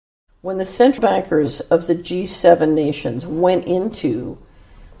when the central bankers of the G7 nations went into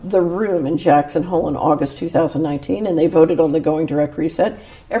the room in Jackson Hole in August 2019 and they voted on the Going Direct Reset,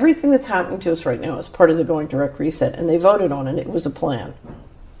 everything that's happening to us right now is part of the Going Direct Reset, and they voted on it. It was a plan.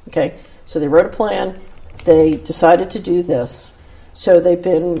 Okay? So they wrote a plan. They decided to do this. So they've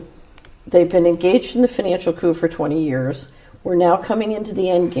been engaged in the financial coup for 20 years. We're now coming into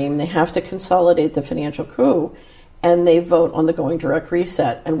the end game. They have to consolidate the financial coup, and they vote on the Going Direct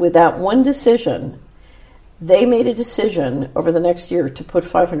Reset. And with that one decision, they made a decision over the next year to put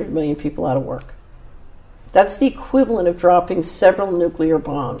 500 million people out of work. That's the equivalent of dropping several nuclear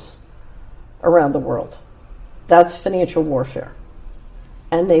bombs around the world. That's financial warfare.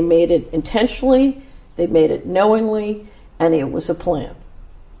 And they made it intentionally, they made it knowingly, and it was a plan.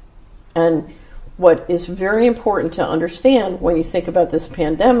 And what is very important to understand when you think about this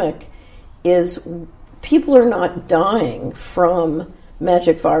pandemic is people are not dying from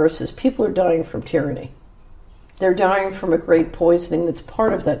magic viruses. People are dying from tyranny. They're dying from a great poisoning that's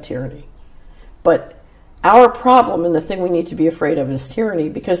part of that tyranny. But our problem and the thing we need to be afraid of is tyranny,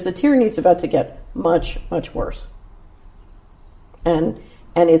 because the tyranny is about to get much, much worse. And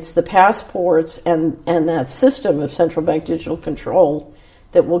it's the passports and that system of central bank digital control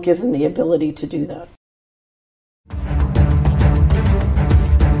that will give them the ability to do that.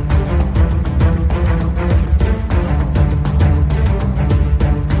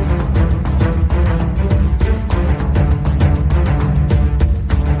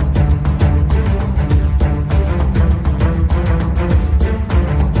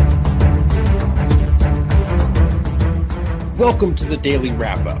 Welcome to the Daily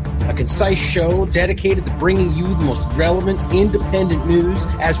Wrap-Up, a concise show dedicated to bringing you the most relevant independent news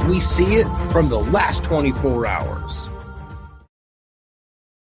as we see it from the last 24 hours.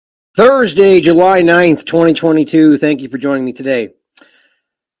 Thursday, July 9th, 2022. Thank you for joining me today.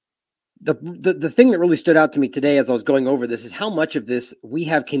 The thing that really stood out to me today as I was going over this is how much of this we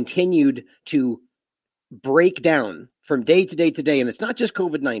have continued to break down from day to day to day, and it's not just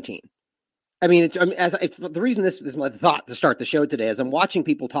COVID-19. I mean, the reason this is my thought to start the show today is I'm watching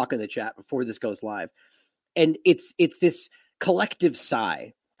people talk in the chat before this goes live, and it's this collective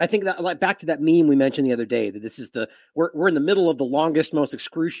sigh. I think that, like, back to that meme we mentioned the other day, that this is we're in the middle of the longest, most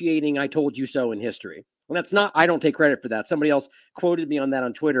excruciating "I told you so" in history, and that's not. I don't take credit for that. Somebody else quoted me on that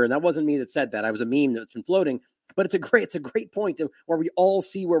on Twitter, and that wasn't me that said that. I was a meme that's been floating, but it's a great point where we all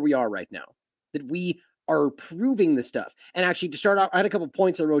see where we are right now, that we are proving this stuff. And actually, to start out, I had a couple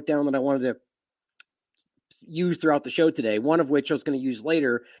points I wrote down that I wanted to use throughout the show today, one of which I was going to use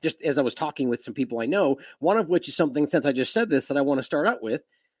later, just as I was talking with some people I know, one of which is something, since I just said this, that I want to start out with.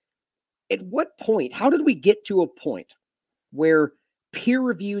 At what point, how did we get to a point where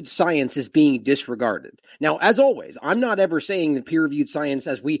peer-reviewed science is being disregarded? Now, as always, I'm not ever saying that peer-reviewed science,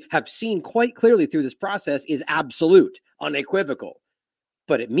 as we have seen quite clearly through this process, is absolute, unequivocal,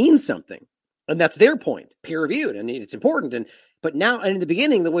 but it means something. And that's their point, peer-reviewed, and it's important. But now, and in the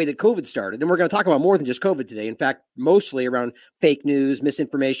beginning, the way that COVID started, and we're going to talk about more than just COVID today, in fact, mostly around fake news,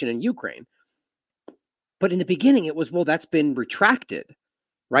 misinformation, and Ukraine. But in the beginning, it was, well, that's been retracted,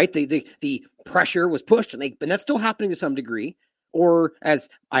 right? The pressure was pushed, and that's still happening to some degree. Or, as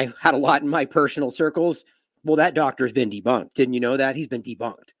I had a lot in my personal circles, well, that doctor's been debunked. Didn't you know that? He's been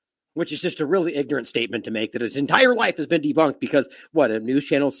debunked. Which is just a really ignorant statement to make, that his entire life has been debunked because, a news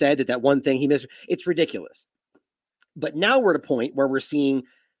channel said that one thing he missed. It's ridiculous. But now we're at a point where we're seeing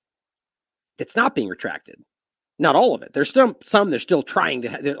it's not being retracted. Not all of it. There's some they're still trying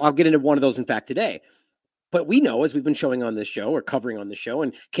to. I'll get into one of those, in fact, today. But we know, as we've been showing on this show or covering on this show,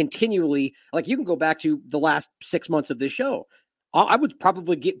 and continually, like, you can go back to the last 6 months of this show. I would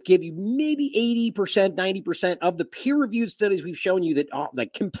probably give you maybe 80%, 90% of the peer-reviewed studies we've shown you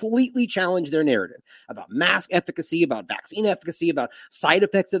that completely challenge their narrative about mask efficacy, about vaccine efficacy, about side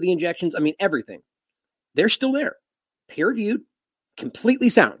effects of the injections. I mean, everything. They're still there. Peer-reviewed, completely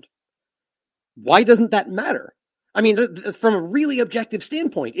sound. Why doesn't that matter? I mean, from a really objective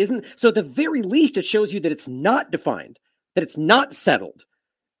standpoint, so at the very least, it shows you that it's not defined, that it's not settled.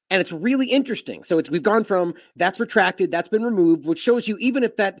 And it's really interesting. So we've gone from that's retracted, that's been removed, which shows you, even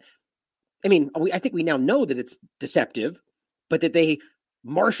if that, I think we now know that it's deceptive, but that they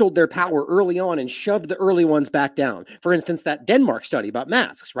marshaled their power early on and shoved the early ones back down. For instance, that Denmark study about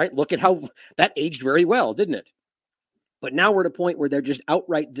masks, right? Look at how that aged very well, didn't it? But now we're at a point where they're just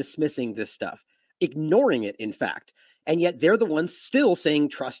outright dismissing this stuff, ignoring it, in fact. And yet they're the ones still saying,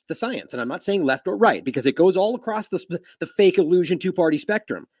 trust the science. And I'm not saying left or right, because it goes all across the fake illusion two-party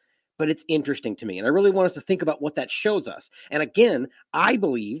spectrum. But it's interesting to me. And I really want us to think about what that shows us. And again, I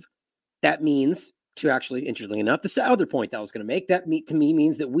believe that means to actually, interestingly enough, the other point that I was going to make, that to me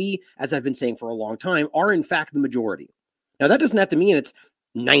means that we, as I've been saying for a long time, are in fact the majority. Now, that doesn't have to mean it's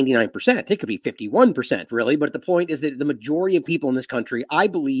 99%. It could be 51%, really. But the point is that the majority of people in this country, I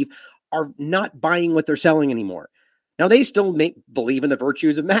believe, are not buying what they're selling anymore. Now, they still may believe in the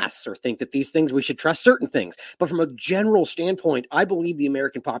virtues of masks or think that these things, we should trust certain things. But from a general standpoint, I believe the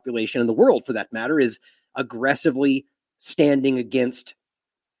American population and the world, for that matter, is aggressively standing against,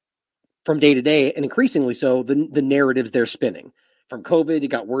 from day to day, and increasingly so, the narratives they're spinning. From COVID, it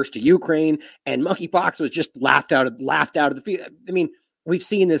got worse to Ukraine, and monkeypox was just laughed out of the field. I mean, we've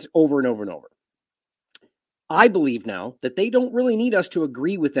seen this over and over and over. I believe now that they don't really need us to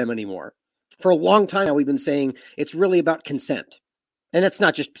agree with them anymore. For a long time now, we've been saying it's really about consent. And that's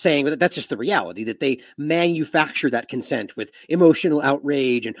not just saying, but that's just the reality, that they manufacture that consent with emotional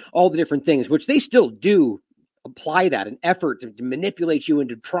outrage and all the different things, which they still do apply that, an effort to manipulate you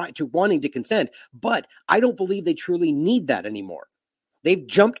into wanting to consent. But I don't believe they truly need that anymore. They've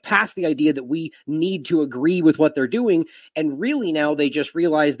jumped past the idea that we need to agree with what they're doing. And really now they just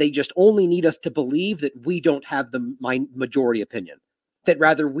realize they just only need us to believe that we don't have the majority opinion, that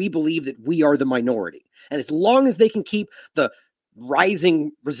rather we believe that we are the minority. And as long as they can keep the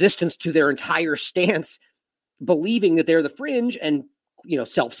rising resistance to their entire stance, believing that they're the fringe and,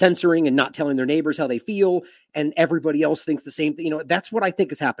 self-censoring and not telling their neighbors how they feel, and everybody else thinks the same thing, that's what I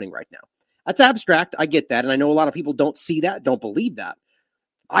think is happening right now. That's abstract. I get that. And I know a lot of people don't see that, don't believe that.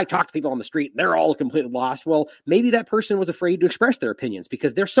 I talk to people on the street, they're all completely lost. Well, maybe that person was afraid to express their opinions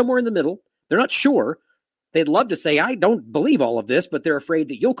because they're somewhere in the middle. They're not sure. They'd love to say, I don't believe all of this, but they're afraid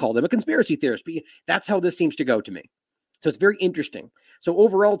that you'll call them a conspiracy theorist. But that's how this seems to go to me. So it's very interesting. So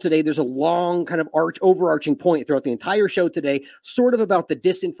overall today, there's a long kind of overarching point throughout the entire show today, sort of about the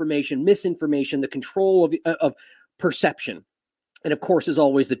disinformation, misinformation, the control of perception. And of course, as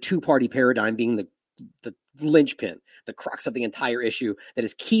always, the two-party paradigm being the linchpin, the crux of the entire issue that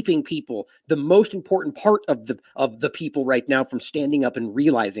is keeping people, the most important part of the people right now, from standing up and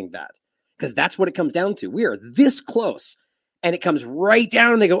realizing that. Because that's what it comes down to. We are this close. And it comes right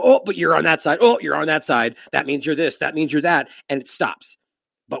down and they go, oh, but you're on that side. Oh, you're on that side. That means you're this. That means you're that. And it stops.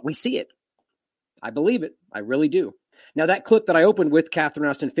 But we see it. I believe it. I really do. Now, that clip that I opened with, Catherine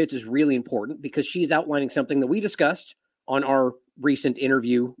Austin Fitts, is really important because she's outlining something that we discussed on our recent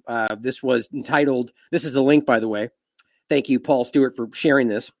interview. This was entitled, this is the link, by the way. Thank you, Paul Stewart, for sharing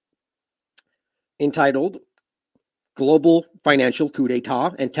this. Entitled, Global Financial Coup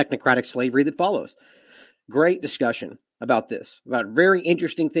d'etat and Technocratic Slavery That Follows. Great discussion about this, about very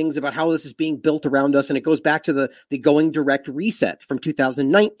interesting things about how this is being built around us. And it goes back to the going direct reset from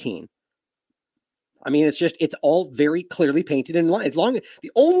 2019. I mean, it's all very clearly painted in line.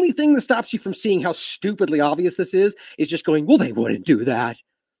 The only thing that stops you from seeing how stupidly obvious this is just going, well, they wouldn't do that.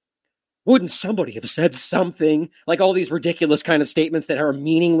 Wouldn't somebody have said something? Like all these ridiculous kind of statements that are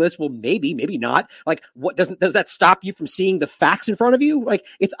meaningless. Well, maybe not. Like, does that stop you from seeing the facts in front of you? Like,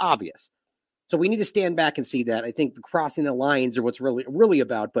 it's obvious. So we need to stand back and see that. I think the crossing the lines are what's really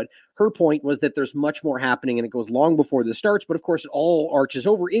about. But her point was that there's much more happening, and it goes long before this starts. But of course, it all arches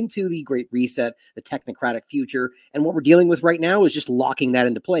over into the Great Reset, the technocratic future. And what we're dealing with right now is just locking that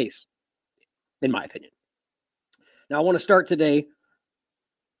into place, in my opinion. Now, I want to start today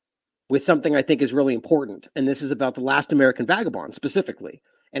with something I think is really important. And this is about the last American vagabond specifically.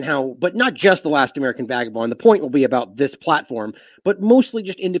 And how, but not just the last American vagabond. The point will be about this platform, but mostly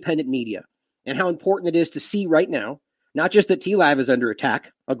just independent media. And how important it is to see right now, not just that TLAV is under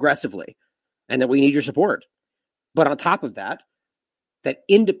attack aggressively and that we need your support, but on top of that, that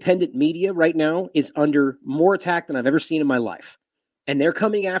independent media right now is under more attack than I've ever seen in my life. And they're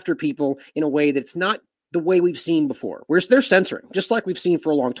coming after people in a way that's not the way we've seen before. They're censoring, just like we've seen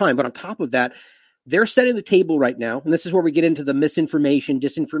for a long time. But on top of that, they're setting the table right now. And this is where we get into the misinformation,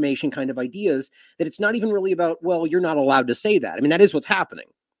 disinformation kind of ideas, that it's not even really about, well, you're not allowed to say that. I mean, that is what's happening.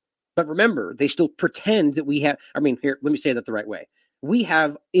 But remember, they still pretend that we have, here, let me say that the right way. We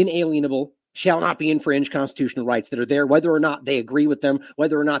have inalienable, shall not be infringed constitutional rights that are there, whether or not they agree with them,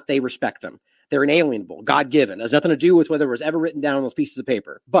 whether or not they respect them. They're inalienable, God-given. It has nothing to do with whether it was ever written down on those pieces of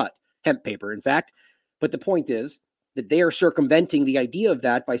paper, but hemp paper, in fact. But the point is that they are circumventing the idea of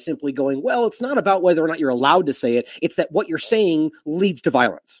that by simply going, well, it's not about whether or not you're allowed to say it. It's that what you're saying leads to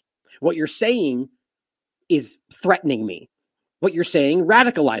violence. What you're saying is threatening me. What you're saying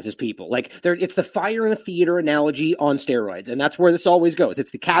radicalizes people. Like, it's the fire in a theater analogy on steroids. And that's where this always goes.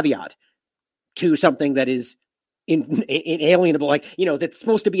 It's the caveat to something that is inalienable, that's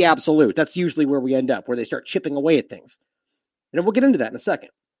supposed to be absolute. That's usually where we end up, where they start chipping away at things. And we'll get into that in a second.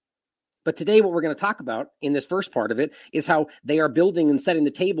 But today, what we're going to talk about in this first part of it is how they are building and setting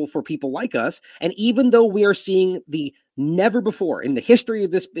the table for people like us. And even though we are seeing the never before in the history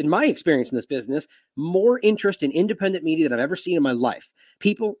of this, in my experience in this business, more interest in independent media than I've ever seen in my life.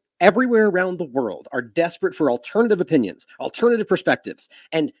 People everywhere around the world are desperate for alternative opinions, alternative perspectives,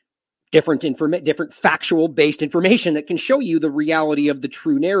 and different factual-based information that can show you the reality of the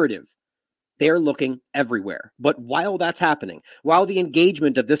true narrative. They're looking everywhere. But while that's happening, while the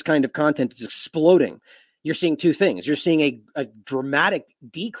engagement of this kind of content is exploding, you're seeing two things. You're seeing a dramatic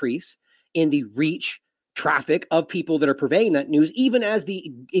decrease in the reach, traffic of people that are purveying that news, even as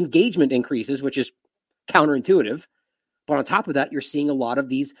the engagement increases, which is counterintuitive. But on top of that, you're seeing a lot of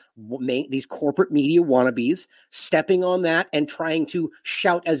these corporate media wannabes stepping on that and trying to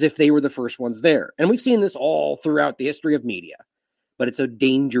shout as if they were the first ones there. And we've seen this all throughout the history of media. But it's a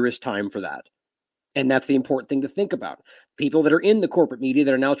dangerous time for that. And that's the important thing to think about. People that are in the corporate media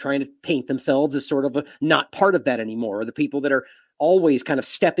that are now trying to paint themselves as sort of not part of that anymore, or the people that are always kind of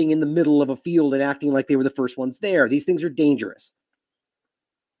stepping in the middle of a field and acting like they were the first ones there. These things are dangerous.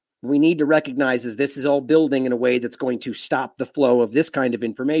 We need to recognize is this is all building in a way that's going to stop the flow of this kind of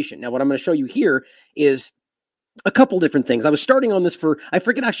information. Now, what I'm going to show you here is a couple different things. I was starting on this I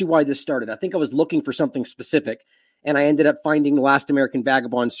forget actually why this started. I think I was looking for something specific. And I ended up finding the Last American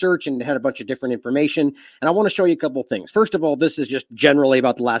Vagabond search and had a bunch of different information. And I want to show you a couple of things. First of all, this is just generally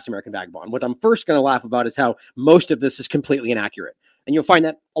about the Last American Vagabond. What I'm first going to laugh about is how most of this is completely inaccurate. And you'll find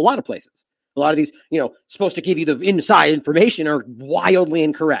that a lot of places. A lot of these, supposed to give you the inside information are wildly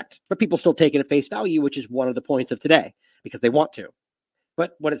incorrect. But people still take it at face value, which is one of the points of today, because they want to.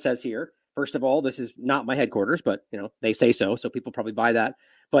 But what it says here, first of all, this is not my headquarters, but they say so people probably buy that.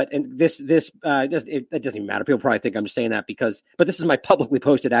 But this it doesn't even matter. People probably think I'm just saying that but this is my publicly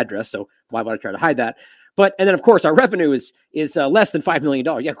posted address, so why would I try to hide that? And then of course our revenue is less than $5 million.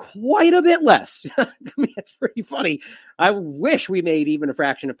 Yeah, quite a bit less. I mean, it's pretty funny. I wish we made even a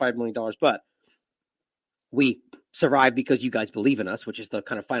fraction of $5 million, but we survive because you guys believe in us, which is the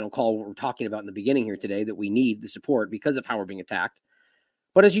kind of final call we're talking about in the beginning here today, that we need the support because of how we're being attacked.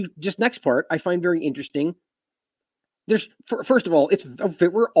 But next part, I find very interesting. First of all,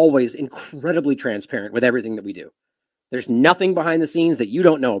 we're always incredibly transparent with everything that we do. There's nothing behind the scenes that you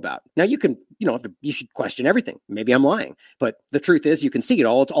don't know about. Now you should question everything. Maybe I'm lying, but the truth is you can see it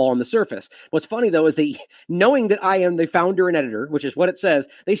all. It's all on the surface. What's funny though, is knowing that I am the founder and editor, which is what it says,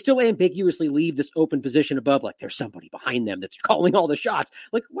 they still ambiguously leave this open position above, like there's somebody behind them that's calling all the shots.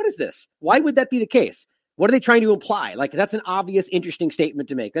 Like, what is this? Why would that be the case? What are they trying to imply? Like, that's an obvious, interesting statement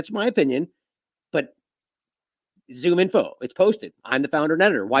to make. That's my opinion, but Zoom info, it's posted. I'm the founder and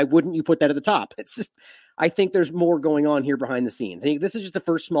editor. Why wouldn't you put that at the top? It's just, I think there's more going on here behind the scenes. And this is just the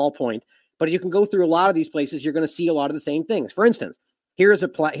first small point, but you can go through a lot of these places. You're going to see a lot of the same things. For instance, here is a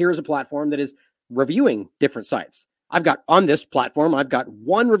platform that is reviewing different sites. On this platform, I've got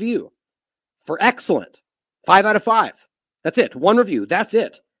one review for excellent, 5 out of 5. That's it. One review. That's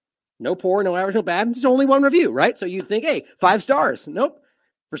it. No poor, no average, no bad. It's only one review, right? So you'd think, hey, 5 stars. Nope.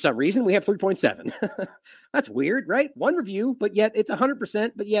 For some reason, we have 3.7. That's weird, right? One review, but yet it's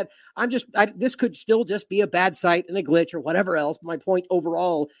 100%. But yet this could still just be a bad site and a glitch or whatever else. My point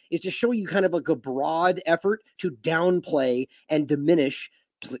overall is to show you kind of like a broad effort to downplay and diminish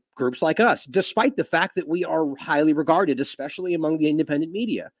groups like us, despite the fact that we are highly regarded, especially among the independent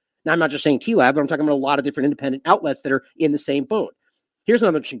media. Now, I'm not just saying TLAB, but I'm talking about a lot of different independent outlets that are in the same boat. Here's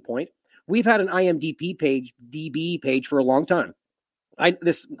another interesting point. We've had an IMDb page for a long time. I'm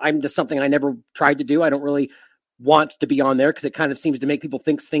just something I never tried to do. I don't really want to be on there because it kind of seems to make people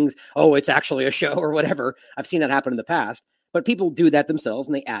think things, it's actually a show or whatever. I've seen that happen in the past, but people do that themselves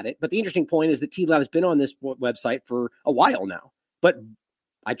and they add it. But the interesting point is that TLAB has been on this website for a while now, but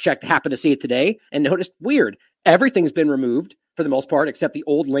I happened to see it today and noticed, weird, everything's been removed for the most part, except the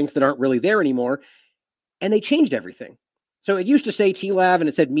old links that aren't really there anymore. And they changed everything. So it used to say TLAB and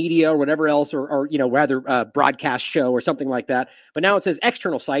it said media or whatever else, or rather broadcast show or something like that. But now it says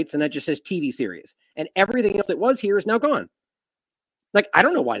external sites and that just says TV series. And everything else that was here is now gone. Like, I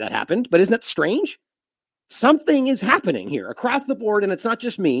don't know why that happened, but isn't that strange? Something is happening here across the board. And it's not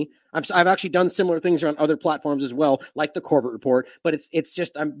just me. I've actually done similar things on other platforms as well, like the Corbett Report. But it's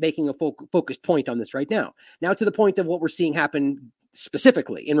just, I'm making a focused point on this right now. Now to the point of what we're seeing happen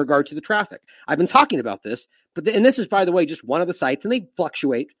specifically in regard to the traffic. I've been talking about this, and this is, by the way, just one of the sites, and they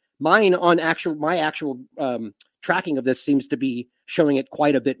fluctuate. Mine on my actual tracking of this seems to be showing it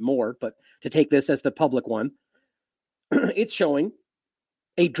quite a bit more, but to take this as the public one, it's showing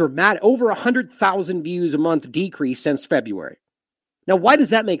a dramatic over 100,000 views a month decrease since February. Now, why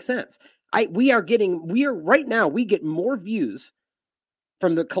does that make sense? We get more views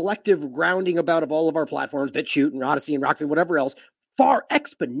from the collective rounding about of all of our platforms, BitChute and Odyssey and Rockfin, whatever else, far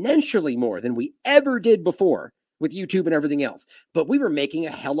exponentially more than we ever did before with YouTube and everything else. But we were making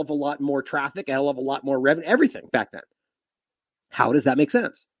a hell of a lot more traffic, a hell of a lot more revenue, everything back then. How does that make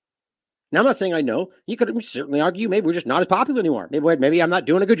sense? Now, I'm not saying I know. You could certainly argue maybe we're just not as popular anymore. Maybe I'm not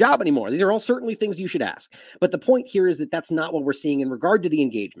doing a good job anymore. These are all certainly things you should ask. But the point here is that that's not what we're seeing in regard to the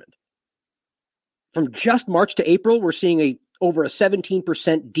engagement. From just March to April, we're seeing over a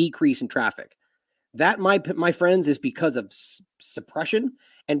 17% decrease in traffic. That, my friends, is because of suppression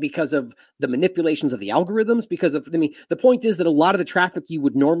and because of the manipulations of the algorithms. The point is that a lot of the traffic you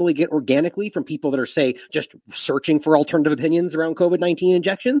would normally get organically from people that are, say, just searching for alternative opinions around COVID-19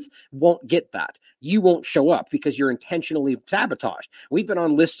 injections won't get that. You won't show up because you're intentionally sabotaged. We've been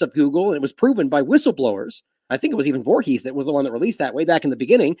on lists of Google, and it was proven by whistleblowers. I think it was even Voorhees that was the one that released that way back in the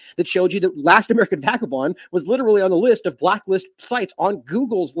beginning that showed you that Last American Vagabond was literally on the list of blacklist sites on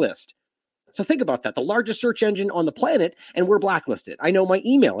Google's list. So think about that. The largest search engine on the planet, and we're blacklisted. I know my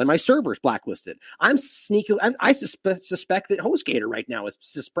email and my server's blacklisted. I suspect that HostGator right now is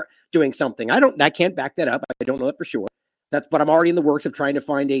doing something. I can't back that up. I don't know that for sure. But I'm already in the works of trying to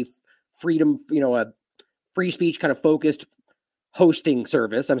find a freedom, a free speech kind of focused hosting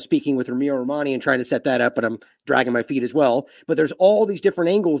service. I'm speaking with Ramiro Romani and trying to set that up, but I'm dragging my feet as well. But there's all these different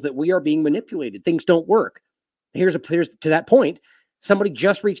angles that we are being manipulated. Things don't work. Here's to that point. Somebody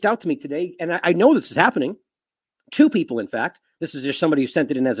just reached out to me today, and I know this is happening. 2 people, in fact. This is just somebody who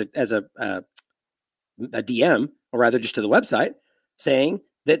sent it in as a DM, or rather just to the website, saying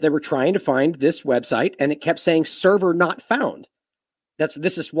that they were trying to find this website, and it kept saying server not found.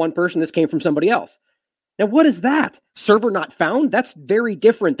 This is one person. This came from somebody else. Now, what is that? Server not found? That's very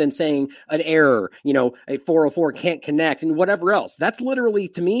different than saying an error, a 404 can't connect and whatever else. That's literally,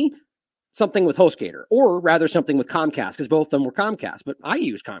 to me, something with HostGator, or rather something with Comcast, because both of them were Comcast. But I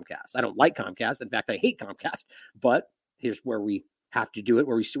use Comcast. I don't like Comcast. In fact, I hate Comcast. But here's where we have to do it,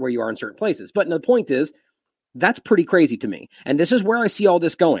 where you are in certain places. But the point is, that's pretty crazy to me. And this is where I see all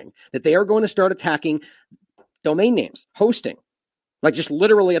this going, that they are going to start attacking domain names, hosting, like just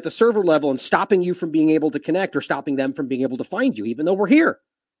literally at the server level and stopping you from being able to connect or stopping them from being able to find you, even though we're here.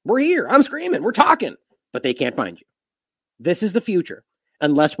 We're here. I'm screaming. We're talking. But they can't find you. This is the future.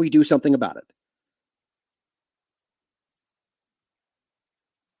 Unless we do something about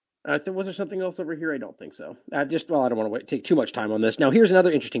it. Was there something else over here? I don't think so. I don't want to take too much time on this. Now, here's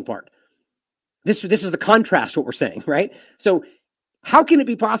another interesting part. This is the contrast to what we're saying, right? So how can it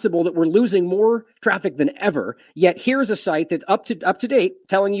be possible that we're losing more traffic than ever, yet here's a site that's up to date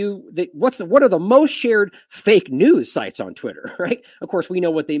telling you that what are the most shared fake news sites on Twitter, right? Of course, we know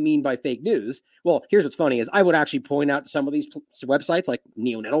what they mean by fake news. Well, here's what's funny is I would actually point out some of these websites, like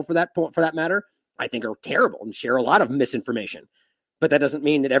Neonatal for that matter, I think are terrible and share a lot of misinformation. But that doesn't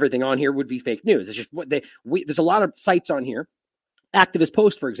mean that everything on here would be fake news. It's just there's a lot of sites on here. Activist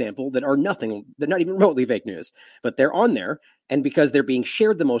posts, for example, that are they're not even remotely fake news, but they're on there, and because they're being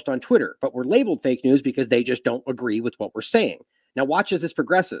shared the most on Twitter, but we're labeled fake news because they just don't agree with what we're saying. Now watch as this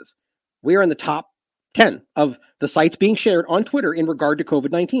progresses. We are in the top 10 of the sites being shared on Twitter in regard to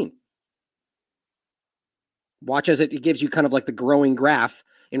COVID-19. Watch as it gives you kind of like the growing graph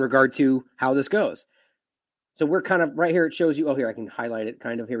in regard to how this goes. So we're kind of right here. It shows you, here, I can highlight it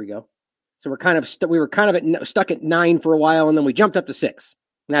kind of. Here we go. So we're kind of stuck at 9 for a while, and then we jumped up to 6.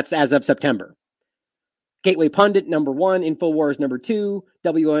 And that's as of September. Gateway Pundit, number 1. InfoWars, number 2.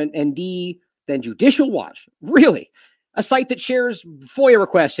 WND, then Judicial Watch. Really? A site that shares FOIA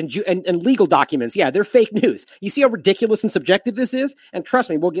requests and legal documents. Yeah, they're fake news. You see how ridiculous and subjective this is? And trust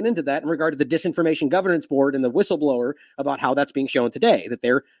me, we'll get into that in regard to the Disinformation Governance Board and the Whistleblower about how that's being shown today, that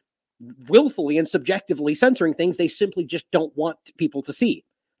they're willfully and subjectively censoring things they simply just don't want people to see.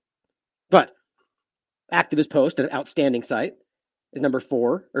 But Activist Post, an outstanding site, is number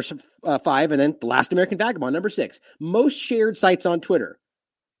 4 or 5, and then The Last American Vagabond, number 6. Most shared sites on Twitter.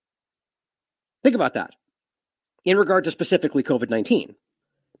 Think about that in regard to specifically COVID-19.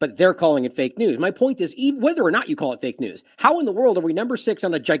 But they're calling it fake news. My point is, even whether or not you call it fake news, how in the world are we number 6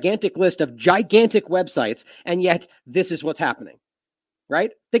 on a gigantic list of gigantic websites, and yet this is what's happening,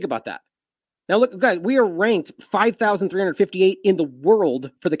 right? Think about that. Now, look, guys, we are ranked 5,358 in the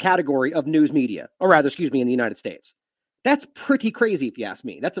world for the category of news media, or rather, in the United States. That's pretty crazy, if you ask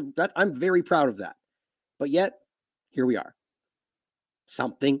me. I'm very proud of that. But yet, here we are.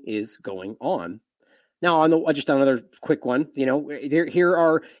 Something is going on. Now, just another quick one.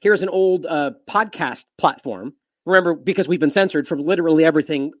 Here's an old podcast platform. Remember, because we've been censored from literally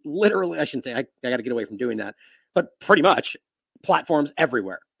everything. Literally, I shouldn't say. I got to get away from doing that. But pretty much, platforms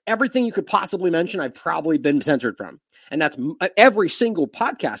everywhere. Everything you could possibly mention, I've probably been censored from. And that's every single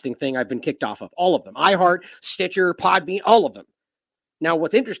podcasting thing I've been kicked off of, all of them. iHeart, Stitcher, Podbean, all of them. Now,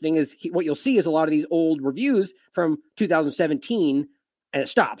 what's interesting is what you'll see is a lot of these old reviews from 2017, and it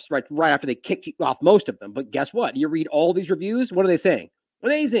stops right after they kicked you off most of them. But guess what? You read all these reviews, what are they saying?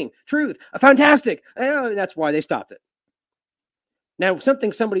 Amazing, truth, fantastic. That's why they stopped it. Now,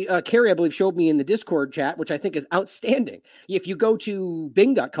 somebody, Carrie, I believe, showed me in the Discord chat, which I think is outstanding. If you go to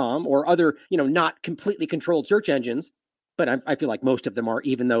Bing.com or other, not completely controlled search engines, but I feel like most of them are,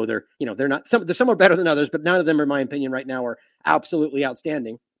 even though they're not, some are better than others, but none of them, in my opinion, right now are absolutely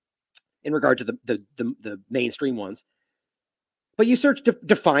outstanding in regard to the mainstream ones. But you search to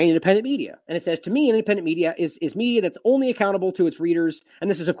define independent media, and it says, to me, independent media is media that's only accountable to its readers.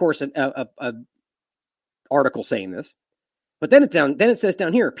 And this is, of course, an article saying this. But then it says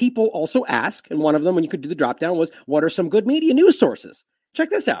down here, people also ask, and one of them, when you could do the drop down, was, what are some good media news sources? Check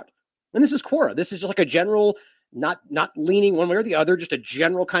this out. And this is Quora. This is just like a general, not leaning one way or the other, just a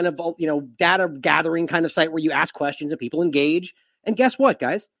general kind of, data gathering kind of site where you ask questions and people engage. And guess what,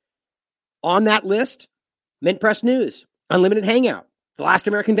 guys? On that list, Mint Press News, Unlimited Hangout, The Last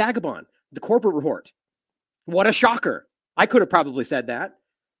American Vagabond, The Corporate Report. What a shocker. I could have probably said that,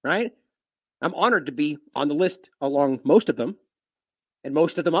 right? I'm honored to be on the list along most of them, and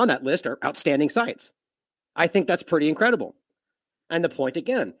most of them on that list are outstanding sites. I think that's pretty incredible. And the point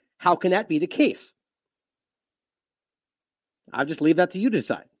again, how can that be the case? I'll just leave that to you to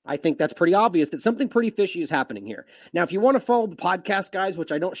decide. I think that's pretty obvious that something pretty fishy is happening here. Now, if you want to follow the podcast, guys,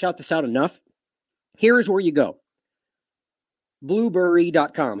 which I don't shout this out enough, here is where you go.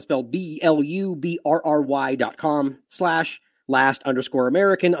 Blueberry.com, spelled BLUBRRY.com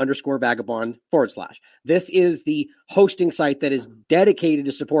 /last_American_vagabond /. This is the hosting site that is dedicated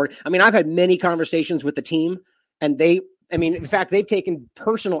to support. I mean, I've had many conversations with the team, and in fact, they've taken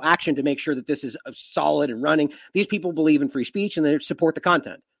personal action to make sure that this is solid and running. These people believe in free speech and they support the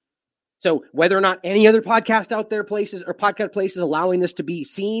content. So whether or not any other podcast out there podcast places allowing this to be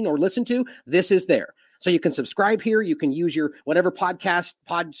seen or listened to, this is there. So you can subscribe here. You can use your whatever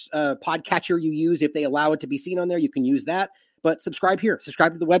podcatcher you use. If they allow it to be seen on there, you can use that. But subscribe here.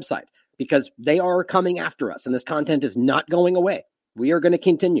 Subscribe to the website, because they are coming after us, and this content is not going away. We are going to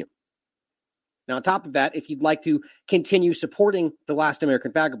continue. Now, on top of that, if you'd like to continue supporting The Last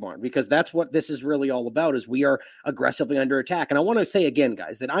American Vagabond, because that's what this is really all about, is we are aggressively under attack. And I want to say again,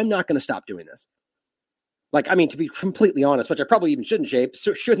 guys, that I'm not going to stop doing this. To be completely honest, which I probably even shouldn't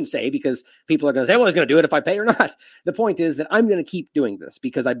say, because people are going to say, well, he's going to do it if I pay or not. The point is that I'm going to keep doing this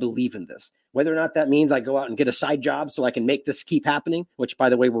because I believe in this. Whether or not that means I go out and get a side job so I can make this keep happening, which, by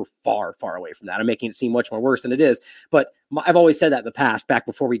the way, we're far, far away from that. I'm making it seem much more worse than it is. But I've always said that in the past, back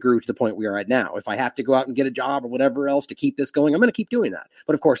before we grew to the point we are at now. If I have to go out and get a job or whatever else to keep this going, I'm going to keep doing that.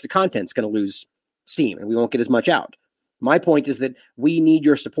 But, of course, the content's going to lose steam and we won't get as much out. My point is that we need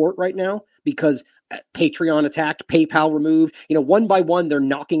your support right now, because Patreon attacked, PayPal removed, one by one, they're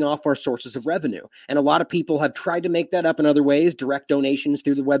knocking off our sources of revenue. And a lot of people have tried to make that up in other ways, direct donations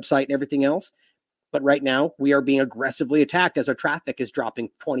through the website and everything else. But right now we are being aggressively attacked as our traffic is dropping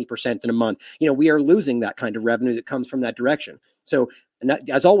 20% in a month. We are losing that kind of revenue that comes from that direction. So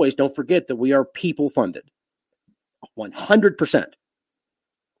as always, don't forget that we are people funded 100%.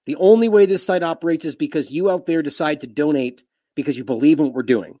 The only way this site operates is because you out there decide to donate because you believe in what we're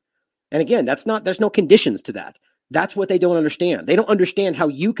doing. And again, there's no conditions to that. That's what they don't understand. They don't understand how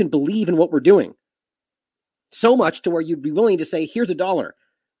you can believe in what we're doing so much to where you'd be willing to say, here's $1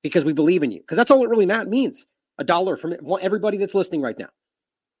 because we believe in you. Because that's all it really means. $1 from everybody that's listening right now.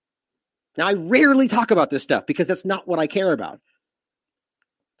 Now, I rarely talk about this stuff because that's not what I care about.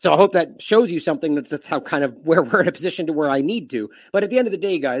 So I hope that shows you something that's how kind of where we're in a position to where I need to. But at the end of the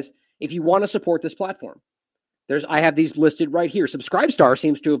day, guys, if you want to support this platform, I have these listed right here. Subscribestar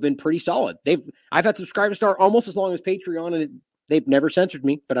seems to have been pretty solid. I've had Subscribestar almost as long as Patreon, and they've never censored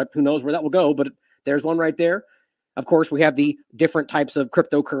me, but who knows where that will go. But there's one right there. Of course, we have the different types of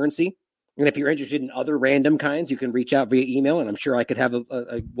cryptocurrency. And if you're interested in other random kinds, you can reach out via email, and I'm sure I could have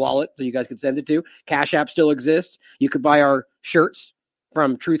a wallet that you guys could send it to. Cash App still exists. You could buy our shirts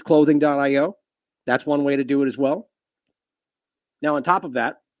from truthclothing.io. That's one way to do it as well. Now, on top of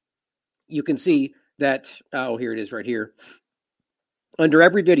that, you can see that, here it is right here. Under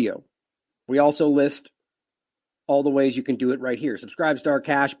every video, we also list all the ways you can do it right here. Subscribestar,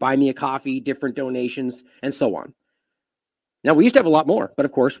 Cash, Buy Me a Coffee, different donations, and so on. Now, we used to have a lot more, but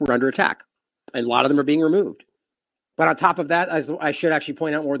of course, we're under attack. And a lot of them are being removed. But on top of that, I should actually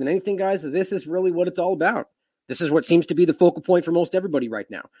point out more than anything, guys, that this is really what it's all about. This is what seems to be the focal point for most everybody right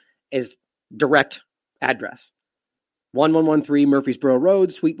now, is direct address. 1113 Murfreesboro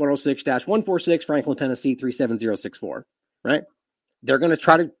Road, Suite 106-146, Franklin, Tennessee 37064. Right? They're going to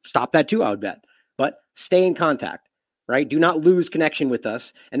try to stop that too, I would bet. But stay in contact, right? Do not lose connection with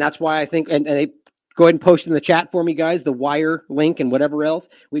us. And that's why I think, and they go ahead and post in the chat for me, guys, the Wire link and whatever else.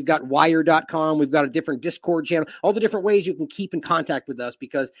 We've got wire.com. We've got a different Discord channel, all the different ways you can keep in contact with us,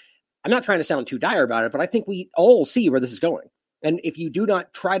 because I'm not trying to sound too dire about it, but I think we all see where this is going. And if you do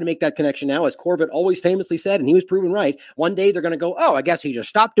not try to make that connection now, as Corbett always famously said, and he was proven right, one day they're going to go, oh, I guess he just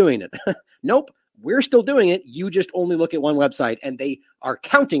stopped doing it. Nope. We're still doing it. You just only look at one website, and they are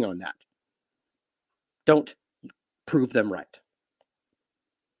counting on that. Don't prove them right.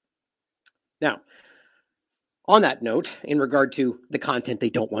 Now, on that note, in regard to the content they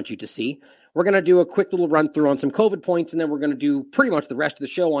don't want you to see, we're going to do a quick little run through on some COVID points, and then we're going to do pretty much the rest of the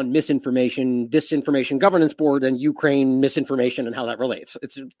show on misinformation, disinformation governance board, and Ukraine misinformation and how that relates.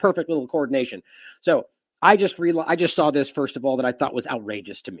 It's a perfect little coordination. So I just saw this, first of all, that I thought was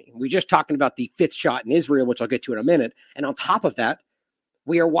outrageous to me. We're just talking about the 5th shot in Israel, which I'll get to in a minute. And on top of that,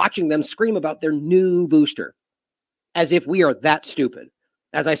 we are watching them scream about their new booster as if we are that stupid.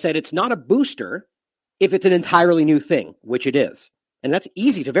 As I said, it's not a booster if it's an entirely new thing, which it is. And that's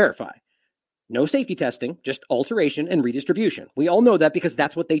easy to verify. No safety testing, just alteration and redistribution. We all know that because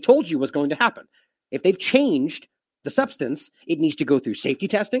that's what they told you was going to happen. If they've changed the substance, it needs to go through safety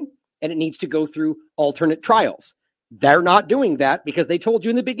testing and it needs to go through alternate trials. They're not doing that because they told you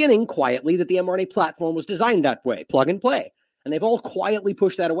in the beginning quietly that the mRNA platform was designed that way, plug and play. And they've all quietly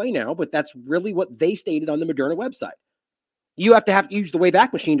pushed that away now, but that's really what they stated on the Moderna website. You have to use the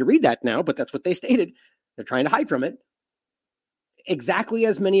Wayback Machine to read that now, but that's what they stated. They're trying to hide from it. Exactly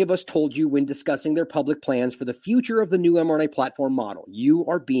as many of us told you when discussing their public plans for the future of the new mRNA platform model. You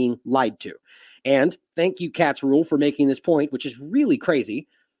are being lied to. And thank you, Cat's Rule, for making this point, which is really crazy.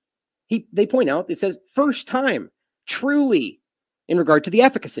 They point out, it says, first time, truly, in regard to the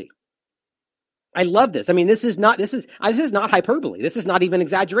efficacy. I love this. I mean, this is not hyperbole. This is not even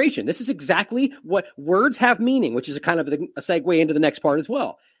exaggeration. This is exactly what words have meaning, which is a kind of a segue into the next part as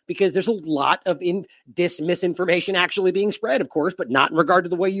well. Because there's a lot of misinformation actually being spread, of course, but not in regard to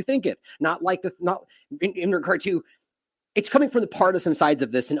the way you think it. Not in regard to, it's coming from the partisan sides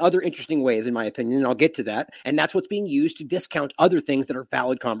of this in other interesting ways, in my opinion, and I'll get to that. And that's what's being used to discount other things that are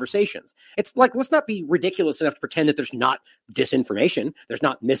valid conversations. It's like, let's not be ridiculous enough to pretend that there's not disinformation, there's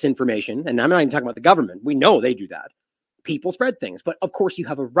not misinformation, and I'm not even talking about the government. We know they do that. People spread things, but of course you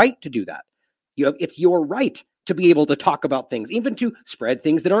have a right to do that. It's your right to be able to talk about things, even to spread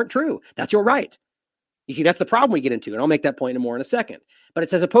things that aren't true. That's your right. You see, that's the problem we get into, and I'll make that point more in a second. But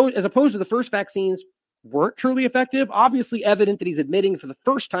it's as opposed to the first vaccines weren't truly effective, obviously evident that he's admitting for the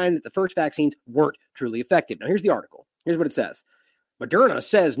first time that the first vaccines weren't truly effective. Now, here's the article. Here's what it says. Moderna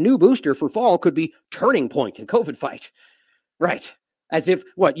says new booster for fall could be turning point in COVID fight. Right. As if,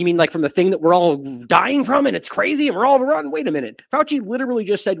 what, you mean like from the thing that we're all dying from and it's crazy and we're all overrun? Wait a minute. Fauci literally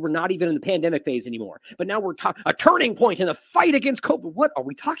just said we're not even in the pandemic phase anymore. But now we're a turning point in the fight against COVID. What are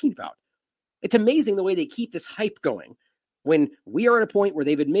we talking about? It's amazing the way they keep this hype going when we are at a point where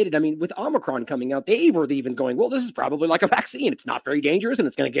they've admitted, I mean, with Omicron coming out, they were even going, well, this is probably like a vaccine. It's not very dangerous and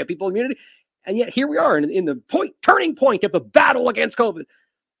it's going to give people immunity. And yet here we are in the turning point of the battle against COVID.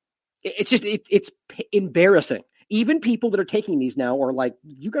 It's embarrassing. Even people that are taking these now are like,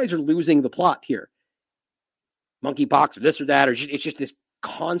 you guys are losing the plot here. Monkeypox or this or that, or it's just this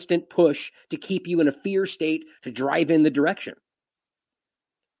constant push to keep you in a fear state to drive in the direction.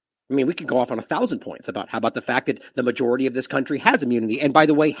 I mean, we could go off on 1,000 points about how about the fact that the majority of this country has immunity, and by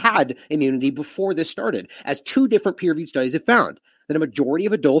the way, had immunity before this started, as 2 different peer-reviewed studies have found that a majority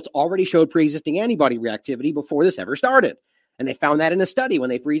of adults already showed pre-existing antibody reactivity before this ever started. And they found that in a study when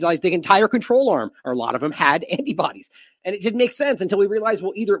they realized the entire control arm, or a lot of them, had antibodies. And it didn't make sense until we realized,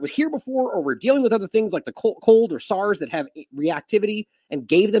 well, either it was here before or we're dealing with other things like the cold or SARS that have reactivity and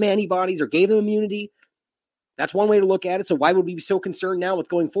gave them antibodies or gave them immunity. That's one way to look at it. So why would we be so concerned now with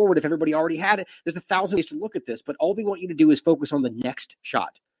going forward if everybody already had it? There's 1,000 ways to look at this, but all they want you to do is focus on the next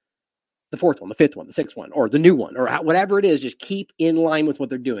shot. The 4th one, the 5th one, the 6th one, or the new one, or whatever it is. Just keep in line with what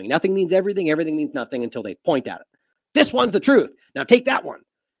they're doing. Nothing means everything. Everything means nothing until they point at it. This one's the truth. Now take that one.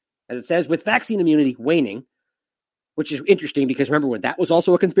 As it says, with vaccine immunity waning, which is interesting because remember when that was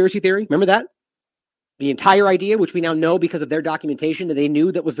also a conspiracy theory? Remember that? The entire idea, which we now know because of their documentation, that they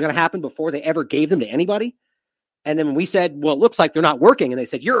knew that was going to happen before they ever gave them to anybody. And then when we said, well, it looks like they're not working, and they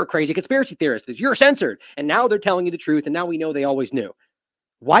said, you're a crazy conspiracy theorist because you're censored. And now they're telling you the truth, and now we know they always knew.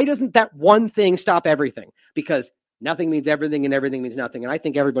 Why doesn't that one thing stop everything? Because nothing means everything and everything means nothing. And I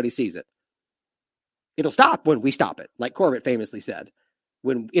think everybody sees it. It'll stop when we stop it, like Corbett famously said.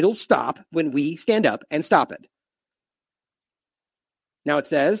 It'll stop when we stand up and stop it. Now it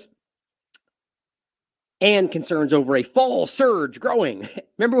says, and concerns over a fall surge growing.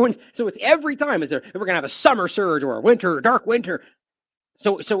 Remember when, so it's every time, we're going to have a summer surge or a winter, dark winter.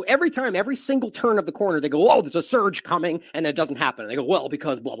 So every time, every single turn of the corner, they go, oh, there's a surge coming, and it doesn't happen. And they go, well,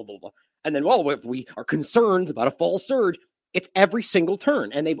 because blah, blah, blah, blah. And then, well, if we are concerned about a fall surge, it's every single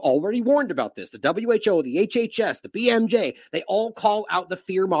turn. And they've already warned about this. The WHO, the HHS, the BMJ, they all call out the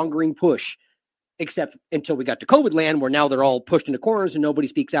fear-mongering push, except until we got to COVID land, where now they're all pushed into corners and nobody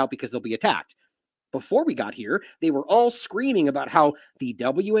speaks out because they'll be attacked. Before we got here, they were all screaming about how the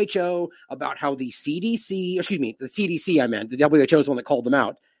WHO, about how the CDC, the CDC, I meant, the WHO is the one that called them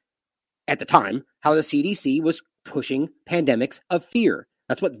out at the time, how the CDC was pushing pandemics of fear.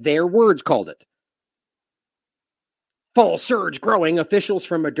 That's what their words called it. Fall surge growing. Officials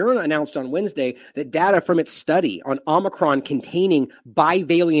from Moderna announced on Wednesday that data from its study on Omicron containing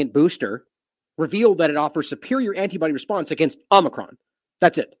bivalent booster revealed that it offers superior antibody response against Omicron.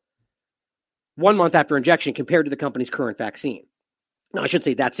 That's it. 1 month after injection compared to the company's current vaccine. Now, I should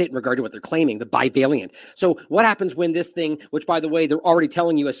say that's it in regard to what they're claiming, the bivalent. So what happens when this thing, which, by the way, they're already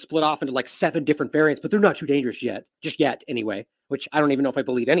telling you has split off into like 7 different variants, but they're not too dangerous yet, just yet anyway, which I don't even know if I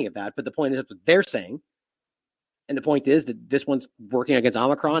believe any of that. But the point is that's what they're saying. And the point is that this one's working against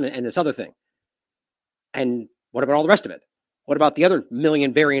Omicron and this other thing. And what about all the rest of it? What about the other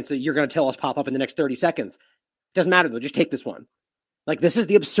million variants that you're going to tell us pop up in the next 30 seconds? Doesn't matter, though. Just take this one. Like, this is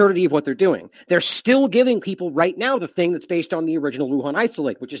the absurdity of what they're doing. They're still giving people right now the thing that's based on the original Wuhan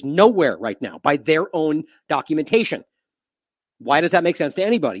isolate, which is nowhere right now by their own documentation. Why does that make sense to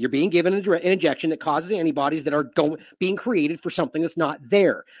anybody? You're being given an injection that causes antibodies that are being created for something that's not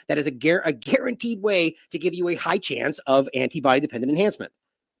there. That is a guaranteed way to give you a high chance of antibody-dependent enhancement.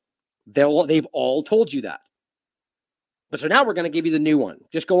 They've all told you that. But so now we're going to give you the new one.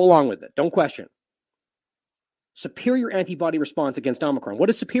 Just go along with it. Don't question. Superior antibody response against Omicron. What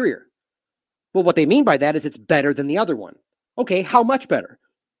is superior? Well, what they mean by that is it's better than the other one. Okay, how much better?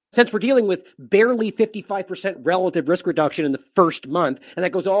 Since we're dealing with barely 55% relative risk reduction in the first month, and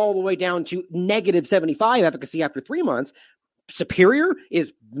that goes all the way down to negative 75 efficacy after 3 months, superior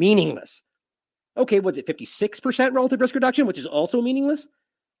is meaningless. Okay, what's it, 56% relative risk reduction, which is also meaningless?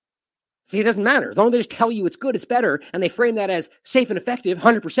 See, it doesn't matter. As long as they just tell you it's good, it's better, and they frame that as safe and effective,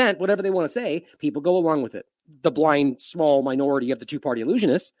 100%, whatever they want to say, people go along with it. The blind, small minority of the two-party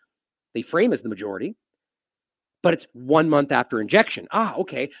illusionists, they frame as the majority, but it's 1 month after injection.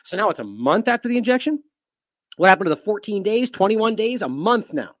 Okay, so now it's a month after the injection? What happened to the 14 days, 21 days, a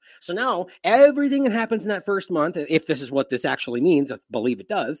month now? So now everything that happens in that first month, if this is what this actually means, I believe it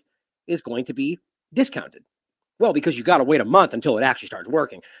does, is going to be discounted. Well, because you got to wait a month until it actually starts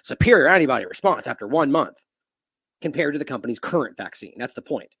working. Superior antibody response after 1 month compared to the company's current vaccine. That's the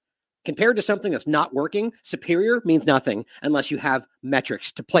point. Compared to something that's not working, superior means nothing unless you have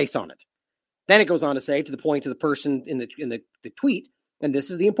metrics to place on it. Then it goes on to say, to the point to the person in the tweet, and this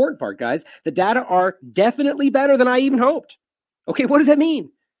is the important part, guys, the data are definitely better than I even hoped. Okay, what does that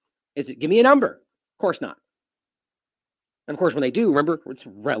mean? Give me a number? Of course not. And of course, when they do, remember, it's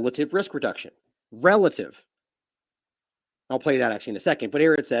relative risk reduction. Relative. I'll play that actually in a second. But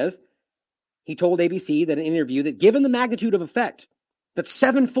here it says, he told ABC that in an interview that given the magnitude of effect, that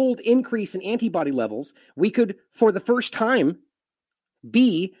 7-fold increase in antibody levels, we could, for the first time,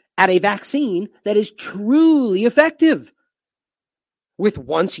 be at a vaccine that is truly effective with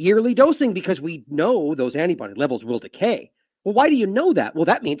once yearly dosing because we know those antibody levels will decay. Well, why do you know that? Well,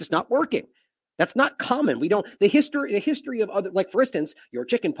 that means it's not working. That's not common. We don't, the history of other, like for instance, your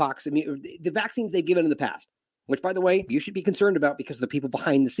chickenpox, the vaccines they've given in the past, which, by the way, you should be concerned about because of the people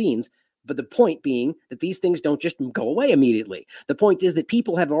behind the scenes. But the point being that these things don't just go away immediately. The point is that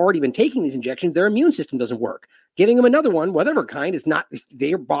people have already been taking these injections. Their immune system doesn't work. Giving them another one, whatever kind, is not,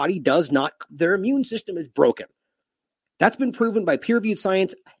 their body does not, their immune system is broken. That's been proven by peer-reviewed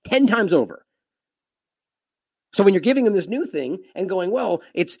science 10 times over. So when you're giving them this new thing and going, well,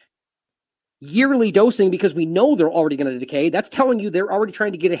 it's yearly dosing because we know they're already going to decay, that's telling you they're already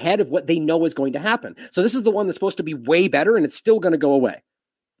trying to get ahead of what they know is going to happen. So this is the one that's supposed to be way better and it's still going to go away.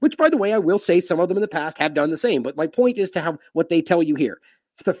 Which, by the way, I will say some of them in the past have done the same. But my point is to have what they tell you here.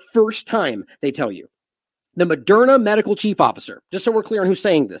 For the first time, they tell you. The Moderna medical chief officer, just so we're clear on who's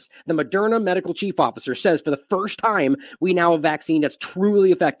saying this, the Moderna medical chief officer says for the first time, we now have a vaccine that's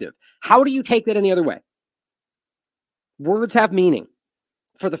truly effective. How do you take that any other way? Words have meaning.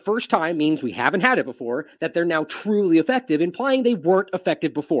 For the first time means we haven't had it before, that they're now truly effective, implying they weren't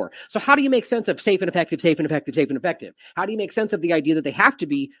effective before. So how do you make sense of safe and effective, safe and effective, safe and effective? How do you make sense of the idea that they have to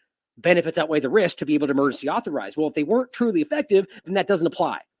be benefits outweigh the risk to be able to emergency authorize? Well, if they weren't truly effective, then that doesn't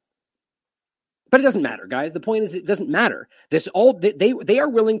apply. But it doesn't matter, guys. The point is, it doesn't matter. They are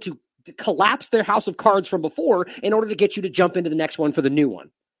willing to collapse their house of cards from before in order to get you to jump into the next one for the new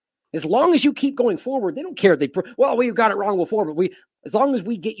one. As long as you keep going forward, they don't care. We got it wrong before, but as long as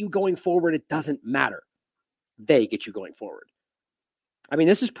we get you going forward, it doesn't matter. They get you going forward. I mean,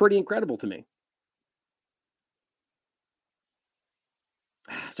 this is pretty incredible to me.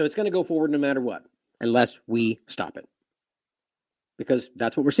 So it's going to go forward no matter what, unless we stop it. Because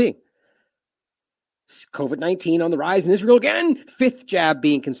that's what we're seeing. COVID-19 on the rise in Israel again, 5th jab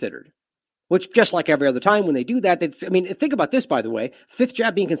being considered. Which, just like every other time when they do that, think about this, by the way, 5th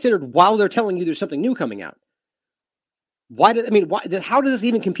jab being considered while they're telling you there's something new coming out. How does this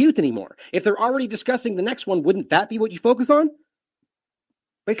even compute anymore? If they're already discussing the next one, wouldn't that be what you focus on?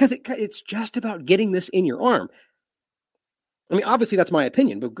 Because it's just about getting this in your arm. I mean, obviously that's my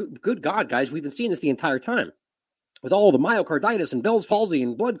opinion, but good God, guys, we've been seeing this the entire time. With all the myocarditis and Bell's palsy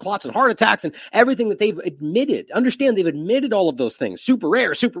and blood clots and heart attacks and everything that they've admitted. Understand, they've admitted all of those things. Super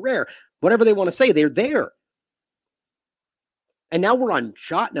rare, whatever they want to say, they're there. And now we're on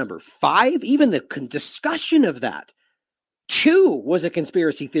shot number 5. Even the discussion of that. 2 was a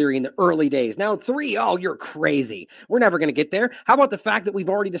conspiracy theory in the early days. Now 3, oh, you're crazy. We're never going to get there. How about the fact that we've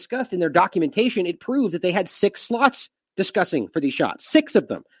already discussed in their documentation, it proved that they had 6 slots discussing for these shots. 6 of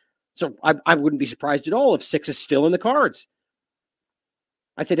them. So I wouldn't be surprised at all if 6 is still in the cards.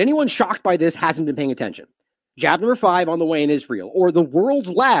 I said, anyone shocked by this hasn't been paying attention. Jab number 5 on the way in Israel, or the world's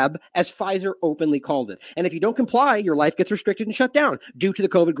lab, as Pfizer openly called it. And if you don't comply, your life gets restricted and shut down due to the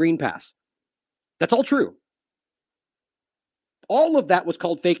COVID Green Pass. That's all true. All of that was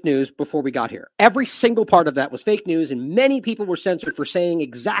called fake news before we got here. Every single part of that was fake news, and many people were censored for saying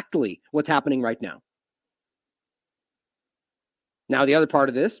exactly what's happening right now. Now, the other part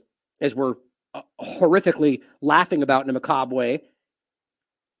of this, as we're horrifically laughing about in a macabre way,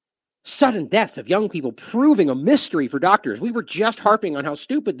 sudden deaths of young people proving a mystery for doctors. We were just harping on how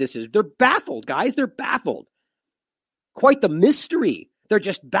stupid this is. They're baffled, guys. They're baffled. Quite the mystery. They're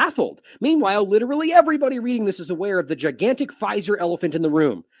just baffled. Meanwhile, literally everybody reading this is aware of the gigantic Pfizer elephant in the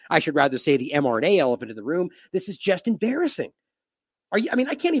room. I should rather say the mRNA elephant in the room. This is just embarrassing. I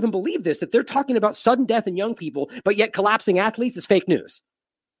can't even believe this, that they're talking about sudden death in young people, but yet collapsing athletes is fake news.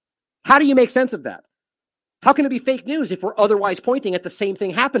 How do you make sense of that? How can it be fake news if we're otherwise pointing at the same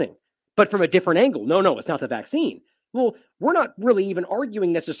thing happening, but from a different angle? No, it's not the vaccine. Well, we're not really even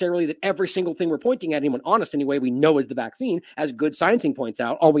arguing necessarily that every single thing we're pointing at, anyone honest anyway, we know is the vaccine. As good sciencing points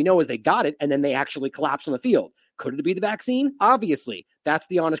out, all we know is they got it and then they actually collapsed on the field. Could it be the vaccine? Obviously. That's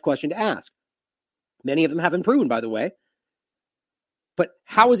the honest question to ask. Many of them have been proven, by the way. But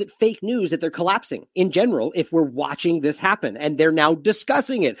how is it fake news that they're collapsing in general if we're watching this happen and they're now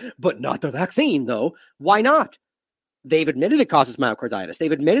discussing it, but not the vaccine, though? Why not? They've admitted it causes myocarditis.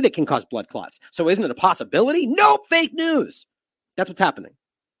 They've admitted it can cause blood clots. So isn't it a possibility? Nope, fake news. That's what's happening.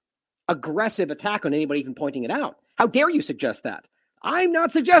 Aggressive attack on anybody even pointing it out. How dare you suggest that? I'm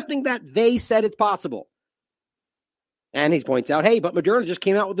not suggesting that. They said it's possible. And he points out, hey, but Moderna just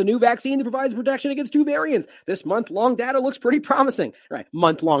came out with a new vaccine that provides protection against 2 variants. This month-long data looks pretty promising. Right,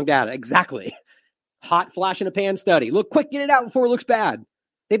 month-long data, exactly. Hot flash in a pan study. Look, quick, get it out before it looks bad.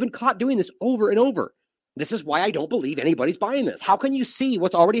 They've been caught doing this over and over. This is why I don't believe anybody's buying this. How can you see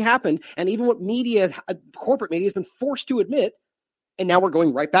what's already happened and even what corporate media has been forced to admit, and now we're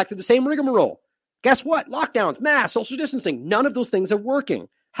going right back to the same rigmarole? Guess what? Lockdowns, mask, social distancing, none of those things are working,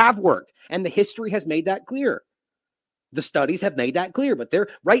 have worked, and the history has made that clear. The studies have made that clear, but they're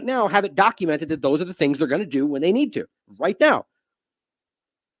right now have it documented that those are the things they're going to do when they need to. Right now.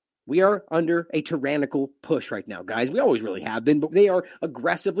 We are under a tyrannical push right now, guys. We always really have been, but they are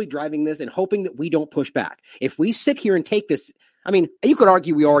aggressively driving this and hoping that we don't push back. If we sit here and take this, you could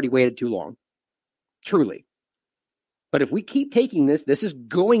argue we already waited too long. Truly. But if we keep taking this, this is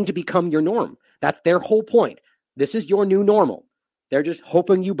going to become your norm. That's their whole point. This is your new normal. They're just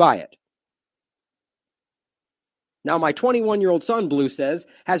hoping you buy it. Now, my 21-year-old son, Blue says,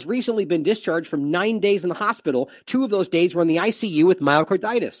 has recently been discharged from 9 days in the hospital. 2 of those days were in the ICU with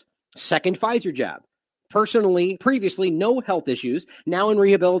myocarditis. Second Pfizer jab. Previously, no health issues. Now in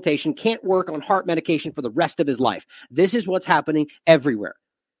rehabilitation, can't work on heart medication for the rest of his life. This is what's happening everywhere.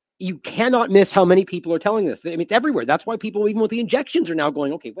 You cannot miss how many people are telling this. It's everywhere. That's why people, even with the injections, are now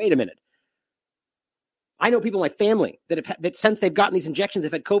going, okay, wait a minute. I know people in my family that since they've gotten these injections,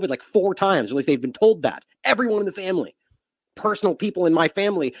 they've had COVID like 4 times, or at least they've been told that. Everyone in the family. Personal people in my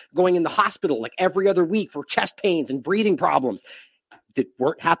family going in the hospital like every other week for chest pains and breathing problems that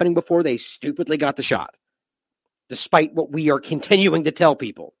weren't happening before they stupidly got the shot. Despite what we are continuing to tell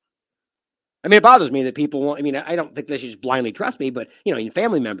people. It bothers me that people I don't think they should just blindly trust me, but,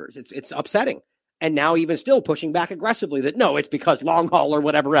 family members, it's upsetting. And now even still pushing back aggressively that, no, it's because long haul or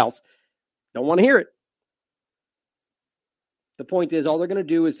whatever else. Don't want to hear it. The point is, all they're going to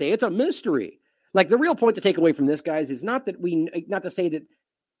do is say it's a mystery. Like, the real point to take away from this, guys, is not to say that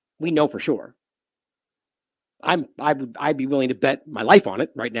we know for sure. I'd be willing to bet my life on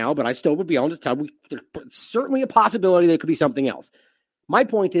it right now, but I still would be able to tell there's certainly a possibility that it could be something else. My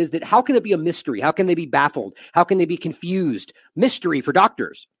point is that how can it be a mystery? How can they be baffled? How can they be confused? Mystery for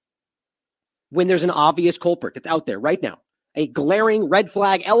doctors. When there's an obvious culprit that's out there right now, a glaring red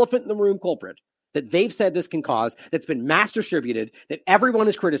flag, elephant in the room culprit that they've said this can cause, that's been mass distributed, that everyone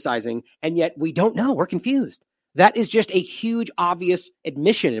is criticizing, and yet we don't know. We're confused. That is just a huge, obvious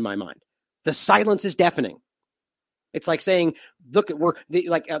admission in my mind. The silence is deafening. It's like saying, look,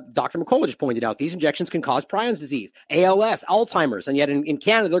 Dr. McCullough just pointed out, these injections can cause prions disease, ALS, Alzheimer's. And yet in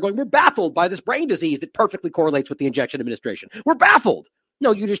Canada, they're going, we're baffled by this brain disease that perfectly correlates with the injection administration. We're baffled.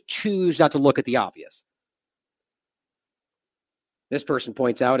 No, you just choose not to look at the obvious. This person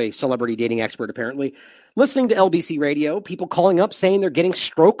points out, a celebrity dating expert apparently, listening to LBC radio, people calling up saying they're getting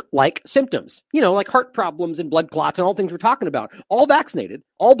stroke-like symptoms, like heart problems and blood clots and all things we're talking about, all vaccinated,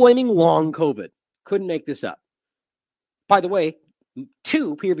 all blaming long COVID. Couldn't make this up. By the way,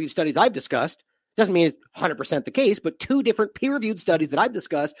 2 peer-reviewed studies I've discussed, doesn't mean it's 100% the case, but 2 different peer-reviewed studies that I've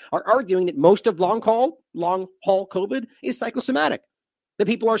discussed are arguing that most of long-haul COVID is psychosomatic. That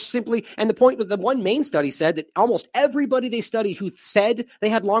people are simply, and the point was the one main study said that almost everybody they studied who said they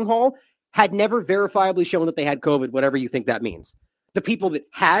had long haul had never verifiably shown that they had COVID, whatever you think that means. The people that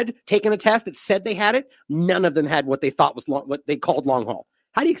had taken a test that said they had it, none of them had what they thought was what they called long haul.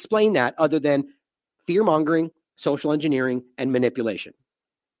 How do you explain that other than fear-mongering, social engineering, and manipulation?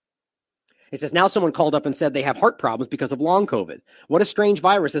 It says, now someone called up and said they have heart problems because of long COVID. What a strange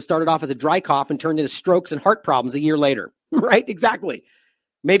virus that started off as a dry cough and turned into strokes and heart problems a year later. Right? Exactly.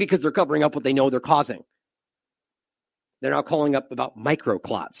 Maybe because they're covering up what they know they're causing. They're now calling up about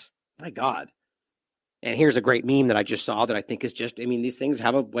microclots. My God. And here's a great meme that I just saw that I think is just, these things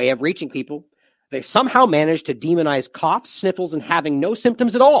have a way of reaching people. They somehow managed to demonize coughs, sniffles, and having no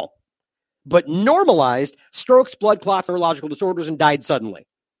symptoms at all, but normalized strokes, blood clots, neurological disorders, and died suddenly.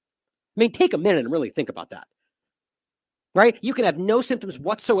 Take a minute and really think about that. Right? You can have no symptoms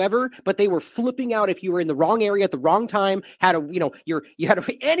whatsoever, but they were flipping out if you were in the wrong area at the wrong time, you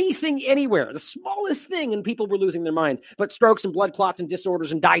had anything anywhere, the smallest thing, and people were losing their minds. But strokes and blood clots and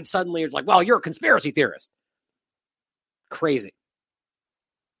disorders and died suddenly. It's like, well, you're a conspiracy theorist. Crazy.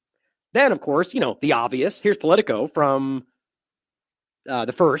 Then, of course, the obvious. Here's Politico from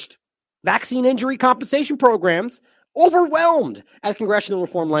the first. Vaccine injury compensation programs overwhelmed as congressional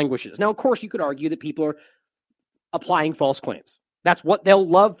reform languishes. Now, of course, you could argue that people are applying false claims. That's what they'll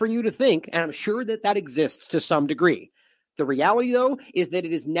love for you to think, and I'm sure that exists to some degree. The reality, though, is that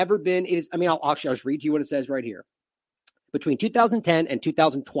it has never been, I'll just read to you what it says right here. Between 2010 and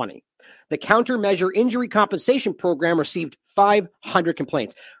 2020, the Countermeasure Injury Compensation Program received 500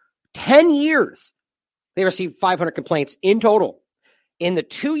 complaints. 10 years, they received 500 complaints in total. In the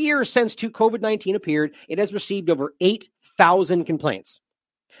 2 years since COVID-19 appeared, it has received over 8,000 complaints.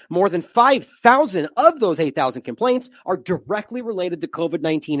 More than 5,000 of those 8,000 complaints are directly related to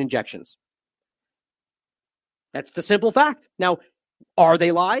COVID-19 injections. That's the simple fact. Now, are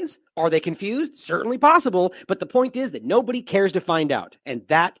they lies? Are they confused? Certainly possible. But the point is that nobody cares to find out. And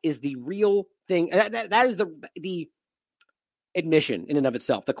that is the real thing. That is the admission in and of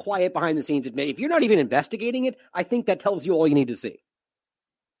itself. The quiet behind the scenes admission. If you're not even investigating it, I think that tells you all you need to see.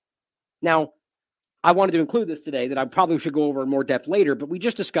 Now, I wanted to include this today that I probably should go over in more depth later, but we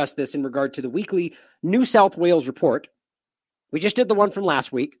just discussed this in regard to the weekly New South Wales report. We just did the one from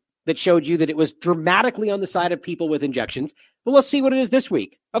last week that showed you that it was dramatically on the side of people with injections. But let's see what it is this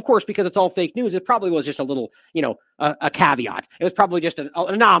week. Of course, because it's all fake news, it probably was just a little, a caveat. It was probably just an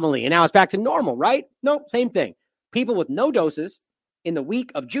anomaly, and now it's back to normal, right? No, same thing. People with no doses in the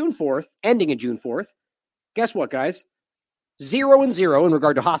week of June 4th, ending in June 4th. Guess what, guys? 0 and 0 in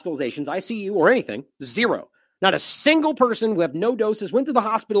regard to hospitalizations, ICU, or anything. 0. Not a single person who have no doses went to the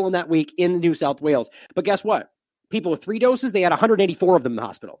hospital in that week in New South Wales. But guess what? People with 3 doses, they had 184 of them in the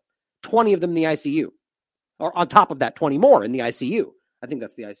hospital. 20 of them in the ICU. Or on top of that, 20 more in the ICU. I think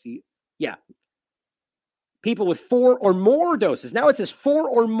that's the ICU. Yeah. People with 4 or more doses. Now it says 4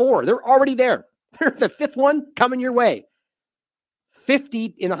 or more. They're already there. The 5th one coming your way.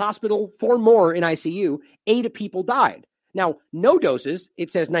 50 in the hospital, 4 more in ICU. 8 people died. Now, no doses,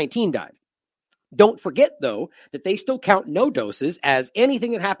 it says 19 died. Don't forget, though, that they still count no doses as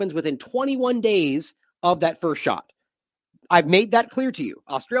anything that happens within 21 days of that first shot. I've made that clear to you.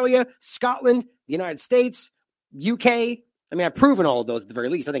 Australia, Scotland, the United States, UK. I've proven all of those at the very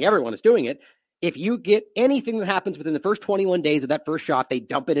least. I think everyone is doing it. If you get anything that happens within the first 21 days of that first shot, they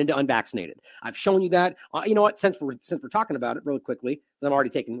dump it into unvaccinated. I've shown you that. You know what? Since we're talking about it really quickly, because I'm already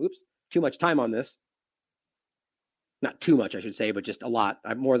taking too much time on this. Not too much, I should say, but just a lot.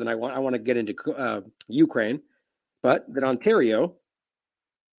 More than I want. I want to get into Ukraine, but that Ontario.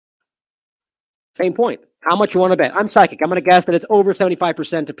 Same point. How much you want to bet? I'm psychic. I'm going to guess that it's over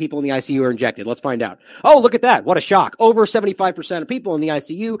 75% of people in the ICU are injected. Let's find out. Oh, look at that. What a shock. Over 75% of people in the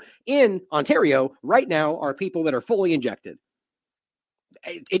ICU in Ontario right now are people that are fully injected.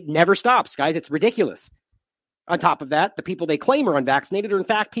 It never stops, guys. It's ridiculous. On top of that, the people they claim are unvaccinated are in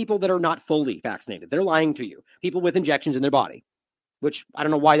fact people that are not fully vaccinated. They're lying to you. People with injections in their body, which I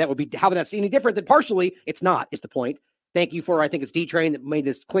don't know why that would be, how that's any different than partially. It's not, is the point. Thank you for, I think it's D-Train that made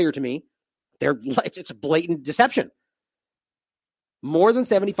this clear to me. It's a blatant deception. More than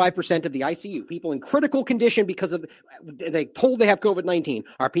 75% of the ICU, people in critical condition because of they told they have COVID-19,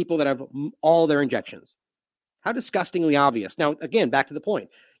 are people that have all their injections. How disgustingly obvious. Now, again, back to the point.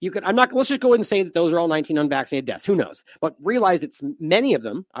 Let's just go ahead and say that those are all 19 unvaccinated deaths. Who knows? But realize that many of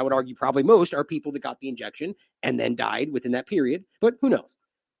them, I would argue probably most, are people that got the injection and then died within that period. But who knows?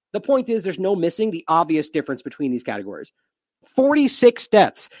 The point is there's no missing the obvious difference between these categories. 46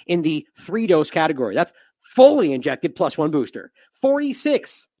 deaths in the 3-dose category. That's fully injected plus 1 booster.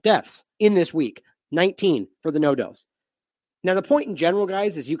 46 deaths in this week. 19 for the no dose. Now, the point in general,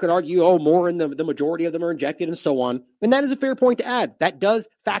 guys, is you could argue, more in the majority of them are injected and so on. And that is a fair point to add. That does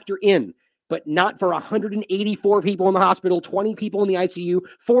factor in, but not for 184 people in the hospital, 20 people in the ICU,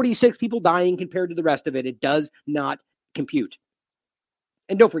 46 people dying compared to the rest of it. It does not compute.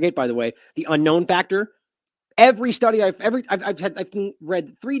 And don't forget, by the way, the unknown factor. Every study I've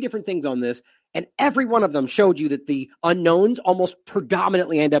read 3 different things on this, and every one of them showed you that the unknowns almost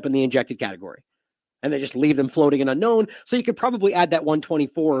predominantly end up in the injected category. And they just leave them floating in unknown. So you could probably add that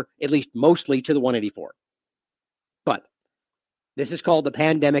 124, at least mostly, to the 184. But this is called the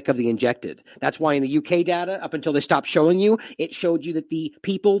pandemic of the injected. That's why in the UK data, up until they stopped showing you, it showed you that the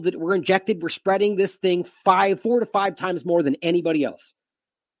people that were injected were spreading this thing 4 to 5 times more than anybody else.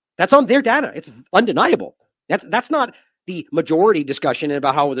 That's on their data. It's undeniable. That's not the majority discussion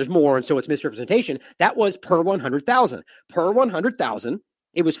about how there's more and so it's misrepresentation. That was per 100,000. Per 100,000,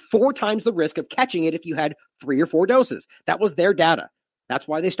 it was 4 times the risk of catching it if you had 3 or 4 doses. That was their data. That's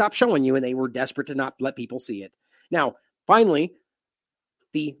why they stopped showing you, and they were desperate to not let people see it. Now, finally,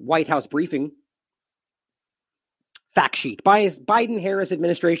 the White House briefing fact sheet. Biden-Harris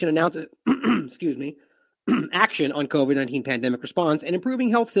administration announces, action on COVID-19 pandemic response and improving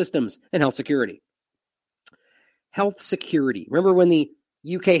health systems and health security. Health security. Remember when the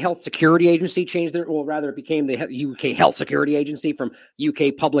UK Health Security Agency changed it became the UK Health Security Agency from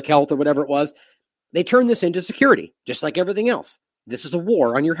UK Public Health or whatever it was. They turned this into security, just like everything else. This is a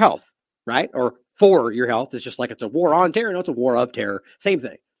war on your health, right? Or for your health. It's just like it's a war on terror. No, it's a war of terror. Same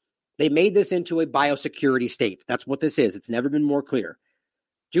thing. They made this into a biosecurity state. That's what this is. It's never been more clear.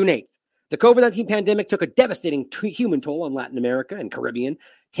 June 8th. The COVID-19 pandemic took a devastating human toll on Latin America and Caribbean,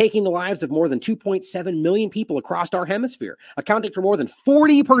 taking the lives of more than 2.7 million people across our hemisphere, accounting for more than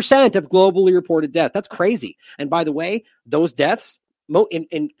 40% of globally reported deaths. That's crazy. And by the way, those deaths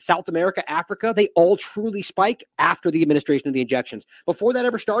in South America, Africa, they all truly spiked after the administration of the injections. Before that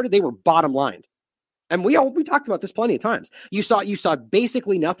ever started, they were bottom lined. And we talked about this plenty of times. You saw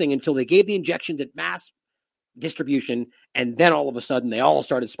basically nothing until they gave the injections at mass distribution, and then all of a sudden they all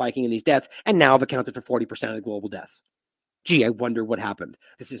started spiking in these deaths, and now have accounted for 40% of the global deaths. Gee, I wonder what happened.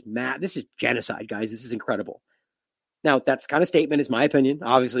 This is This is genocide, guys. This is incredible. Now, that's kind of statement is my opinion,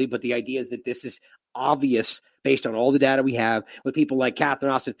 obviously, but the idea is that this is obvious based on all the data we have with people like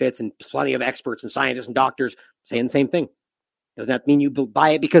Catherine Austin Fitts and plenty of experts and scientists and doctors saying the same thing. Doesn't that mean you buy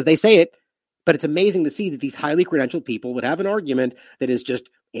it because they say it? But it's amazing to see that these highly credentialed people would have an argument that is just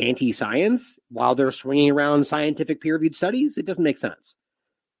anti-science while they're swinging around scientific peer-reviewed studies. It doesn't make sense.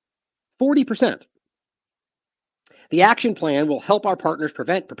 40%. The action plan will help our partners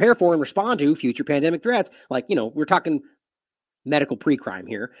prepare for, and respond to future pandemic threats. Like, we're talking medical pre-crime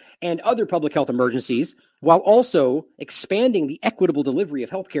here and other public health emergencies, while also expanding the equitable delivery of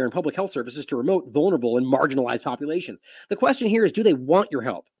healthcare and public health services to remote, vulnerable, and marginalized populations. The question here is, do they want your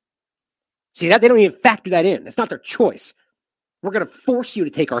help? See, that they don't even factor that in. It's not their choice. We're going to force you to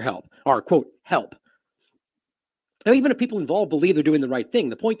take our help, our quote, help. Now, even if people involved believe they're doing the right thing,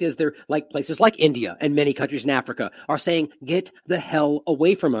 the point is they're like places like India and many countries in Africa are saying, get the hell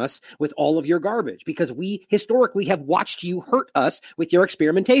away from us with all of your garbage, because we historically have watched you hurt us with your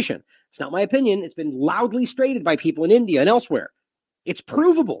experimentation. It's not my opinion. It's been loudly stated by people in India and elsewhere. It's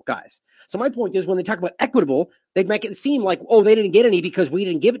provable, guys. So my point is, when they talk about equitable, they make it seem like, oh, they didn't get any because we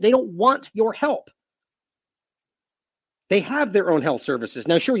didn't give it. They don't want your help. They have their own health services.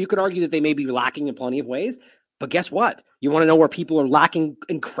 Now, sure, you could argue that they may be lacking in plenty of ways, but guess what? You want to know where people are lacking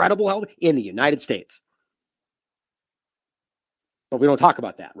incredible health? In the United States. But we don't talk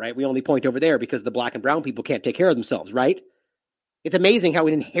about that, right? We only point over there because the black and brown people can't take care of themselves, right? It's amazing how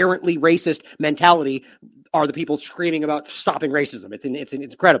an inherently racist mentality are the people screaming about stopping racism. It's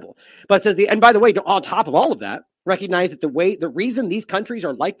incredible. But it says, and by the way, on top of all of that, recognize that the reason these countries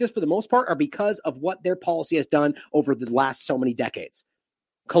are like this for the most part are because of what their policy has done over the last so many decades.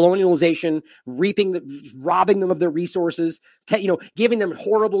 Colonialization, robbing them of their resources, giving them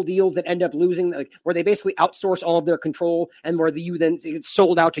horrible deals that end up losing, where they basically outsource all of their control, and where you then it's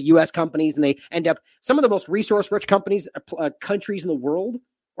sold out to U.S. companies, and they end up some of the most resource-rich countries in the world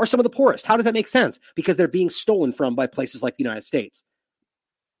are some of the poorest. How does that make sense? Because they're being stolen from by places like the United States.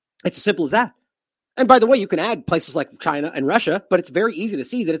 It's as simple as that. And by the way, you can add places like China and Russia, but it's very easy to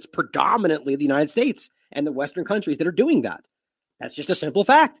see that it's predominantly the United States and the Western countries that are doing that. That's just a simple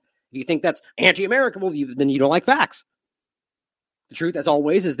fact. If you think that's anti-American, then you don't like facts. The truth, as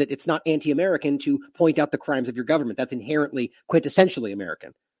always, is that it's not anti-American to point out the crimes of your government. That's inherently, quintessentially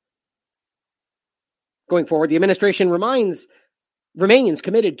American. Going forward, the administration remains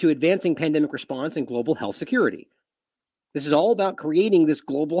committed to advancing pandemic response and global health security. This is all about creating this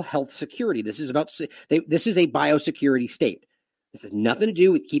global health security. This is a biosecurity state. This has nothing to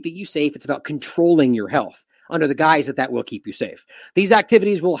do with keeping you safe. It's about controlling your health under the guise that will keep you safe. These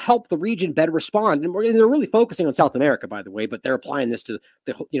activities will help the region better respond. And they're really focusing on South America, by the way, but they're applying this to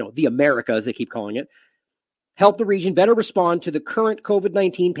the America, as they keep calling it. Help the region better respond to the current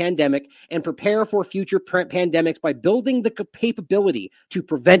COVID-19 pandemic and prepare for future pandemics by building the capability to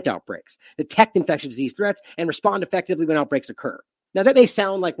prevent outbreaks, detect infectious disease threats, and respond effectively when outbreaks occur. Now, that may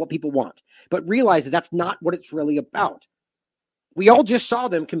sound like what people want, but realize that that's not what it's really about. We all just saw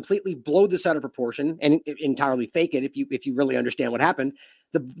them completely blow this out of proportion and entirely fake it if you really understand what happened.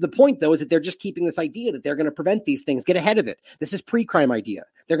 The point, though, is that they're just keeping this idea that they're going to prevent these things, get ahead of it. This is pre-crime idea.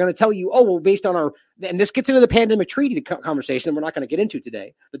 They're going to tell you, oh, well, based on and this gets into the pandemic treaty conversation that we're not going to get into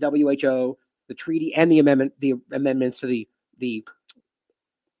today, the WHO, the treaty, and the amendments to the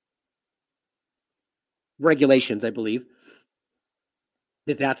regulations, I believe.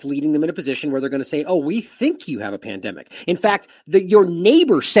 That's leading them in a position where they're going to say, oh, we think you have a pandemic. In fact, your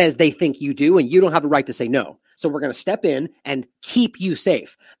neighbor says they think you do, and you don't have the right to say no. So we're going to step in and keep you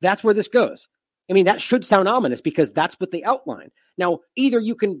safe. That's where this goes. I mean, that should sound ominous because that's what they outline. Now, either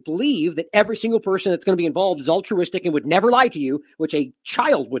you can believe that every single person that's going to be involved is altruistic and would never lie to you, which a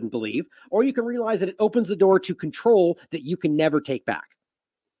child wouldn't believe, or you can realize that it opens the door to control that you can never take back.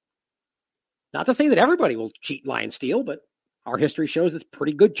 Not to say that everybody will cheat, lie, and steal, but our history shows it's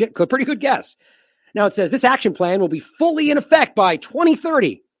pretty good guess. Now it says this action plan will be fully in effect by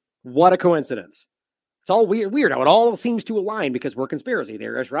 2030. What a coincidence. It's all weird how it all seems to align because we're conspiracy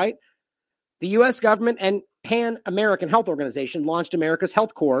theorists, right? The U.S. government and Pan American Health Organization launched America's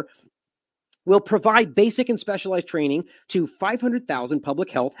Health Corps will provide basic and specialized training to 500,000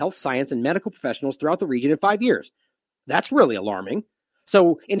 public health, health science, and medical professionals throughout the region in 5 years. That's really alarming.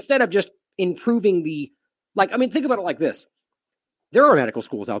 So instead of just improving think about it like this. There are medical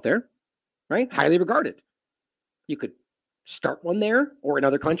schools out there, right? Highly regarded. You could start one there or in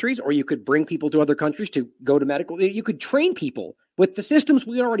other countries, or you could bring people to other countries to go to medical. You could train people with the systems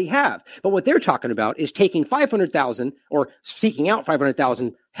we already have. But what they're talking about is taking 500,000 or seeking out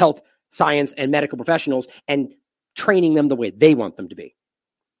 500,000 health, science, and medical professionals and training them the way they want them to be.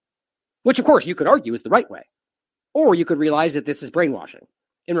 Which, of course, you could argue is the right way. Or you could realize that this is brainwashing.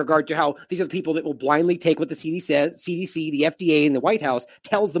 In regard to how these are the people that will blindly take what the CDC, the FDA, and the White House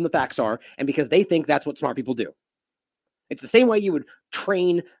tells them the facts are, and because they think that's what smart people do. It's the same way you would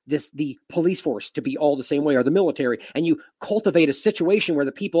train the police force to be all the same way, or the military, and you cultivate a situation where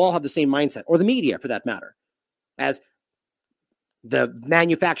the people all have the same mindset, or the media for that matter. As the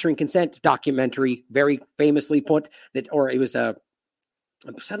manufacturing consent documentary very famously put, I'm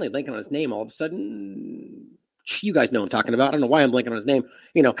suddenly blanking on his name all of a sudden. You guys know what I'm talking about. I don't know why I'm blanking on his name.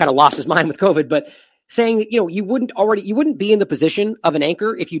 Kind of lost his mind with COVID, but saying that, you wouldn't be in the position of an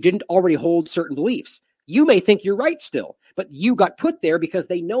anchor if you didn't already hold certain beliefs. You may think you're right still, but you got put there because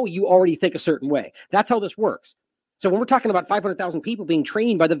they know you already think a certain way. That's how this works. So when we're talking about 500,000 people being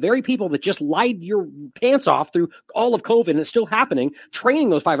trained by the very people that just lied your pants off through all of COVID, and it's still happening,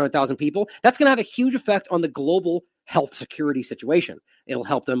 training those 500,000 people, that's going to have a huge effect on the global health security situation. It'll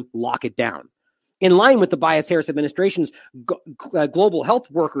help them lock it down. In line with the Bias-Harris administration's Global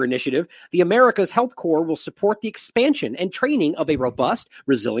Health Worker Initiative, the America's Health Corps will support the expansion and training of a robust,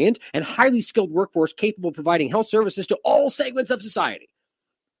 resilient, and highly skilled workforce capable of providing health services to all segments of society.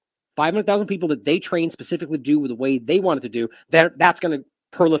 500,000 people that they train specifically to do the way they want it to do, that's going to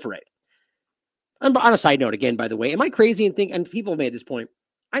proliferate. And on a side note, again, by the way, am I crazy and think, and people have made this point,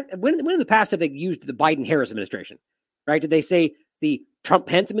 when in the past have they used the Biden-Harris administration, right? Did they say the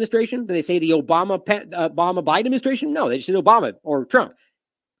Trump-Pence administration? Did they say the Obama-Biden administration? No, they just said Obama or Trump.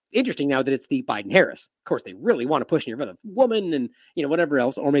 Interesting now that it's the Biden-Harris. Of course, they really want to push in front of woman and, whatever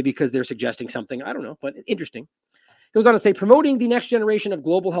else, or maybe because they're suggesting something. I don't know, but interesting. Goes on to say, promoting the next generation of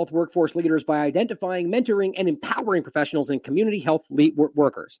global health workforce leaders by identifying, mentoring, and empowering professionals and community health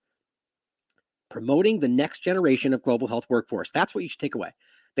workers. Promoting the next generation of global health workforce. That's what you should take away.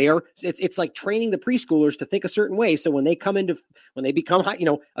 It's like training the preschoolers to think a certain way. So when they become,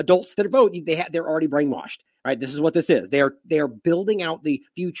 adults that vote, they're already brainwashed, right? This is what this is. They are building out the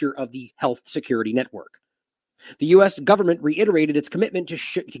future of the health security network. The U.S. government reiterated its commitment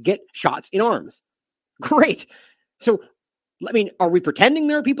to get shots in arms. Great. So, are we pretending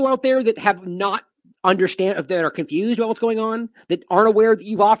there are people out there that have not that are confused about what's going on, that aren't aware that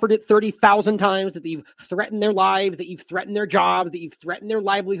you've offered it 30,000 times, that you've threatened their lives, that you've threatened their jobs, that you've threatened their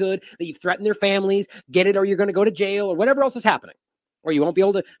livelihood, that you've threatened their families, get it or you're going to go to jail or whatever else is happening, or you won't be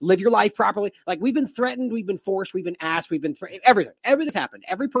able to live your life properly. Like, we've been threatened, we've been forced, we've been asked, we've been everything's happened.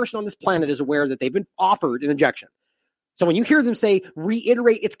 Every person on this planet is aware that they've been offered an injection. So when you hear them say,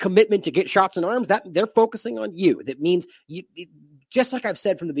 reiterate its commitment to get shots in arms, that they're focusing on you. That means just like I've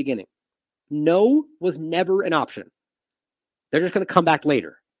said from the beginning, no was never an option. They're just going to come back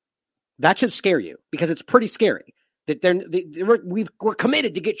later. That should scare you, because it's pretty scary that we're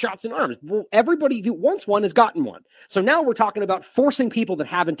committed to get shots in arms. Well, everybody who wants one has gotten one. So now we're talking about forcing people that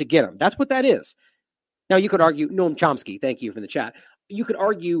haven't to get them. That's what that is. Now you could argue, Noam Chomsky, thank you for the chat. You could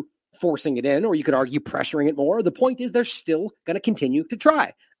argue forcing it in, or you could argue pressuring it more. The point is they're still going to continue to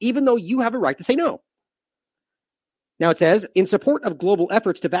try, even though you have a right to say no. Now it says, in support of global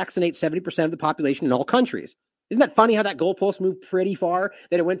efforts to vaccinate 70% of the population in all countries. Isn't that funny how that goalpost moved pretty far?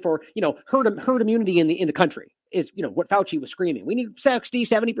 That it went for, herd immunity in the country is, what Fauci was screaming. We need 60,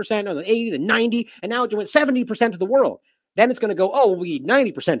 70%, or the 80, the 90, and now it went 70% of the world. Then it's going to go, we need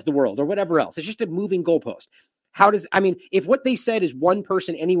 90% of the world, or whatever else. It's just a moving goalpost. If what they said is one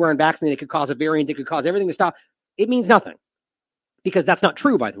person anywhere unvaccinated could cause a variant, it could cause everything to stop, it means nothing. Because that's not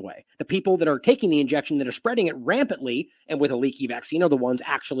true, by the way. The people that are taking the injection, that are spreading it rampantly and with a leaky vaccine, are the ones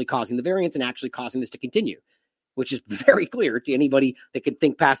actually causing the variants and actually causing this to continue, which is very clear to anybody that can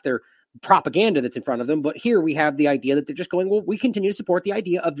think past their propaganda that's in front of them. But here we have the idea that they're just going, we continue to support the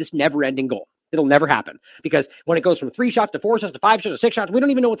idea of this never-ending goal. It'll never happen. Because when it goes from 3 shots to 4 shots to 5 shots to 6 shots, we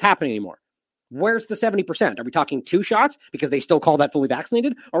don't even know what's happening anymore. Where's the 70%? Are we talking 2 shots because they still call that fully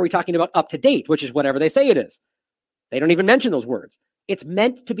vaccinated? Or are we talking about up to date, which is whatever they say it is? They don't even mention those words. It's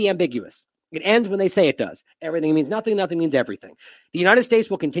meant to be ambiguous. It ends when they say it does. Everything means nothing. Nothing means everything. The United States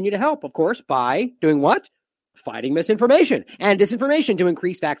will continue to help, of course, by doing what? Fighting misinformation and disinformation to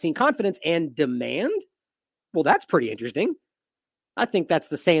increase vaccine confidence and demand. Well, that's pretty interesting. I think that's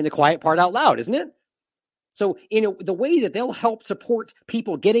saying the quiet part out loud, isn't it? So, the way that they'll help support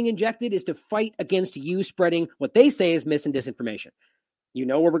people getting injected is to fight against you spreading what they say is mis and disinformation. You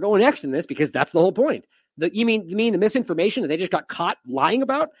know where we're going next in this, because that's the whole point. You mean the misinformation that they just got caught lying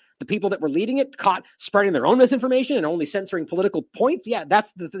about? The people that were leading it caught spreading their own misinformation and only censoring political points? Yeah,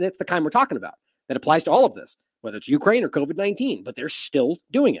 that's the kind we're talking about. That applies to all of this, whether it's Ukraine or COVID-19, but they're still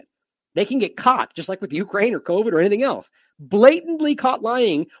doing it. They can get caught, just like with Ukraine or COVID or anything else, blatantly caught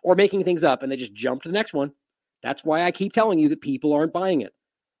lying or making things up, and they just jump to the next one. That's why I keep telling you that people aren't buying it.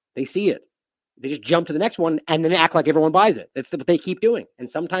 They see it. They just jump to the next one and then act like everyone buys it. That's what they keep doing. And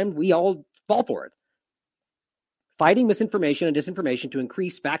sometimes we all fall for it. Fighting misinformation and disinformation to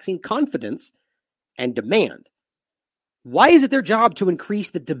increase vaccine confidence and demand. Why is it their job to increase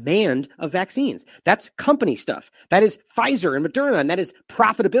the demand of vaccines? That's company stuff. That is Pfizer and Moderna, and that is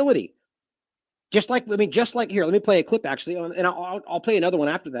profitability. Just like here, let me play a clip actually, and I'll play another one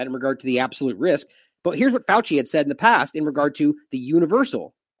after that in regard to the absolute risk. But here's what Fauci had said in the past in regard to the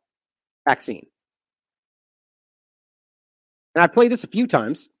universal vaccine. And I've played this a few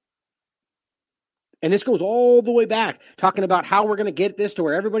times. And this goes all the way back, talking about how we're going to get this to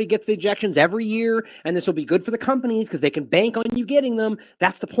where everybody gets the injections every year, and this will be good for the companies because they can bank on you getting them.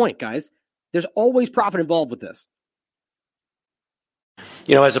 That's the point, guys. There's always profit involved with this.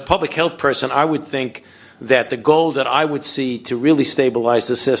 As a public health person, I would think that the goal that I would see to really stabilize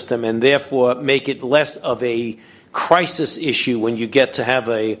the system and therefore make it less of a crisis issue when you get to have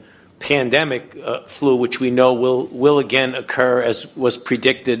a pandemic flu, which we know will again occur as was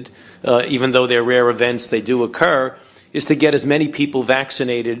predicted, even though they're rare events, they do occur, is to get as many people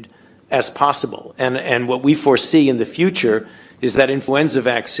vaccinated as possible. And what we foresee in the future is that influenza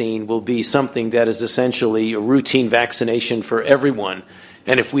vaccine will be something that is essentially a routine vaccination for everyone.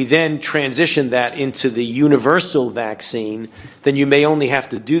 And if we then transition that into the universal vaccine, then you may only have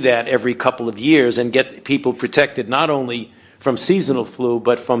to do that every couple of years and get people protected not only from seasonal flu,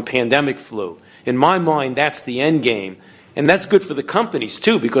 but from pandemic flu. In my mind, that's the end game. And that's good for the companies,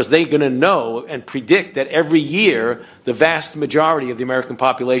 too, because they're going to know and predict that every year the vast majority of the American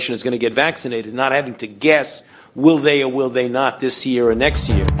population is going to get vaccinated, not having to guess will they or will they not this year or next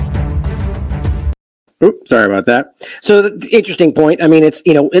year. Oops, sorry about that. So the interesting point. I mean, it's,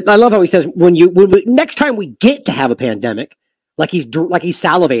 I love how he says next time we get to have a pandemic, like he's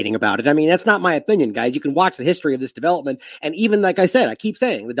salivating about it. I mean, that's not my opinion, guys. You can watch the history of this development. And even like I said, I keep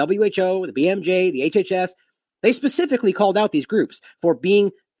saying the WHO, the BMJ, the HHS, they specifically called out these groups for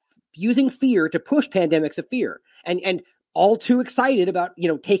using fear to push pandemics of fear and all too excited about,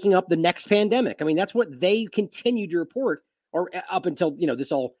 taking up the next pandemic. I mean, that's what they continued to report or up until,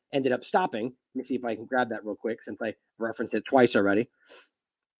 this all ended up stopping. Let me see if I can grab that real quick since I referenced it twice already.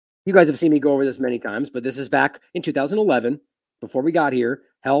 You guys have seen me go over this many times, but this is back in 2011. Before we got here,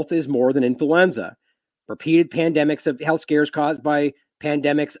 health is more than influenza. Repeated pandemics of health scares caused by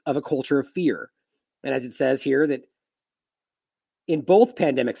pandemics of a culture of fear. And as it says here that in both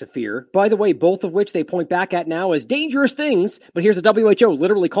pandemics of fear, by the way, both of which they point back at now as dangerous things, but here's the WHO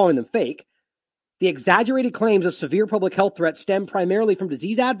literally calling them fake. The exaggerated claims of severe public health threats stem primarily from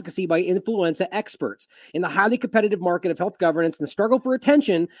disease advocacy by influenza experts. In the highly competitive market of health governance and the struggle for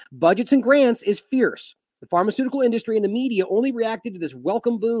attention, budgets and grants is fierce. The pharmaceutical industry and the media only reacted to this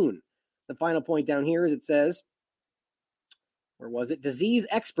welcome boon. The final point down here is it says, where was it? Disease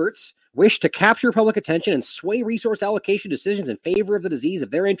experts wish to capture public attention and sway resource allocation decisions in favor of the disease of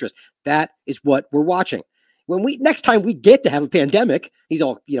their interest. That is what we're watching. Next time we get to have a pandemic, he's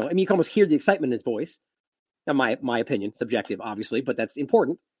all, you can almost hear the excitement in his voice. Now, my opinion, subjective, obviously, but that's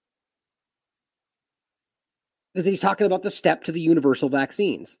important. Because he's talking about the step to the universal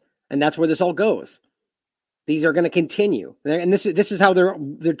vaccines. And that's where this all goes. These are going to continue. And this is how they're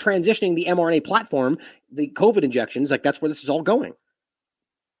transitioning the mRNA platform, the COVID injections. Like, that's where this is all going.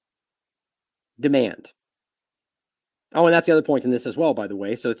 Demand. Oh, and that's the other point in this as well, by the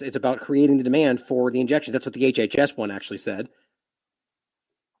way. So it's about creating the demand for the injections. That's what the HHS one actually said.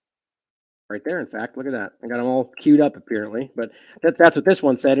 Right there, in fact. Look at that. I got them all queued up, apparently. But that's what this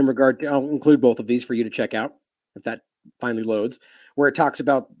one said in regard to, I'll include both of these for you to check out, if that finally loads, where it talks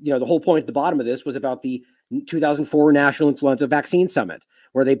about, the whole point at the bottom of this was about the 2004 National Influenza Vaccine Summit,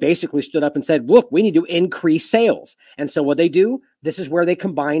 where they basically stood up and said, look, we need to increase sales. And so what they do, this is where they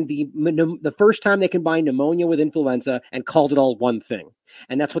combined the first time they combined pneumonia with influenza and called it all one thing.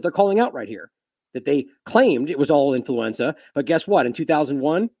 And that's what they're calling out right here, that they claimed it was all influenza. But guess what? In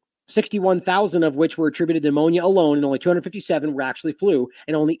 2001, 61,000 of which were attributed to pneumonia alone, and only 257 were actually flu,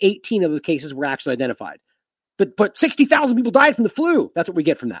 and only 18 of the cases were actually identified. But 60,000 people died from the flu. That's what we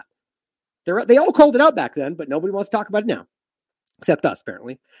get from that. They all called it out back then, but nobody wants to talk about it now, except us,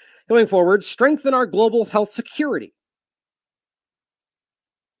 apparently. Going forward, strengthen our global health security.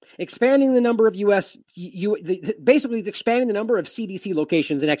 Expanding the number of basically expanding the number of CDC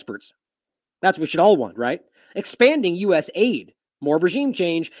locations and experts. That's what we should all want, right? Expanding U.S. aid, more regime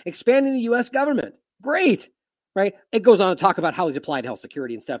change, expanding the U.S. government. Great, right? It goes on to talk about how he's applied health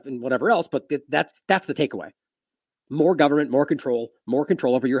security and stuff and whatever else, but that's the takeaway. More government, more control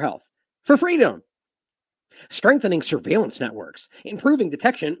over your health. For freedom. Strengthening surveillance networks, improving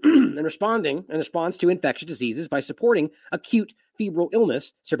detection and response to infectious diseases by supporting acute febrile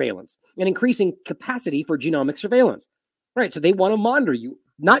illness surveillance and increasing capacity for genomic surveillance. Right, so they want to monitor you,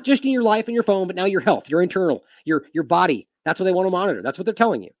 not just in your life and your phone, but now your health, your internal, your body. That's what they want to monitor. That's what they're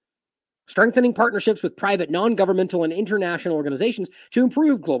telling you. Strengthening partnerships with private, non-governmental, and international organizations to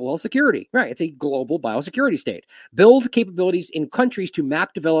improve global health security. Right, it's a global biosecurity state. Build capabilities in countries to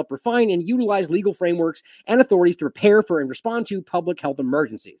map, develop, refine, and utilize legal frameworks and authorities to prepare for and respond to public health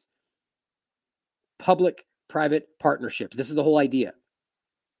emergencies. Public-private partnerships. This is the whole idea.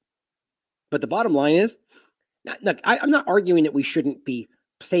 But the bottom line is, look, I'm not arguing that we shouldn't be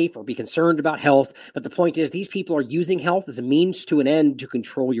safe or be concerned about health, but the point is these people are using health as a means to an end to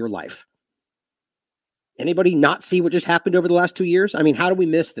control your life. Anybody not see what just happened over the last 2 years? I mean, how do we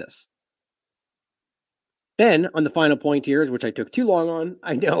miss this? Then, on the final point here, which I took too long on,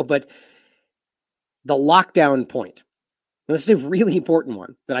 I know, but the lockdown point. Now, this is a really important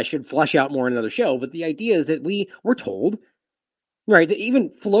one that I should flesh out more in another show, but the idea is that we're told Right. They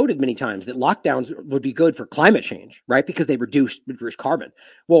even floated many times that lockdowns would be good for climate change, right? Because they reduce carbon.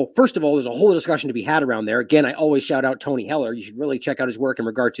 Well, first of all, there's a whole discussion to be had around there. Again, I always shout out Tony Heller. You should really check out his work in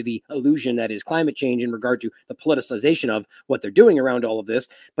regard to the illusion that is climate change, in regard to the politicization of what they're doing around all of this.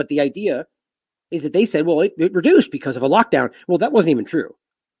 But the idea is that they said, well, it reduced because of a lockdown. Well, that wasn't even true.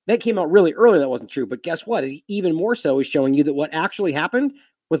 That came out really early. That wasn't true. But guess what? Even more so is showing you that what actually happened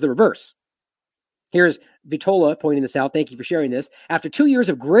was the reverse. Here's Vitola pointing this out. Thank you for sharing this. After 2 years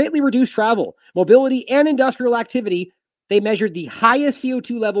of greatly reduced travel, mobility, and industrial activity, they measured the highest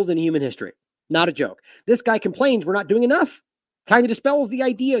CO2 levels in human history. Not a joke. This guy complains we're not doing enough. Kind of dispels the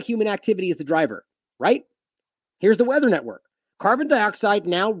idea human activity is the driver, right? Here's the Weather Network. Carbon dioxide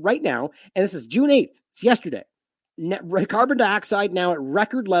now, right now, and this is June 8th. It's yesterday. Carbon dioxide now at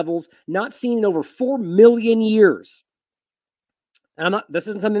record levels, not seen in over 4 million years. And this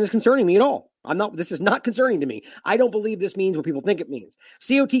isn't something that's concerning me at all. This is not concerning to me. I don't believe this means what people think it means.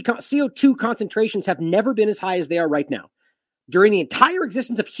 CO2 concentrations have never been as high as they are right now during the entire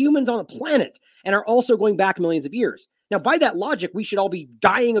existence of humans on the planet, and are also going back millions of years. Now, by that logic, we should all be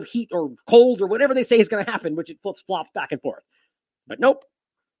dying of heat or cold or whatever they say is going to happen, which it flops back and forth. But nope,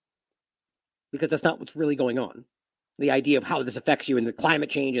 because that's not what's really going on. The idea of how this affects you and the climate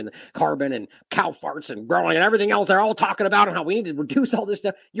change and the carbon and cow farts and growing and everything else they're all talking about, and how we need to reduce all this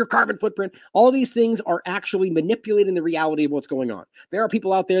stuff, your carbon footprint, all these things are actually manipulating the reality of what's going on. There are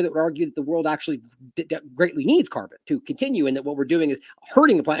people out there that would argue that the world actually greatly needs carbon to continue, and that what we're doing is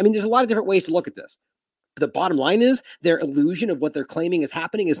hurting the planet. I mean, there's a lot of different ways to look at this. But the bottom line is their illusion of what they're claiming is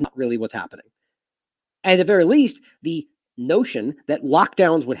happening is not really what's happening. And at the very least, the notion that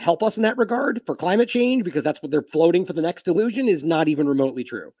lockdowns would help us in that regard for climate change, because that's what they're floating for the next illusion, is not even remotely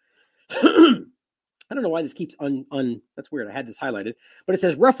true. I don't know why this keeps that's weird. I had this highlighted, but it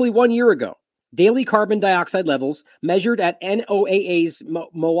says roughly 1 year ago, daily carbon dioxide levels measured at NOAA's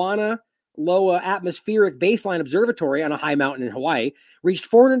Mauna Loa Atmospheric Baseline Observatory on a high mountain in Hawaii reached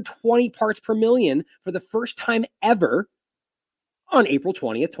 420 parts per million for the first time ever on April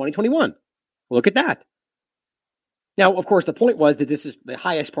 20th, 2021. Look at that. Now, of course, the point was that this is the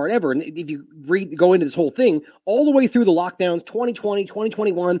highest part ever. And if you go into this whole thing, all the way through the lockdowns, 2020,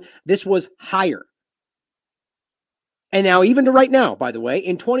 2021, this was higher. And now, even to right now, by the way,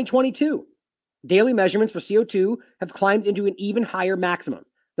 in 2022, daily measurements for CO2 have climbed into an even higher maximum.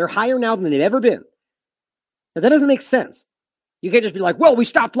 They're higher now than they've ever been. Now, that doesn't make sense. You can't just be like, well, we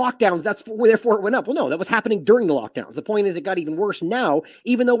stopped lockdowns, therefore it went up. Well, no, that was happening during the lockdowns. The point is it got even worse now,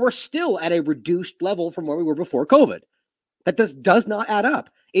 even though we're still at a reduced level from where we were before COVID. That does not add up.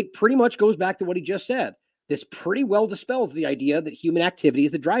 It pretty much goes back to what he just said. This pretty well dispels the idea that human activity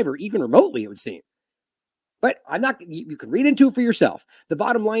is the driver, even remotely, it would seem. But you can read into it for yourself. The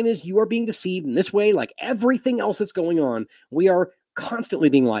bottom line is you are being deceived in this way, like everything else that's going on. We are constantly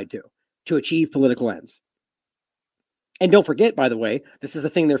being lied to achieve political ends. And don't forget, by the way, this is the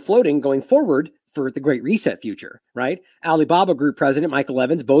thing they're floating going forward for the Great Reset future, right? Alibaba Group President Michael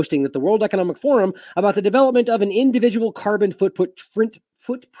Evans boasting that the World Economic Forum about the development of an individual carbon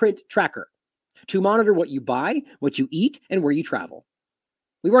footprint tracker to monitor what you buy, what you eat, and where you travel.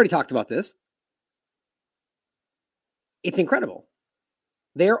 We've already talked about this. It's incredible.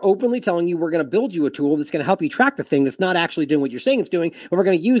 They're openly telling you we're going to build you a tool that's going to help you track the thing that's not actually doing what you're saying it's doing, but we're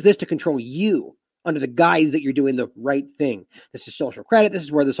going to use this to control you under the guise that you're doing the right thing. This is social credit. This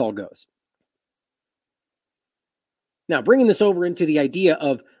is where this all goes. Now, bringing this over into the idea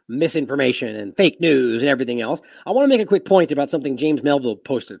of misinformation and fake news and everything else, I want to make a quick point about something James Melville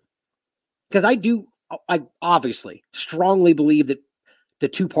posted. Because I obviously strongly believe that the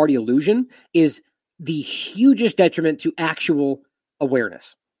two-party illusion is the hugest detriment to actual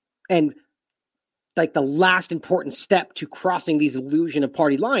awareness. And like the last important step to crossing these illusion of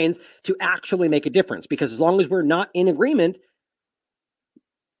party lines to actually make a difference. Because as long as we're not in agreement,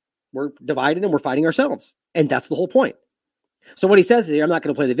 we're divided and we're fighting ourselves. And that's the whole point. So what he says here, I'm not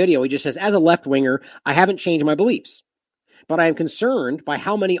going to play the video. He just says, as a left-winger, I haven't changed my beliefs. But I am concerned by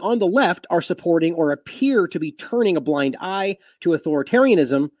how many on the left are supporting or appear to be turning a blind eye to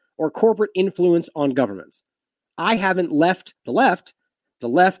authoritarianism or corporate influence on governments. I haven't left the left. The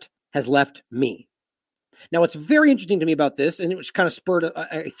left has left me. Now, what's very interesting to me about this, and it was kind of spurred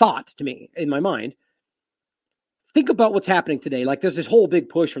a thought to me in my mind. Think about what's happening today. Like there's this whole big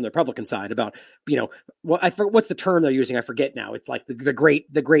push from the Republican side about, what's the term they're using? I forget now. It's like the great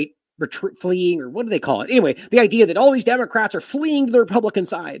retreat, fleeing, or what do they call it? Anyway, the idea that all these Democrats are fleeing to the Republican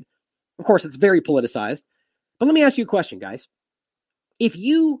side. Of course, it's very politicized. But let me ask you a question, guys. If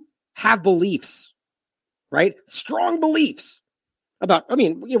you have beliefs, right? Strong beliefs about,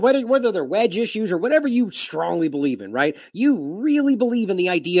 whether they're wedge issues or whatever you strongly believe in, right? You really believe in the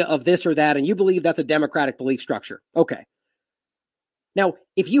idea of this or that, and you believe that's a democratic belief structure. Okay. Now,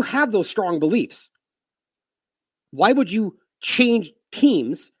 if you have those strong beliefs, why would you change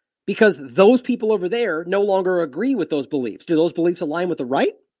teams because those people over there no longer agree with those beliefs? Do those beliefs align with the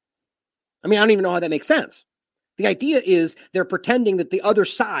right? I don't even know how that makes sense. The idea is they're pretending that the other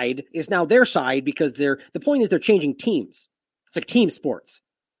side is now their side because the point is they're changing teams. It's like team sports.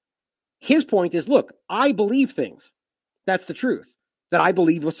 His point is, look, I believe things. That's the truth. That I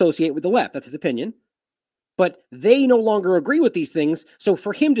believe associate with the left. That's his opinion. But they no longer agree with these things. So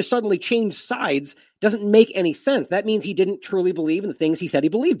for him to suddenly change sides doesn't make any sense. That means he didn't truly believe in the things he said he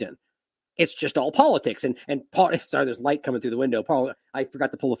believed in. It's just all politics. And sorry, there's light coming through the window. Paul, I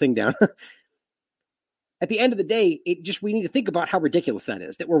forgot to pull the thing down. At the end of the day, we need to think about how ridiculous that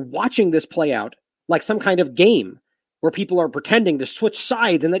is, that we're watching this play out like some kind of game where people are pretending to switch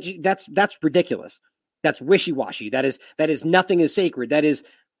sides, and that's ridiculous. That's wishy-washy. That is nothing is sacred. That is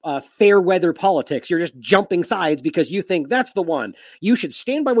fair weather politics. You're just jumping sides because you think that's the one. You should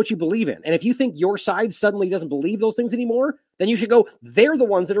stand by what you believe in. And if you think your side suddenly doesn't believe those things anymore, then you should go, they're the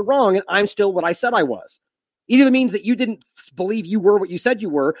ones that are wrong, and I'm still what I said I was. Either means that you didn't believe you were what you said you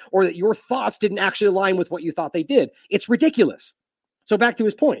were, or that your thoughts didn't actually align with what you thought they did. It's ridiculous. So back to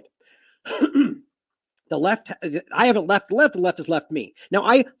his point. The left, I haven't left the left has left me. Now,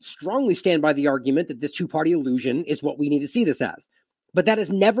 I strongly stand by the argument that this two-party illusion is what we need to see this as. But that has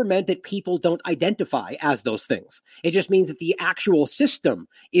never meant that people don't identify as those things. It just means that the actual system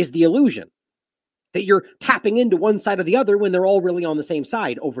is the illusion. That you're tapping into one side or the other when they're all really on the same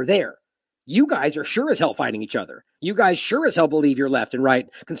side over there. You guys are sure as hell fighting each other. You guys sure as hell believe you're left and right,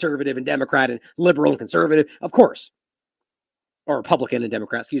 conservative and Democrat and liberal and conservative, of course. Or Republican and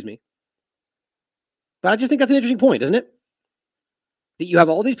Democrat, excuse me. But I just think that's an interesting point, isn't it? That you have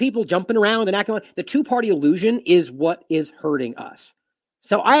all these people jumping around and acting like the two-party illusion is what is hurting us.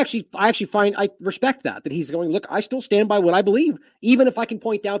 So I respect that he's going, look, I still stand by what I believe, even if I can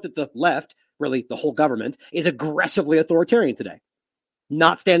point out that the left, really the whole government, is aggressively authoritarian today.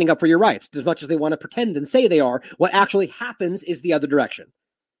 Not standing up for your rights as much as they want to pretend and say they are. What actually happens is the other direction.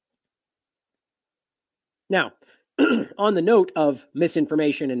 Now, on the note of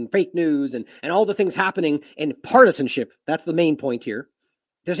misinformation and fake news and all the things happening in partisanship, that's the main point here.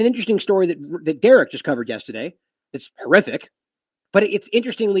 There's an interesting story that Derek just covered yesterday. It's horrific, but it's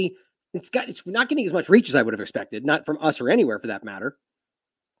interestingly, it's not getting as much reach as I would have expected, not from us or anywhere for that matter.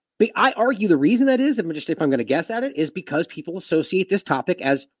 But I argue the reason that is, if I'm going to guess at it, is because people associate this topic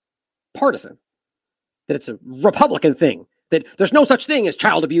as partisan, that it's a Republican thing, that there's no such thing as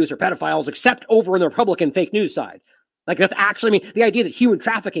child abuse or pedophiles except over on the Republican fake news side. Like that's actually, the idea that human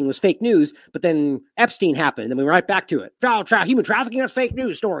trafficking was fake news, but then Epstein happened, and then we went right back to it. Human trafficking, that's fake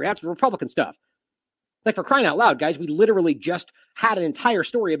news story. That's Republican stuff. Like for crying out loud, guys, we literally just had an entire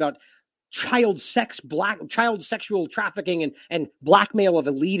story about child sexual trafficking and blackmail of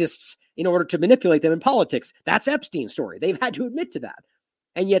elitists in order to manipulate them in politics. That's Epstein's story. They've had to admit to that.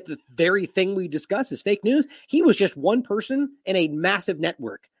 And yet the very thing we discuss is fake news. He was just one person in a massive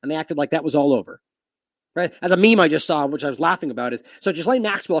network, and they acted like that was all over. Right? As a meme I just saw, which I was laughing about, is so Ghislaine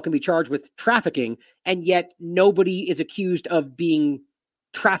Maxwell can be charged with trafficking, and yet nobody is accused of being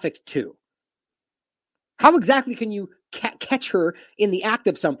trafficked to. How exactly can you catch her in the act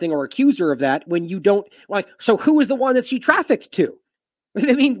of something or accuse her of that when you don't? So who is the one that she trafficked to?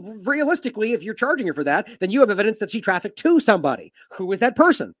 Realistically, if you're charging her for that, then you have evidence that she trafficked to somebody. Who is that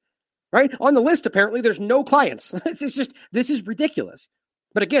person? Right? On the list, apparently, there's no clients. This is ridiculous.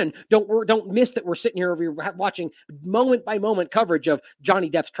 But again, don't miss that we're sitting here watching moment by moment coverage of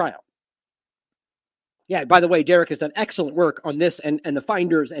Johnny Depp's trial. Yeah, by the way, Derek has done excellent work on this and the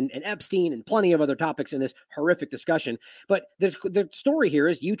finders and Epstein and plenty of other topics in this horrific discussion. But the story here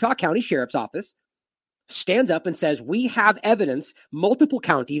is Utah County Sheriff's Office stands up and says, we have evidence, multiple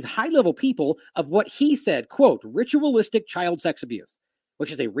counties, high-level people, of what he said, quote, ritualistic child sex abuse,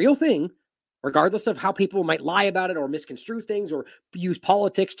 which is a real thing, regardless of how people might lie about it or misconstrue things or use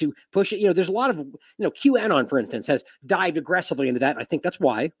politics to push it. There's a lot of, QAnon, for instance, has dived aggressively into that. And I think that's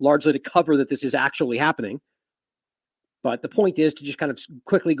why, largely to cover that this is actually happening. But the point is to just kind of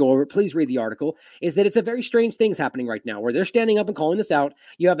quickly go over, please read the article, is that it's a very strange things happening right now where they're standing up and calling this out.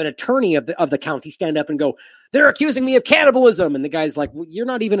 You have an attorney of the county stand up and go, they're accusing me of cannibalism. And the guy's like, well, you're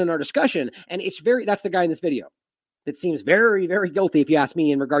not even in our discussion. And that's the guy in this video. That seems very, very guilty, if you ask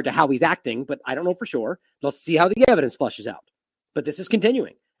me, in regard to how he's acting, but I don't know for sure. Let's see how the evidence flushes out. But this is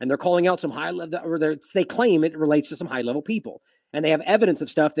continuing, and they're calling out some high-level, or they claim it relates to some high-level people, and they have evidence of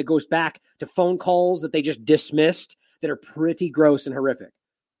stuff that goes back to phone calls that they just dismissed, that are pretty gross and horrific.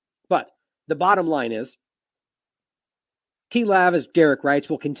 But the bottom line is, TLAV, as Derek writes,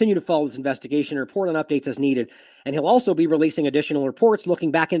 will continue to follow this investigation and report on updates as needed. And he'll also be releasing additional reports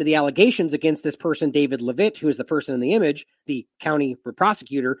looking back into the allegations against this person, David Levitt, who is the person in the image, the county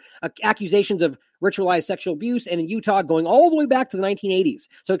prosecutor, accusations of ritualized sexual abuse, and in Utah going all the way back to the 1980s.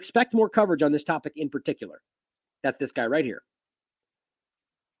 So expect more coverage on this topic in particular. That's this guy right here.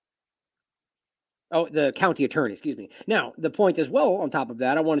 Oh, the county attorney, excuse me. Now, the point as well, on top of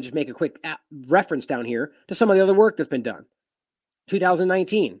that, I want to just make a quick reference down here to some of the other work that's been done.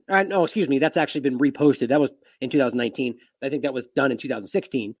 2019. No, excuse me. That's actually been reposted. That was in 2019. I think that was done in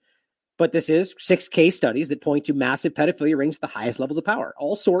 2016. But this is 6 case studies that point to massive pedophilia rings at the highest levels of power,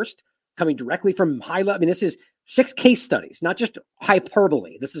 all sourced, coming directly from high level. I mean, this is 6 case studies, not just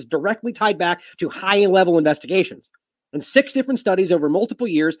hyperbole. This is directly tied back to high level investigations and 6 different studies over multiple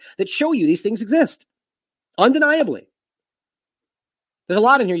years that show you these things exist. Undeniably. There's a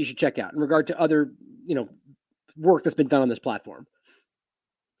lot in here you should check out in regard to other, work that's been done on this platform.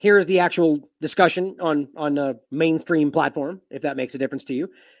 Here is the actual discussion on a mainstream platform, if that makes a difference to you.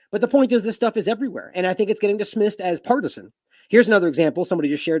 But the point is, this stuff is everywhere, and I think it's getting dismissed as partisan. Here's another example. Somebody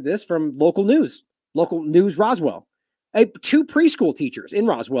just shared this from local news Roswell. 2 preschool teachers in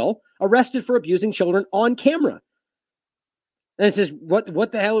Roswell arrested for abusing children on camera. And it says,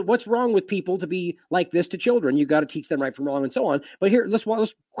 what the hell? What's wrong with people to be like this to children? You got to teach them right from wrong and so on. But here, let's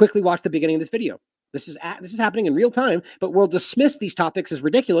quickly watch the beginning of this video. This is happening in real time, but we'll dismiss these topics as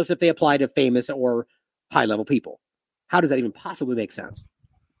ridiculous if they apply to famous or high-level people. How does that even possibly make sense?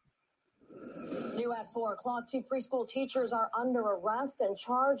 New at 4 o'clock, 2 preschool teachers are under arrest and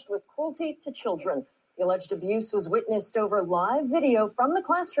charged with cruelty to children. The alleged abuse was witnessed over live video from the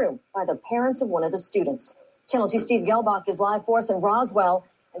classroom by the parents of one of the students. Channel 2 Steve Gelbach is live for us in Roswell.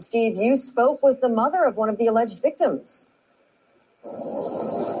 And Steve, you spoke with the mother of one of the alleged victims.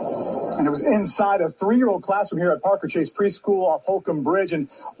 And it was inside a 3-year-old classroom here at Parker Chase Preschool off Holcomb Bridge. And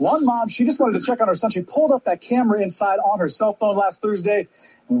one mom, she just wanted to check on her son. She pulled up that camera inside on her cell phone last Thursday. And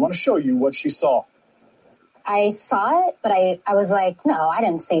we want to show you what she saw. I saw it, but I was like, no, I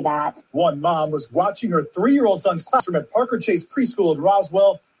didn't see that. One mom was watching her 3-year-old son's classroom at Parker Chase Preschool in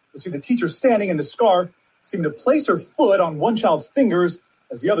Roswell. You'll see the teacher standing in the scarf, seeming to place her foot on one child's fingers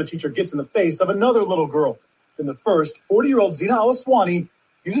as the other teacher gets in the face of another little girl. Then the first, 40-year-old Zina Alaswani,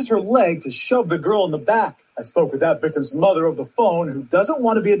 uses her leg to shove the girl in the back. I spoke with that victim's mother over the phone, who doesn't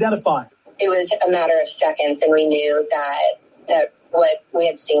want to be identified. It was a matter of seconds, and we knew that what we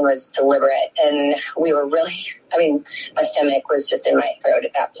had seen was deliberate. And we were really, my stomach was just in my throat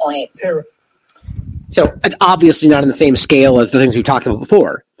at that point. So it's obviously not on the same scale as the things we talked about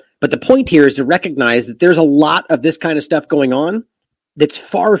before. But the point here is to recognize that there's a lot of this kind of stuff going on that's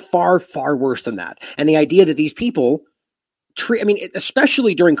far, far, far worse than that. And the idea that these people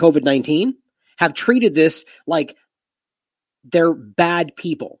especially during COVID-19, have treated this like they're bad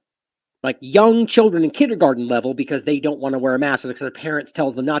people, like young children in kindergarten level because they don't want to wear a mask because their parents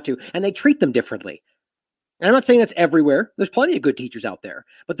tells them not to, and they treat them differently. And I'm not saying that's everywhere. There's plenty of good teachers out there.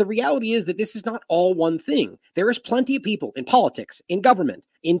 But the reality is that this is not all one thing. There is plenty of people in politics, in government,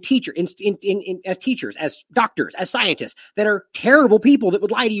 as teachers, as doctors, as scientists, that are terrible people that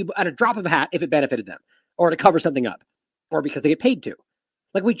would lie to you at a drop of a hat if it benefited them or to cover something up. Or because they get paid to.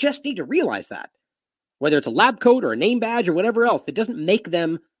 Like, we just need to realize that. Whether it's a lab coat or a name badge or whatever else, it doesn't make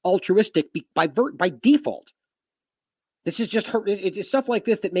them altruistic by default. This is just it's stuff like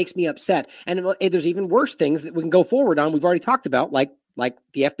this that makes me upset. And there's even worse things that we can go forward on. We've already talked about, like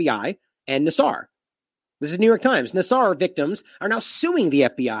the FBI and Nassar. This is New York Times. Nassar victims are now suing the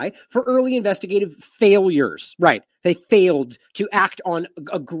FBI for early investigative failures. Right. They failed to act on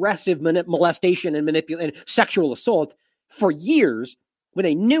aggressive molestation and manipulation and sexual assault for years when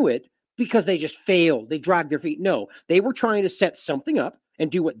they knew it because they just failed. They dragged their feet. No, they were trying to set something up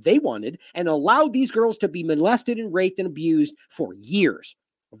and do what they wanted and allowed these girls to be molested and raped and abused for years.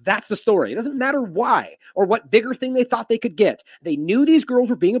 That's the story. It doesn't matter why or what bigger thing they thought they could get. They knew these girls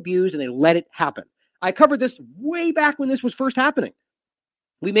were being abused and they let it happen. I covered this way back when this was first happening.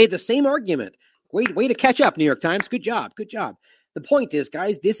 We made the same argument. Way to catch up, New York Times. Good job. Good job. The point is,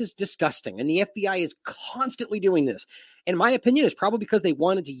 guys, this is disgusting. And the FBI is constantly doing this. In my opinion, it's probably because they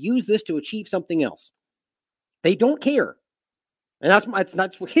wanted to use this to achieve something else. They don't care. And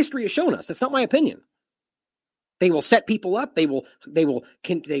that's what history has shown us. That's not my opinion. They will set people up. They will do,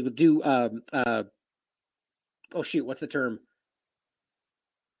 what's the term?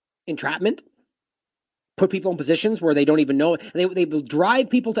 Entrapment. Put people in positions where they don't even know. They will drive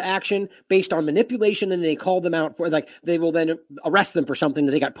people to action based on manipulation, and they call them out for, they will then arrest them for something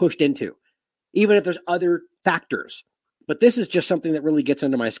that they got pushed into, even if there's other factors. But this is just something that really gets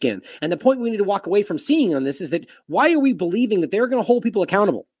under my skin. And the point we need to walk away from seeing on this is that why are we believing that they're going to hold people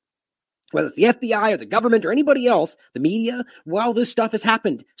accountable? Whether it's the FBI or the government or anybody else, the media, while this stuff has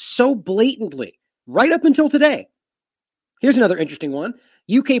happened so blatantly, right up until today. Here's another interesting one.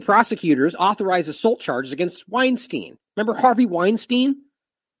 UK prosecutors authorize assault charges against Weinstein. Remember Harvey Weinstein?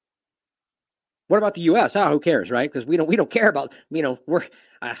 What about the U.S.? Who cares, right? Because we don't care about, UK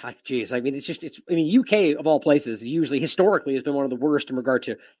of all places usually historically has been one of the worst in regard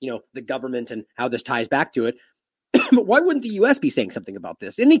to, the government and how this ties back to it. But why wouldn't the U.S. be saying something about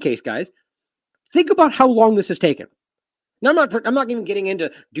this? In any case, guys, think about how long this has taken. Now, I'm not even getting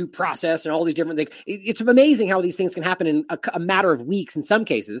into due process and all these different things. It's amazing how these things can happen in a matter of weeks in some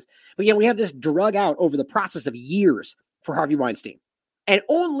cases. But we have this drug out over the process of years for Harvey Weinstein. And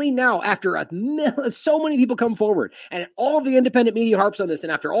only now, after so many people come forward and all the independent media harps on this,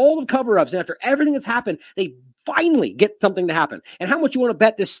 and after all the cover-ups and after everything that's happened, they finally get something to happen. And how much you want to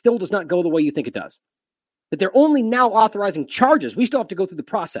bet this still does not go the way you think it does? That they're only now authorizing charges. We still have to go through the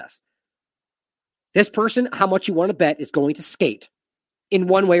process. This person, how much you want to bet, is going to skate in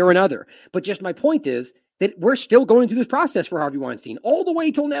one way or another. But just my point is that we're still going through this process for Harvey Weinstein all the way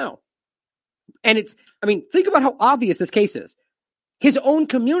till now. And think about how obvious this case is. His own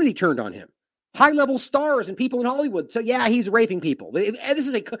community turned on him. High-level stars and people in Hollywood. So yeah, he's raping people.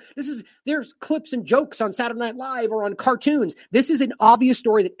 There's clips and jokes on Saturday Night Live or on cartoons. This is an obvious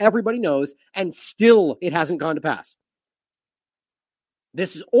story that everybody knows, and still it hasn't gone to pass.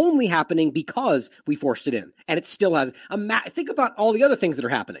 This is only happening because we forced it in, and it still has. Think about all the other things that are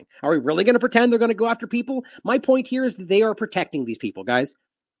happening. Are we really going to pretend they're going to go after people? My point here is that they are protecting these people, guys.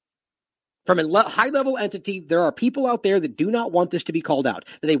 From a high-level entity, there are people out there that do not want this to be called out,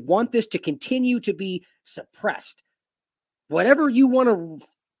 that they want this to continue to be suppressed. Whatever you want to,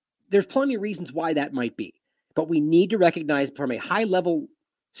 there's plenty of reasons why that might be, but we need to recognize from a high level,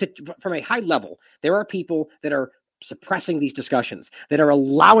 there are people that are suppressing these discussions, that are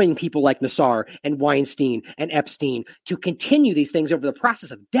allowing people like Nassar and Weinstein and Epstein to continue these things over the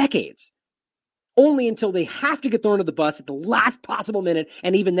process of decades. Only until they have to get thrown to the bus at the last possible minute.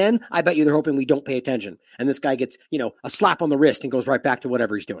 And even then, I bet you they're hoping we don't pay attention. And this guy gets, a slap on the wrist and goes right back to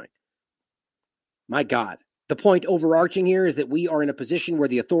whatever he's doing. My God. The point overarching here is that we are in a position where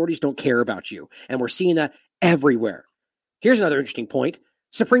the authorities don't care about you. And we're seeing that everywhere. Here's another interesting point.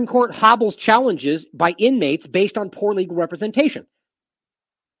 Supreme Court hobbles challenges by inmates based on poor legal representation.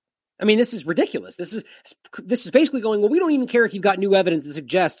 This is ridiculous. This is basically going, well, we don't even care if you've got new evidence that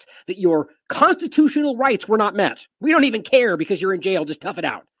suggests that your constitutional rights were not met. We don't even care because you're in jail. Just tough it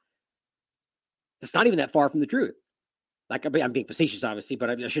out. It's not even that far from the truth. I'm being facetious, obviously,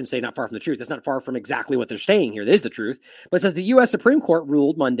 but I shouldn't say not far from the truth. That's not far from exactly what they're saying here. That is the truth. But it says the U.S. Supreme Court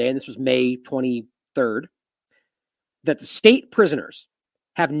ruled Monday, and this was May 23rd, that the state prisoners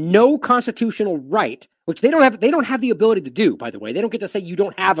have no constitutional right, which they don't have the ability to do, by the way. They don't get to say you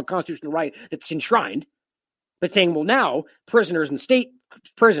don't have a constitutional right that's enshrined. But saying, well, now prisoners in state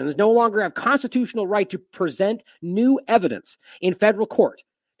prisons no longer have constitutional right to present new evidence in federal court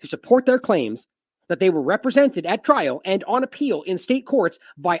to support their claims that they were represented at trial and on appeal in state courts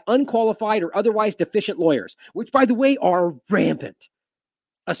by unqualified or otherwise deficient lawyers, which, by the way, are rampant.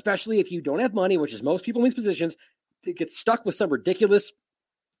 Especially if you don't have money, which is most people in these positions, they get stuck with some ridiculous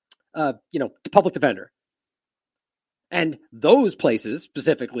public defender. And those places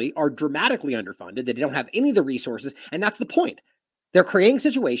specifically are dramatically underfunded. They don't have any of the resources. And that's the point. They're creating a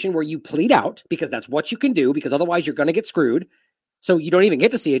situation where you plead out because that's what you can do, because otherwise you're going to get screwed. So you don't even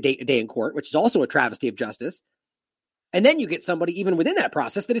get to see a day in court, which is also a travesty of justice. And then you get somebody even within that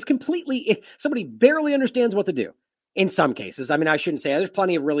process that is somebody barely understands what to do. In some cases, I shouldn't say there's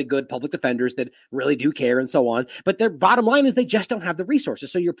plenty of really good public defenders that really do care and so on, but their bottom line is they just don't have the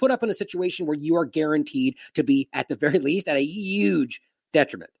resources. So you're put up in a situation where you are guaranteed to be, at the very least, at a huge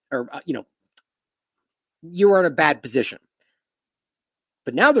detriment, or, you are in a bad position.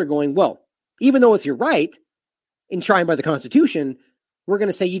 But now they're going, well, even though it's your right enshrined by the Constitution, we're going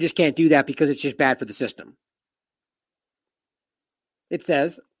to say you just can't do that because it's just bad for the system. It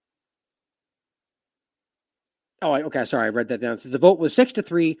says, I read that down. It says the vote was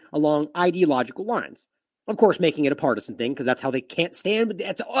 6-3 along ideological lines. Of course, making it a partisan thing because that's how they can't stand, but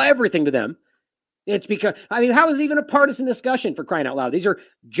that's everything to them. It's because, how is it even a partisan discussion, for crying out loud? This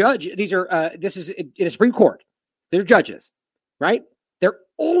is in a Supreme Court. They're judges, right? Their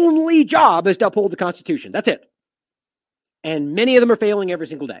only job is to uphold the Constitution. That's it. And many of them are failing every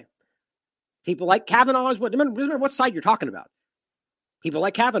single day. People like Kavanaugh remember what side you're talking about. People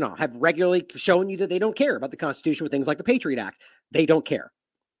like Kavanaugh have regularly shown you that they don't care about the Constitution with things like the Patriot Act. They don't care.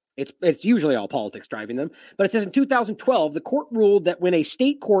 It's usually all politics driving them. But it says in 2012, the court ruled that when a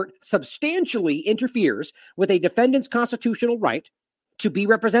state court substantially interferes with a defendant's constitutional right to be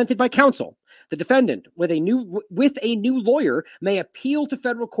represented by counsel, the defendant with a new lawyer may appeal to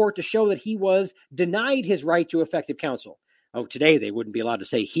federal court to show that he was denied his right to effective counsel. Oh, today they wouldn't be allowed to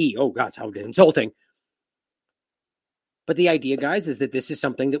say he. Oh, God, how insulting. But the idea, guys, is that this is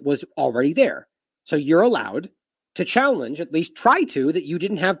something that was already there. So you're allowed to challenge, at least try to, that you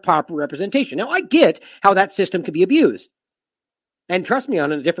didn't have proper representation. Now, I get how that system could be abused. And trust me,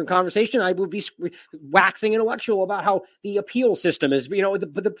 on a different conversation, I would be waxing intellectual about how the appeal system is,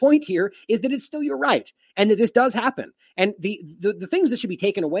 but the point here is that it's still your right and that this does happen. And the things that should be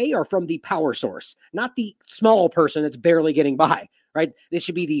taken away are from the power source, not the small person that's barely getting by, right? This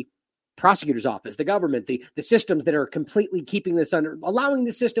should be the prosecutor's office, the government, the systems that are completely keeping this under, allowing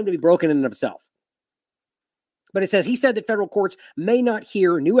the system to be broken in and of itself. But it says he said that federal courts may not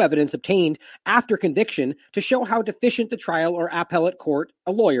hear new evidence obtained after conviction to show how deficient the trial or appellate court,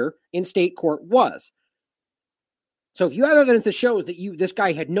 a lawyer in state court, was. So if you have evidence that shows that this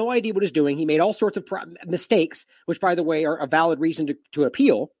guy had no idea what he's doing, he made all sorts of mistakes, which, by the way, are a valid reason to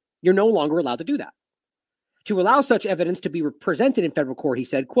appeal, you're no longer allowed to do that. To allow such evidence to be presented in federal court, he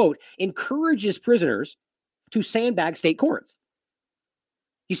said, quote, encourages prisoners to sandbag state courts.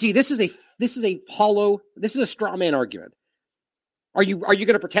 You see, this is a straw man argument. Are you going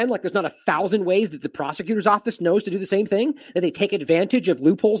to pretend like there's not 1,000 ways that the prosecutor's office knows to do the same thing? That they take advantage of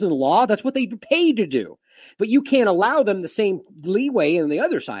loopholes in the law? That's what they paid to do. But you can't allow them the same leeway on the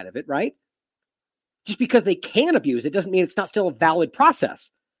other side of it, right? Just because they can abuse it doesn't mean it's not still a valid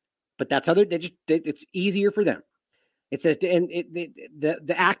process. But it's easier for them. It says, and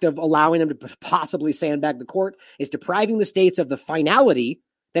the act of allowing them to possibly sandbag the court is depriving the states of the finality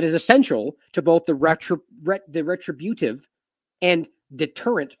that is essential to both the retributive and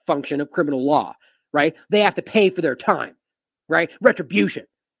deterrent function of criminal law, right? They have to pay for their time, right? Retribution.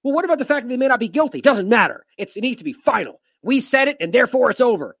 Well, what about the fact that they may not be guilty? Doesn't matter. It needs to be final. We said it, and therefore it's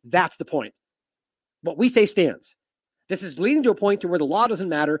over. That's the point. What we say stands. This is leading to a point to where the law doesn't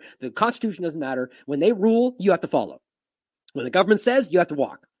matter, the Constitution doesn't matter. When they rule, you have to follow. When the government says, you have to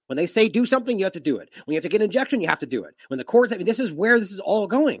walk. When they say do something, you have to do it. When you have to get an injection, you have to do it. When the courts, this is where this is all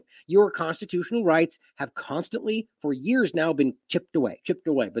going. Your constitutional rights have constantly, for years now, been chipped away,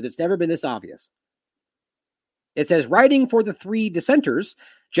 but it's never been this obvious. It says, writing for the three dissenters,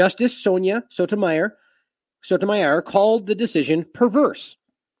 Justice Sonia Sotomayor called the decision perverse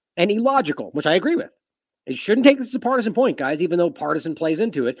and illogical, which I agree with. It shouldn't take this as a partisan point, guys, even though partisan plays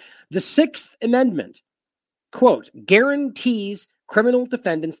into it. The Sixth Amendment, quote, guarantees criminal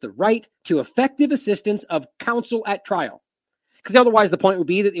defendants the right to effective assistance of counsel at trial. Because otherwise the point would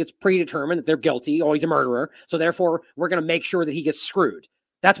be that it's predetermined that they're guilty, oh, he's a murderer, so therefore we're going to make sure that he gets screwed.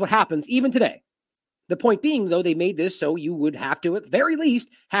 That's what happens even today. The point being, though, they made this so you would have to, at the very least,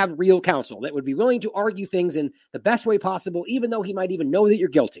 have real counsel that would be willing to argue things in the best way possible, even though he might even know that you're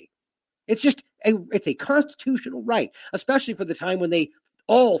guilty. It's just it's a constitutional right, especially for the time when they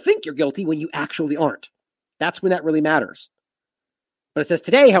all think you're guilty when you actually aren't. That's when that really matters. But it says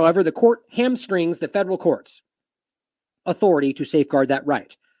today, however, the court hamstrings the federal court's authority to safeguard that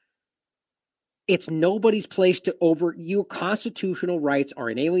right. It's nobody's place to your constitutional rights are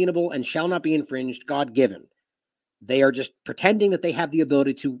inalienable and shall not be infringed, God-given. They are just pretending that they have the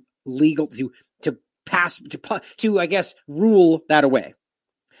ability to rule that away.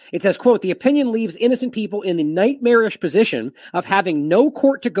 It says, quote, the opinion leaves innocent people in the nightmarish position of having no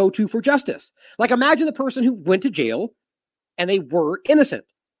court to go to for justice. Like, imagine the person who went to jail and they were innocent.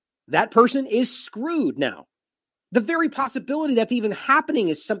 That person is screwed now. The very possibility that's even happening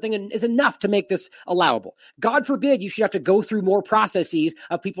is enough to make this allowable. God forbid you should have to go through more processes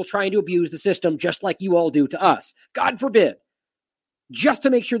of people trying to abuse the system just like you all do to us. God forbid. Just to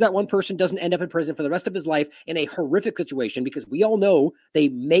make sure that one person doesn't end up in prison for the rest of his life in a horrific situation, because we all know they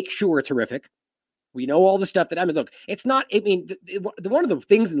make sure it's horrific. We know all the stuff look, it's not, one of the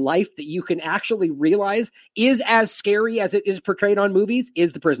things in life that you can actually realize is as scary as it is portrayed on movies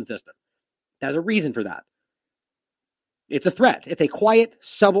is the prison system. There's a reason for that. It's a threat. It's a quiet,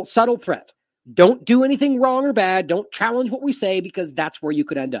 subtle threat. Don't do anything wrong or bad. Don't challenge what we say, because that's where you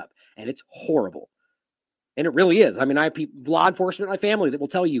could end up. And it's horrible. And it really is. I have law enforcement in my family that will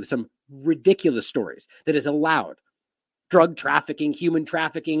tell you some ridiculous stories that is allowed. Drug trafficking, human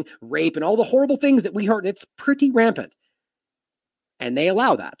trafficking, rape, and all the horrible things that we heard. It's pretty rampant. And they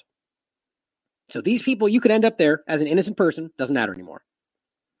allow that. So these people, you could end up there as an innocent person. Doesn't matter anymore.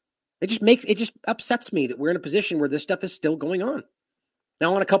 It just upsets me that we're in a position where this stuff is still going on.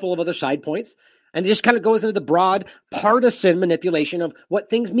 Now, on a couple of other side points, And it just kind of goes into the broad partisan manipulation of what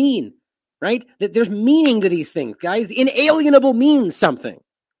things mean, right? That there's meaning to these things, guys. The inalienable means something.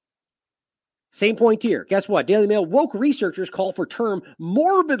 Same point here. Guess what? Daily Mail woke researchers call for term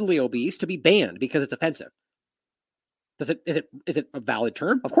morbidly obese to be banned because it's offensive. Is it a valid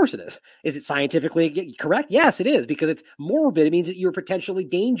term? Of course it is. Is it scientifically correct? Yes, it is, because it's morbid. It means that you're potentially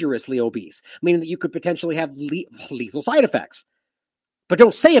dangerously obese, meaning that you could potentially have lethal side effects. But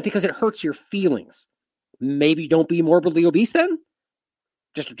don't say it because it hurts your feelings. Maybe don't be morbidly obese then?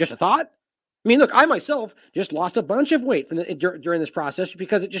 Just a thought? I mean, look, I myself just lost a bunch of weight during this process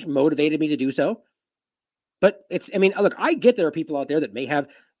because it just motivated me to do so. But look, I get there are people out there that may have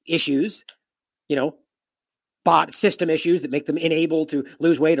issues, bot system issues that make them unable to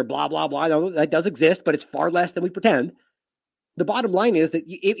lose weight or blah, blah, blah. That does exist, but it's far less than we pretend. The bottom line is that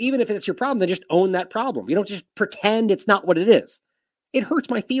even if it's your problem, then just own that problem. You don't just pretend it's not what it is. It hurts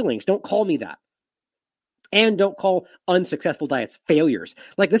my feelings. Don't call me that. And don't call unsuccessful diets failures.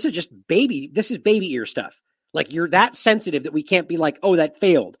 Like, this is baby ear stuff. Like, you're that sensitive that we can't be like, oh, that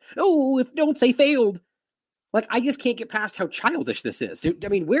failed. Oh, don't say failed. Like, I just can't get past how childish this is. I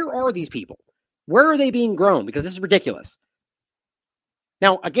mean, where are these people? Where are they being grown? Because this is ridiculous.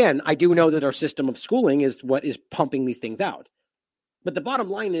 Now, again, I do know that our system of schooling is what is pumping these things out. But the bottom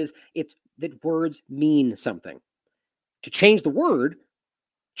line is it's that words mean something. To change the word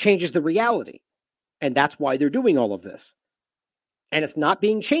changes the reality. And that's why they're doing all of this. And it's not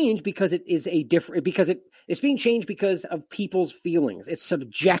being changed because it is it's being changed because of people's feelings. It's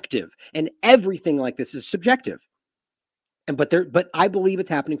subjective. And everything like this is subjective. But I believe it's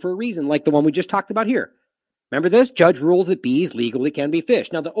happening for a reason, like the one we just talked about here. Remember this? Judge rules that bees legally can be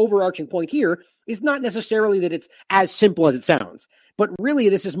fished. Now, the overarching point here is not necessarily that it's as simple as it sounds, but really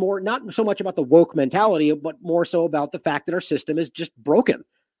this is more not so much about the woke mentality, but more so about the fact that our system is just broken.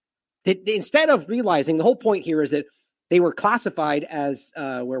 That instead of realizing, the whole point here is that they were classified as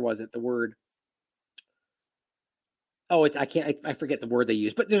where was it? The word. Oh, I forget the word they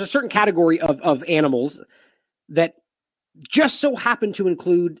used, but there's a certain category of animals that just so happened to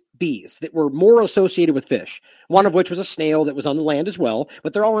include bees that were more associated with fish, one of which was a snail that was on the land as well,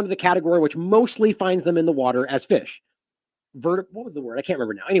 but they're all under the category which mostly finds them in the water as fish. What was the word? I can't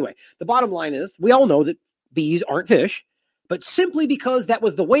remember now. Anyway, the bottom line is we all know that bees aren't fish, but simply because that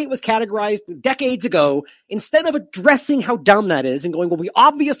was the way it was categorized decades ago, instead of addressing how dumb that is and going, well, we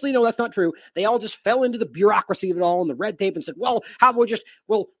obviously know that's not true, they all just fell into the bureaucracy of it all and the red tape and said, well, how about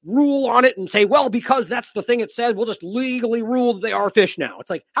we'll rule on it and say, well, because that's the thing it said, we'll just legally rule that they are fish now. It's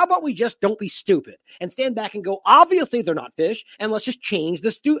like, how about we just don't be stupid and stand back and go, obviously they're not fish, and let's just change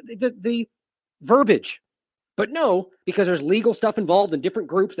the verbiage. But no, because there's legal stuff involved in different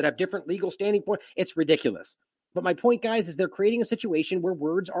groups that have different legal standing points, it's ridiculous. But my point, guys, is they're creating a situation where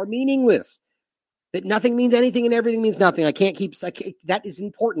words are meaningless. That nothing means anything and everything means nothing. That is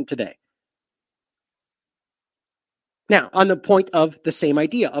important today. Now, on the point of the same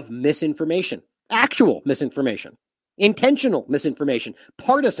idea of misinformation, actual misinformation, intentional misinformation,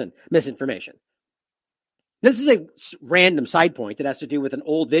 partisan misinformation. This is a random side point that has to do with an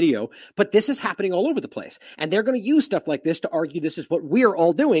old video, but this is happening all over the place. And they're going to use stuff like this to argue this is what we're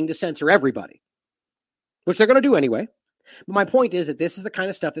all doing to censor everybody, which they're going to do anyway. But my point is that this is the kind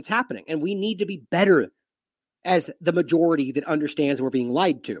of stuff that's happening, and we need to be better as the majority that understands we're being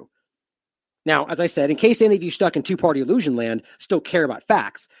lied to. Now, as I said, in case any of you stuck in two-party illusion land still care about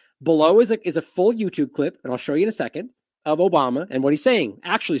facts, below is a full YouTube clip, and I'll show you in a second, of Obama and what he's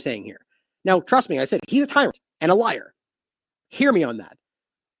actually saying here. Now, trust me, I said he's a tyrant and a liar. Hear me on that.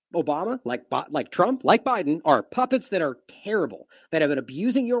 Obama, like Trump, like Biden, are puppets that are terrible, that have been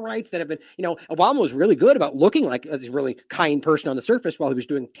abusing your rights, that have been, Obama was really good about looking like a really kind person on the surface while he was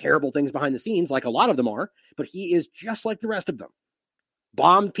doing terrible things behind the scenes, like a lot of them are, but he is just like the rest of them.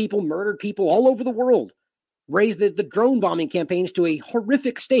 Bombed people, murdered people all over the world, raised the drone bombing campaigns to a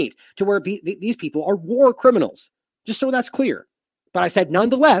horrific state to where these people are war criminals, just so that's clear. But I said,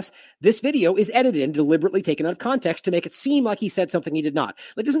 nonetheless, this video is edited and deliberately taken out of context to make it seem like he said something he did not.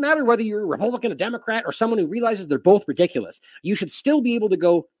 It doesn't matter whether you're a Republican, a Democrat, or someone who realizes they're both ridiculous. You should still be able to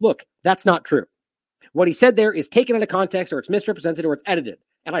go, look, that's not true. What he said there is taken out of context, or it's misrepresented, or it's edited.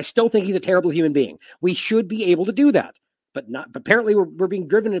 And I still think he's a terrible human being. We should be able to do that. But apparently we're being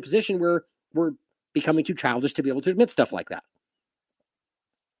driven in a position where we're becoming too childish to be able to admit stuff like that.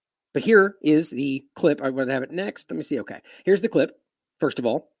 But here is the clip. I'm going to have it next. Let me see. Okay. Here's the clip, first of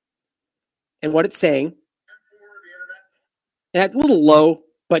all. And what it's saying. And it's a little low,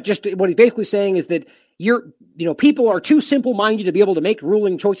 but just what he's basically saying is that people are too simple-minded to be able to make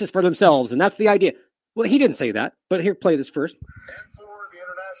ruling choices for themselves. And that's the idea. Well, he didn't say that, but here, play this first. And for the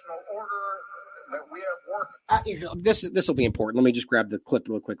international order, that we have worked. This will be important. Let me just grab the clip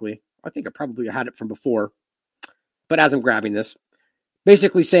real quickly. I think I probably had it from before, but as I'm grabbing this,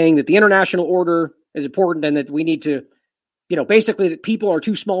 basically saying that the international order is important and that we need to, basically that people are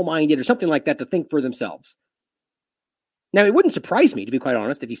too small-minded or something like that to think for themselves. Now, it wouldn't surprise me, to be quite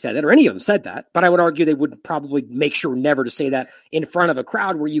honest, if he said that or any of them said that, but I would argue they would probably make sure never to say that in front of a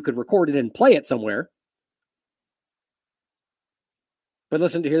crowd where you could record it and play it somewhere. But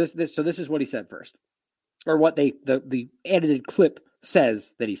listen to hear this. So this is what he said first, or what the edited clip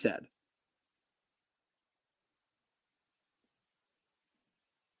says that he said.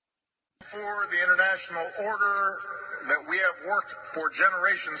 For the international order that we have worked for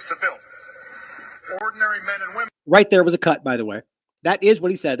generations to build. Ordinary men and women. Right there was a cut, by the way. That is what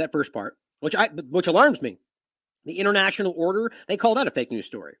he said, that first part, which alarms me. The international order, they called that a fake news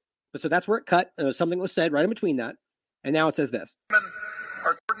story. But so that's where it cut. Something was said right in between that. And now it says this.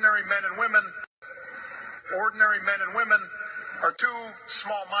 Ordinary men and women are too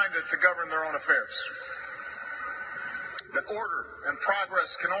small-minded to govern their own affairs. That order and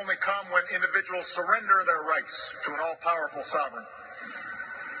progress can only come when individuals surrender their rights to an all-powerful sovereign.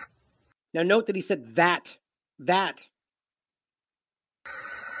 Now note that he said that. That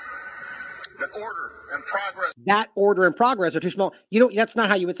order and progress are too small. That's not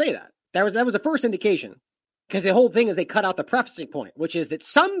how you would say that. That was the first indication. Because the whole thing is they cut out the prefacing point, which is that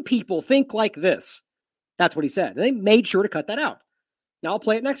some people think like this. That's what he said. And they made sure to cut that out. Now I'll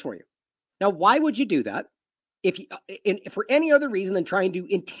play it next for you. Now, why would you do that for any other reason than trying to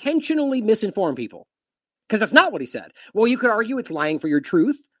intentionally misinform people? Because that's not what he said. Well, you could argue it's lying for your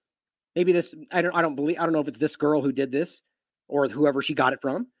truth. Maybe this, I don't know if it's this girl who did this or whoever she got it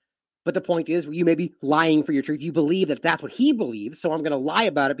from. But the point is, you may be lying for your truth. You believe that that's what he believes. So I'm going to lie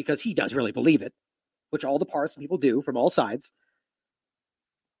about it because he does really believe it, which all the partisan people do from all sides.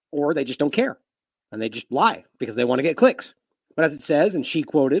 Or they just don't care and they just lie because they want to get clicks. But as it says, and she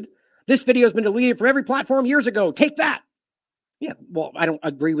quoted, "This video has been deleted from every platform years ago. Take that." Yeah, well, I don't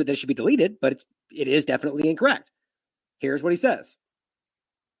agree with that it should be deleted, but it is definitely incorrect. Here's what he says.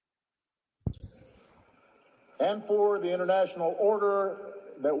 And for the international order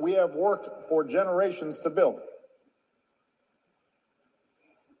that we have worked for generations to build.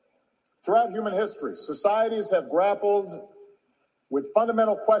 Throughout human history, societies have grappled with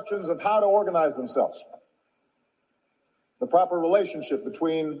fundamental questions of how to organize themselves, the proper relationship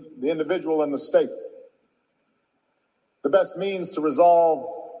between the individual and the state, the best means to resolve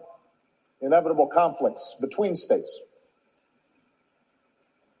inevitable conflicts between states.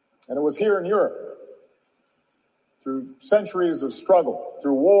 And it was here in Europe, through centuries of struggle,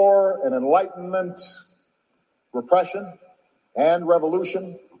 through war and enlightenment, repression and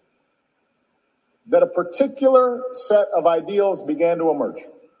revolution, that a particular set of ideals began to emerge.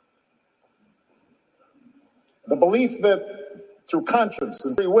 The belief that through conscience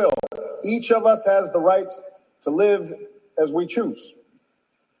and free will, each of us has the right to live as we choose.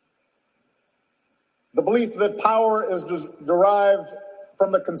 The belief that power is derived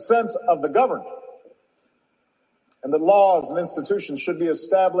from the consent of the governed, and that laws and institutions should be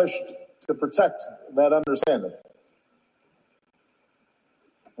established to protect that understanding.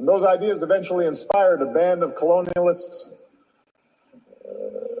 And those ideas eventually inspired a band of colonialists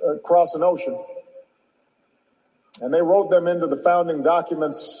across an ocean. And they wrote them into the founding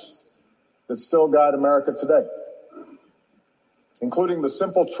documents that still guide America today, including the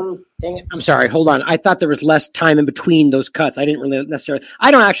simple truth. Dang it. I'm sorry. Hold on. I thought there was less time in between those cuts. I didn't really necessarily. I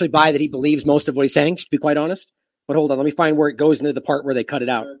don't actually buy that he believes most of what he's saying, just to be quite honest. But hold on. Let me find where it goes into the part where they cut it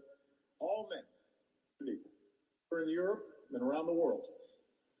out. All men in Europe and around the world.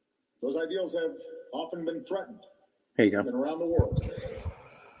 Those ideals have often been threatened. Here you go. And around the world.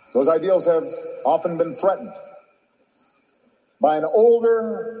 Those ideals have often been threatened by an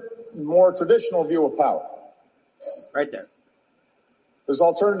older, more traditional view of power. Right there. This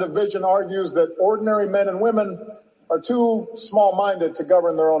alternative vision argues that ordinary men and women are too small-minded to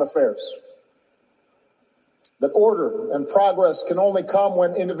govern their own affairs. That order and progress can only come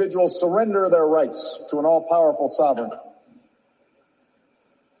when individuals surrender their rights to an all-powerful sovereign.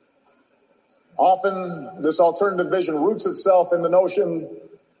 Often, this alternative vision roots itself in the notion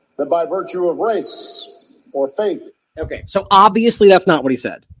that by virtue of race or faith. Okay, so obviously that's not what he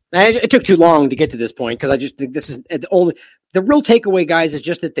said. It took too long to get to this point because I just think this is the real takeaway, guys, is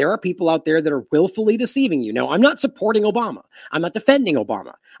just that there are people out there that are willfully deceiving you. Now, I'm not supporting Obama. I'm not defending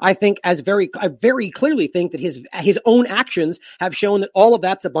Obama. I very clearly think that his own actions have shown that all of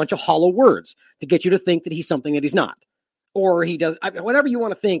that's a bunch of hollow words to get you to think that he's something that he's not. Or he does, whatever you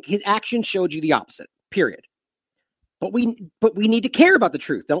want to think, his actions showed you the opposite, period. But we need to care about the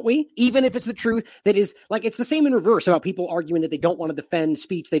truth, don't we? Even if it's the truth that is like, it's the same in reverse about people arguing that they don't want to defend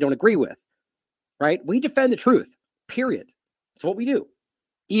speech they don't agree with, right? We defend the truth, period. That's what we do.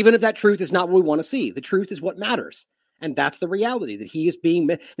 Even if that truth is not what we want to see. The truth is what matters. And that's the reality that he is being.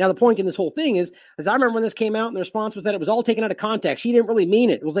 Now, the point in this whole thing is, as I remember when this came out and the response was that it was all taken out of context. She didn't really mean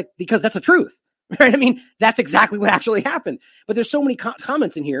it. It was like, because that's the truth, right? I mean, that's exactly what actually happened. But there's so many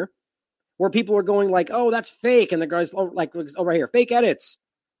comments in here where people are going like, oh, that's fake. And the guy's like, oh, right here, fake edits.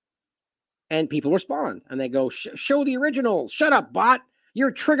 And people respond and they go, show the original. Shut up, bot. You're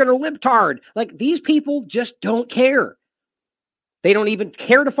triggered or libtard. Like, these people just don't care. They don't even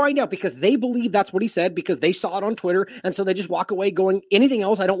care to find out because they believe that's what he said because they saw it on Twitter. And so they just walk away going, anything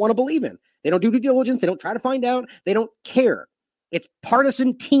else I don't want to believe in. They don't do due diligence. They don't try to find out. They don't care. It's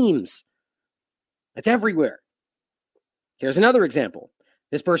partisan teams. It's everywhere. Here's another example.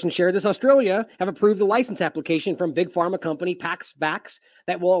 This person shared this. Australia have approved the license application from big pharma company PaxVax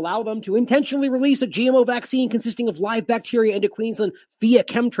that will allow them to intentionally release a GMO vaccine consisting of live bacteria into Queensland via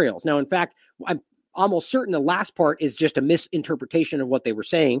chemtrails. Now, in fact, I'm almost certain the last part is just a misinterpretation of what they were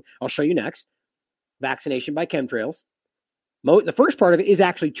saying. I'll show you next. Vaccination by chemtrails. The first part of it is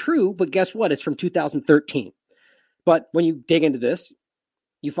actually true, but guess what? It's from 2013. But when you dig into this,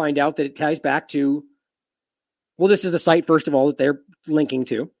 you find out that it ties back to, well, this is the site, first of all, that they're linking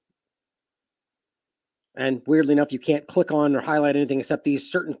to. And weirdly enough, you can't click on or highlight anything except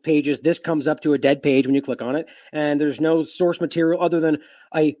these certain pages. This comes up to a dead page when you click on it. And there's no source material other than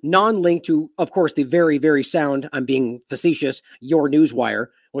a non-link to, of course, the very, very sound, I'm being facetious, Your Newswire,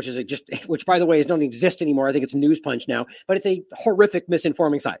 which by the way, don't exist anymore. I think it's News Punch now, but it's a horrific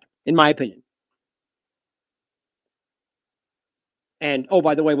misinforming site, in my opinion. And, oh,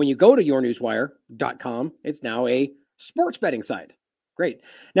 by the way, when you go to yournewswire.com, it's now a sports betting site. Great.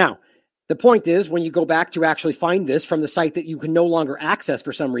 Now, the point is, when you go back to actually find this from the site that you can no longer access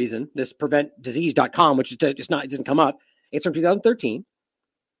for some reason, this preventdisease.com, which it doesn't come up. It's from 2013.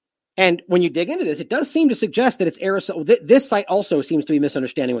 And when you dig into this, it does seem to suggest that it's aerosol. This site also seems to be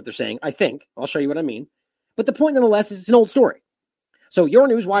misunderstanding what they're saying, I think. I'll show you what I mean. But the point, nonetheless, is it's an old story. So Your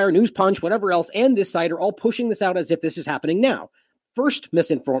Newswire, News Punch, whatever else, and this site are all pushing this out as if this is happening now. First,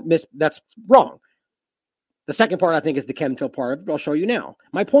 that's wrong. The second part, I think, is the chemtrail part of it. I'll show you now.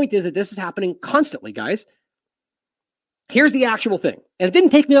 My point is that this is happening constantly, guys. Here's the actual thing. And it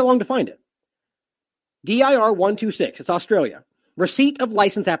didn't take me that long to find it. DIR 126. It's Australia. Receipt of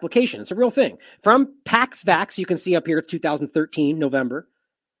license application. It's a real thing. From PaxVax, you can see up here, 2013, November.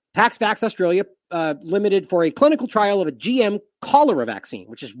 PaxVax Australia limited for a clinical trial of a GM cholera vaccine,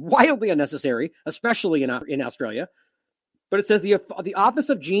 which is wildly unnecessary, especially in Australia. But it says the Office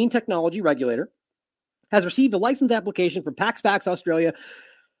of Gene Technology Regulator has received a license application from PaxVax Australia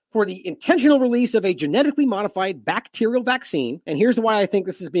for the intentional release of a genetically modified bacterial vaccine. And here's why I think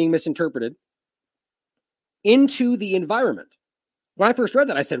this is being misinterpreted. Into the environment. When I first read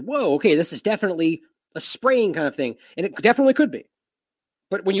that, I said, whoa, okay, this is definitely a spraying kind of thing. And it definitely could be.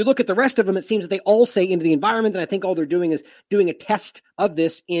 But when you look at the rest of them, it seems that they all say into the environment. And I think all they're doing is doing a test of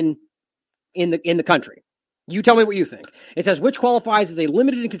this in the country. You tell me what you think. It says, which qualifies as a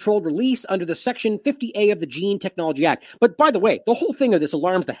limited and controlled release under the Section 50A of the Gene Technology Act. But by the way, the whole thing of this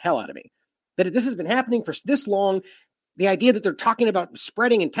alarms the hell out of me. That this has been happening for this long. The idea that they're talking about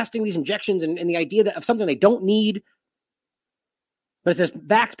spreading and testing these injections and the idea of something they don't need. But it says,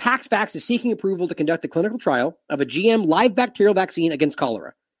 PaxVax is seeking approval to conduct a clinical trial of a GM live bacterial vaccine against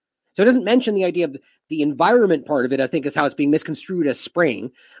cholera. So it doesn't mention the idea of the environment part of it, I think, is how it's being misconstrued as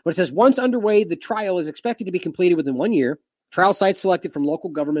spraying. But it says, once underway, the trial is expected to be completed within 1 year. Trial sites selected from local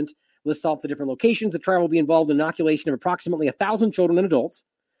government lists off the different locations. The trial will be involved in inoculation of approximately 1,000 children and adults.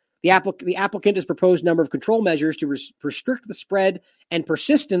 The applicant has proposed a number of control measures to restrict the spread and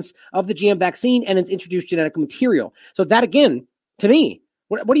persistence of the GM vaccine and its introduced genetic material. So that, again, to me,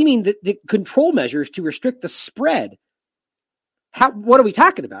 what do you mean the control measures to restrict the spread? What are we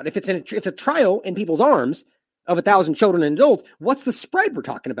talking about? If it's a trial in people's arms of 1,000 children and adults, what's the spread we're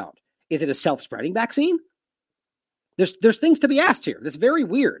talking about? Is it a self-spreading vaccine? There's things to be asked here. That's very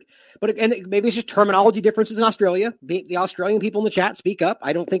weird. But maybe it's just terminology differences in Australia. The Australian people in the chat speak up.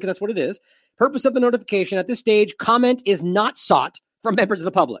 I don't think that's what it is. Purpose of the notification at this stage: comment is not sought from members of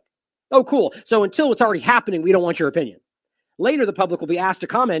the public. Oh, cool. So until it's already happening, we don't want your opinion. Later, the public will be asked to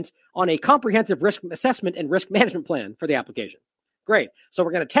comment on a comprehensive risk assessment and risk management plan for the application. Great. So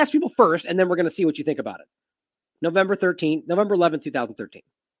we're going to test people first, and then we're going to see what you think about it. November 11, 2013.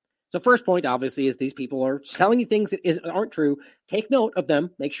 So first point, obviously, is these people are telling you things that aren't true. Take note of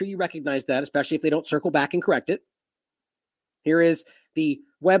them. Make sure you recognize that, especially if they don't circle back and correct it. Here is the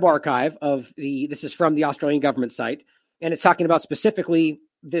web archive of this is from the Australian government site, and it's talking about specifically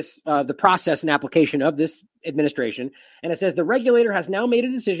this the process and application of this administration. And it says the regulator has now made a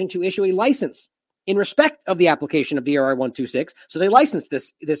decision to issue a license in respect of the application of DR126. So they licensed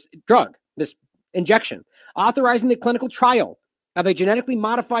this drug, this injection, authorizing the clinical trial of a genetically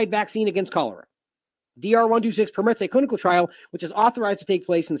modified vaccine against cholera. DR126 permits a clinical trial which is authorized to take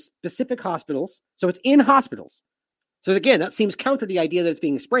place in specific hospitals. So it's in hospitals. So again, that seems counter to the idea that it's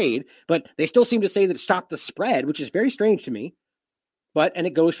being sprayed, but they still seem to say that it stopped the spread, which is very strange to me. And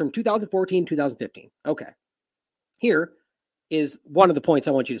it goes from 2014 to 2015. Okay. Here is one of the points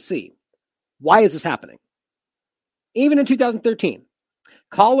I want you to see. Why is this happening? Even in 2013,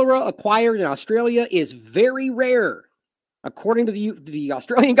 cholera acquired in Australia is very rare, according to the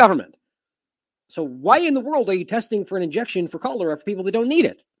Australian government. So why in the world are you testing for an injection for cholera for people that don't need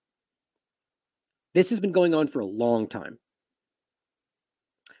it? This has been going on for a long time.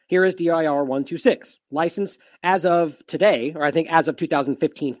 Here is DIR 126. License as of today, or I think as of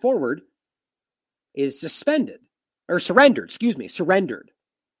 2015 forward, is surrendered.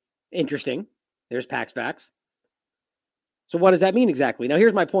 Interesting. There's PaxVax. So what does that mean exactly? Now,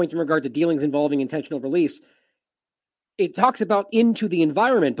 here's my point in regard to dealings involving intentional release. It talks about into the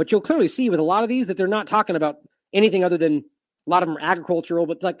environment, but you'll clearly see with a lot of these that they're not talking about anything other than a lot of them are agricultural,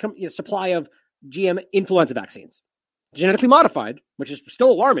 but like supply of GM influenza vaccines. Genetically modified, which is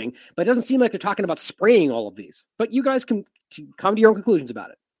still alarming, but it doesn't seem like they're talking about spraying all of these. But you guys can come to your own conclusions about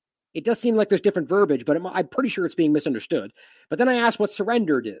it. It does seem like there's different verbiage, but I'm pretty sure it's being misunderstood. But then I asked what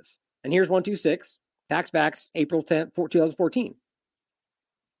surrendered is. And here's 126, PaxVax, April 10th, 2014.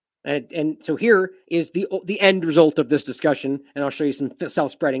 And so here is the end result of this discussion, and I'll show you some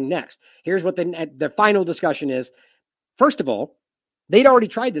self-spreading next. Here's what the final discussion is. First of all, they'd already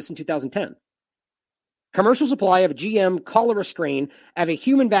tried this in 2010. Commercial supply of GM cholera strain of a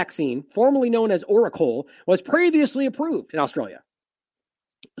human vaccine, formerly known as Oracol, was previously approved in Australia.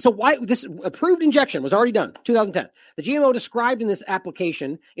 So why this approved injection was already done, 2010. The GMO described in this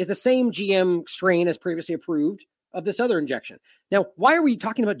application is the same GM strain as previously approved of this other injection. Now, why are we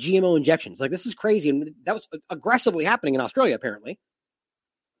talking about GMO injections? Like, this is crazy. And that was aggressively happening in Australia, apparently.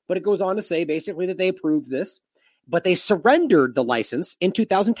 But it goes on to say basically that they approved this, but they surrendered the license in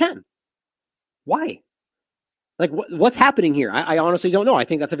 2010. Why? Like, what's happening here? I honestly don't know. I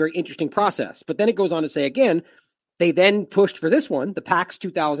think that's a very interesting process. But then it goes on to say again, they then pushed for this one, the PAX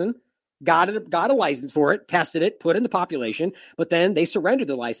 2000, got a license for it, tested it, put it in the population, but then they surrendered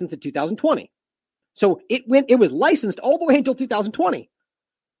the license in 2020. So it was licensed all the way until 2020.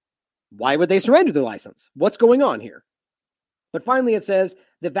 Why would they surrender the license? What's going on here? But finally it says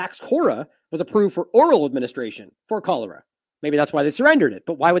the Vaxchora was approved for oral administration for cholera. Maybe that's why they surrendered it.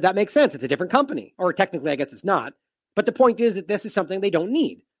 But why would that make sense? It's a different company. Or technically, I guess it's not. But the point is that this is something they don't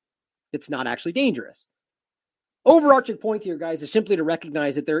need. It's not actually dangerous. Overarching point here, guys, is simply to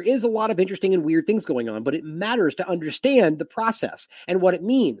recognize that there is a lot of interesting and weird things going on, but it matters to understand the process and what it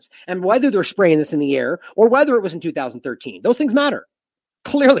means and whether they're spraying this in the air or whether it was in 2013. Those things matter.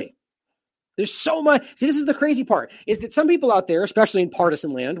 Clearly. There's so much. See, this is the crazy part, is that some people out there, especially in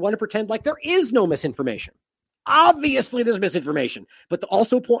partisan land, want to pretend like there is no misinformation. Obviously, there's misinformation. But a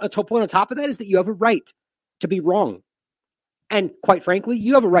point on top of that is that you have a right to be wrong. And quite frankly,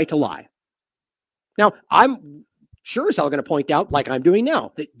 you have a right to lie. Now, I'm sure as hell going to point out, like I'm doing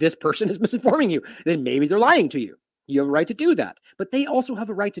now, that this person is misinforming you. Then maybe they're lying to you. You have a right to do that. But they also have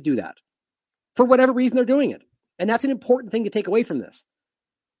a right to do that for whatever reason they're doing it. And that's an important thing to take away from this.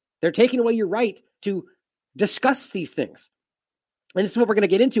 They're taking away your right to discuss these things. And this is what we're going to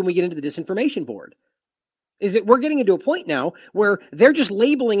get into when we get into the disinformation board, is that we're getting into a point now where they're just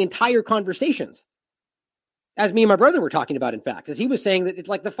labeling entire conversations. As me and my brother were talking about, in fact, as he was saying that it's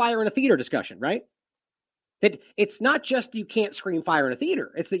like the fire in a theater discussion, right? That it's not just you can't scream fire in a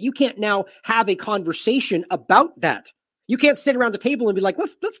theater. It's that you can't now have a conversation about that. You can't sit around the table and be like,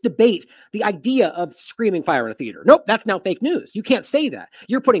 let's debate the idea of screaming fire in a theater. Nope, that's now fake news. You can't say that.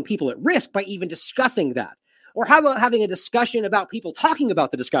 You're putting people at risk by even discussing that. Or how about having a discussion about people talking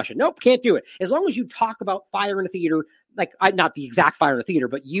about the discussion? Nope, can't do it. As long as you talk about fire in a theater, like not the exact fire in a theater,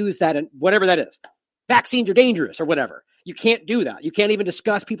 but use that and whatever that is. Vaccines are dangerous or whatever. You can't do that. You can't even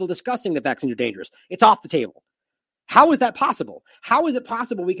discuss people discussing that vaccines are dangerous. It's off the table. How is that possible? How is it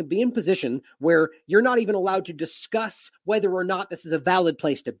possible we can be in position where you're not even allowed to discuss whether or not this is a valid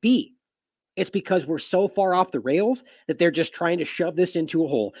place to be? It's because we're so far off the rails that they're just trying to shove this into a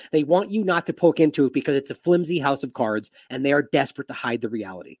hole. They want you not to poke into it because it's a flimsy house of cards and they are desperate to hide the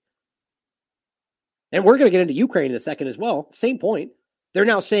reality. And we're going to get into Ukraine in a second as well. Same point. They're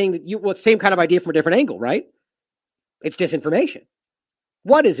now saying that same kind of idea from a different angle, right? It's disinformation.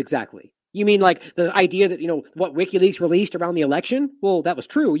 What is exactly? You mean like the idea that, what WikiLeaks released around the election? Well, that was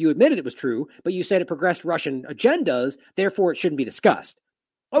true. You admitted it was true, but you said it progressed Russian agendas, therefore it shouldn't be discussed.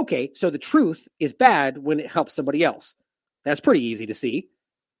 Okay, so the truth is bad when it helps somebody else. That's pretty easy to see.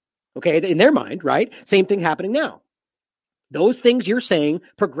 Okay, in their mind, right? Same thing happening now. Those things you're saying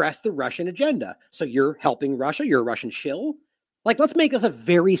progress the Russian agenda. So you're helping Russia, you're a Russian shill. Like, let's make this a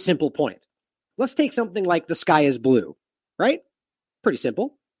very simple point. Let's take something like the sky is blue, right? Pretty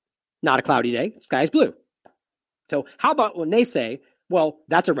simple. Not a cloudy day, sky is blue. So how about when they say, well,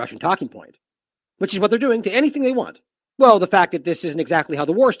 that's a Russian talking point, which is what they're doing to anything they want. Well, the fact that this isn't exactly how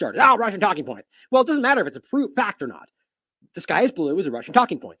the war started. Russian talking point. Well, it doesn't matter if it's a fact or not. The sky is blue is a Russian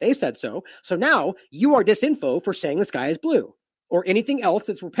talking point. They said so. So now you are disinfo for saying the sky is blue or anything else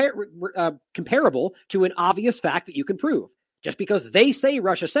that's comparable to an obvious fact that you can prove. Just because they say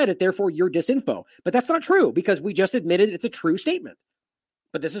Russia said it, therefore you're disinfo. But that's not true because we just admitted it's a true statement.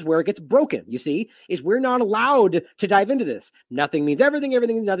 But this is where it gets broken, you see, is we're not allowed to dive into this. Nothing means everything,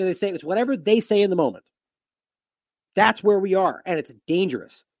 everything means nothing. They say it's whatever they say in the moment. That's where we are, and it's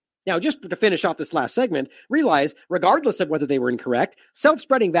dangerous. Now, just to finish off this last segment, realize, regardless of whether they were incorrect,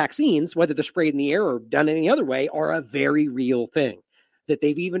 self-spreading vaccines, whether they're sprayed in the air or done any other way, are a very real thing that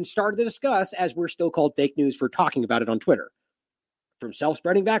they've even started to discuss as we're still called fake news for talking about it on Twitter. From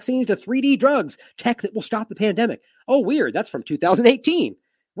self-spreading vaccines to 3D drugs, tech that will stop the pandemic. Oh, weird. That's from 2018.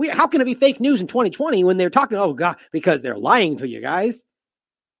 How can it be fake news in 2020 when they're talking, oh, God, because they're lying to you guys?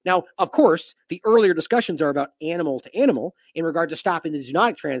 Now, of course, the earlier discussions are about animal to animal in regard to stopping the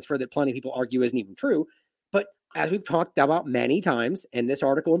zoonotic transfer that plenty of people argue isn't even true. But as we've talked about many times, in this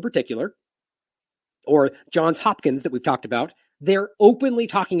article in particular, or Johns Hopkins that we've talked about, they're openly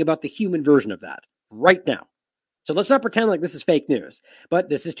talking about the human version of that right now. So let's not pretend like this is fake news. But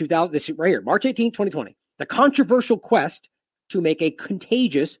this is right here, March 18, 2020, the controversial quest to make a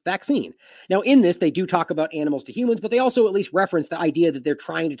contagious vaccine. Now, in this, they do talk about animals to humans, but they also at least reference the idea that they're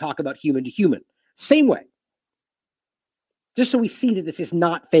trying to talk about human to human. Same way. Just so we see that this is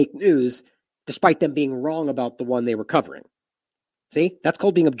not fake news, despite them being wrong about the one they were covering. See? That's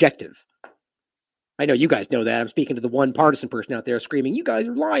called being objective. I know you guys know that. I'm speaking to the one partisan person out there screaming, you guys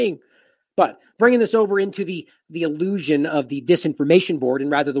are lying. But bringing this over into the illusion of the disinformation board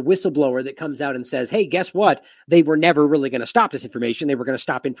and rather the whistleblower that comes out and says, hey, guess what? They were never really going to stop disinformation. They were going to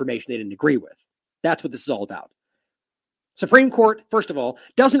stop information they didn't agree with. That's what this is all about. Supreme Court, first of all,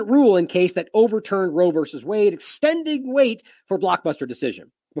 doesn't rule in case that overturned Roe versus Wade, extending wait for blockbuster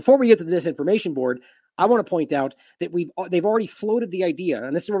decision. Before we get to the disinformation board, I want to point out that they've already floated the idea,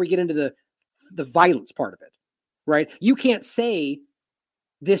 and this is where we get into the violence part of it, right? You can't say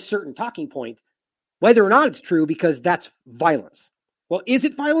this certain talking point, whether or not it's true, because that's violence. Well, is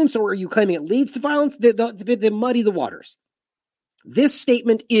it violence, or are you claiming it leads to violence? They muddy the waters. This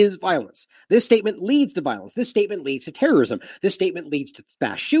statement is violence. This statement leads to violence. This statement leads to terrorism. This statement leads to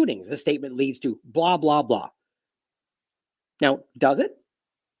mass shootings. This statement leads to blah, blah, blah. Now, does it?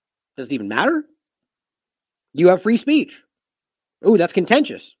 Does it even matter? You have free speech. Ooh, that's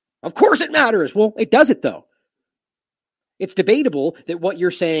contentious. Of course it matters. Well, it does it, though. It's debatable that what you're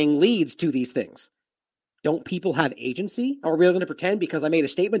saying leads to these things. Don't people have agency? Are we going to pretend because I made a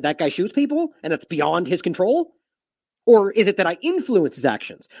statement that guy shoots people and it's beyond his control? Or is it that I influence his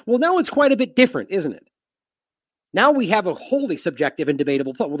actions? Well, now it's quite a bit different, isn't it? Now we have a wholly subjective and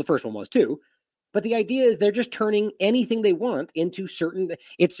debatable, well, the first one was too, but the idea is they're just turning anything they want into certain,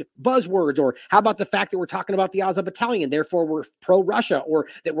 it's buzzwords, or how about the fact that we're talking about the Azov Battalion, therefore we're pro-Russia, or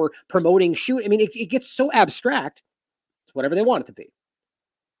that we're promoting shoot. I mean, it gets so abstract. It's whatever they want it to be.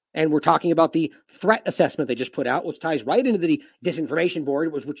 And we're talking about the threat assessment they just put out, which ties right into the disinformation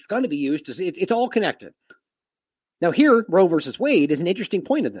board, which is going to be used. It's all connected. Now here, Roe versus Wade is an interesting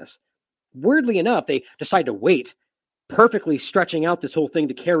point in this. Weirdly enough, they decide to wait, perfectly stretching out this whole thing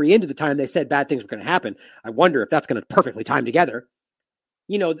to carry into the time they said bad things were going to happen. I wonder if that's going to perfectly time together.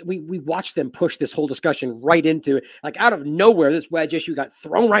 You know, we watched them push this whole discussion right into it. Like out of nowhere, this wedge issue got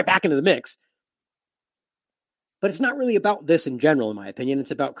thrown right back into the mix. But it's not really about this in general, in my opinion. It's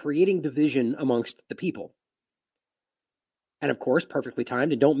about creating division amongst the people. And of course, perfectly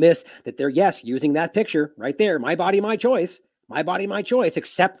timed. And don't miss that they're, yes, using that picture right there. My body, my choice. My body, my choice.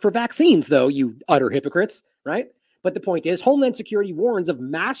 Except for vaccines, though, you utter hypocrites, right? But the point is, Homeland Security warns of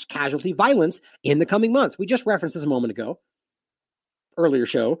mass casualty violence in the coming months. We just referenced this a moment ago, earlier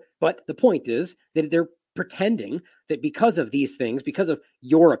show. But the point is that they're pretending that because of these things, because of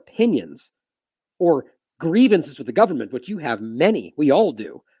your opinions or grievances with the government, which you have many, we all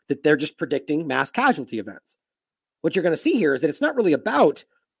do, that they're just predicting mass casualty events. What you're going to see here is that it's not really about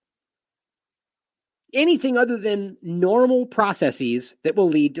anything other than normal processes that will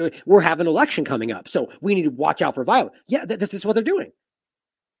lead to, we're having an election coming up, so we need to watch out for violence. Yeah, this is what they're doing.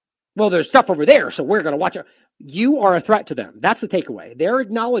 Well, there's stuff over there, so we're going to watch out. You are a threat to them. That's the takeaway. They're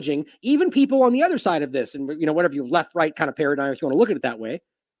acknowledging, even people on the other side of this, and whatever your left-right kind of paradigm, if you want to look at it that way,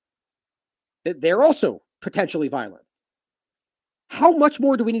 that they're also potentially violent. How much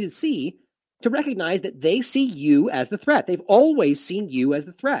more do we need to see to recognize that they see you as the threat? They've always seen you as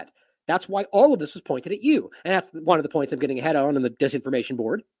the threat. That's why all of this was pointed at you. And that's one of the points I'm getting ahead on in the disinformation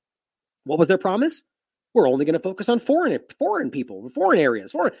board. What was their promise? We're only going to focus on foreign people, foreign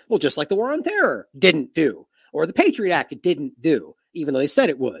areas. Well, just like the war on terror didn't do, or the Patriot Act didn't do, even though they said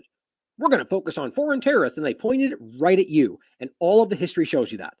it would. We're going to focus on foreign terrorists, and they pointed it right at you. And all of the history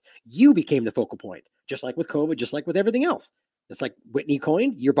shows you that. You became the focal point, just like with COVID, just like with everything else. It's like Whitney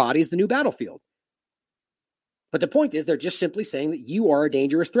coined, your body is the new battlefield. But the point is, they're just simply saying that you are a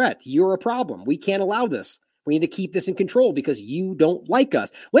dangerous threat. You're a problem. We can't allow this. We need to keep this in control because you don't like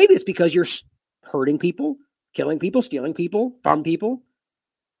us. Maybe it's because you're hurting people, killing people, stealing people, from people,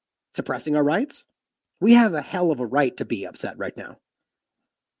 suppressing our rights. We have a hell of a right to be upset right now.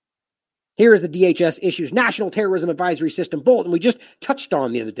 Here is the DHS issues National Terrorism Advisory System bulletin we just touched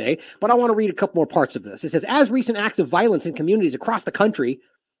on the other day, but I want to read a couple more parts of this. It says, as recent acts of violence in communities across the country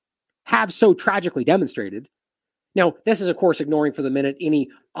have so tragically demonstrated. Now, this is, of course, ignoring for the minute any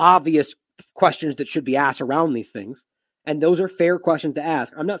obvious questions that should be asked around these things. And those are fair questions to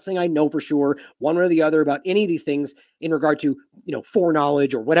ask. I'm not saying I know for sure one way or the other about any of these things in regard to,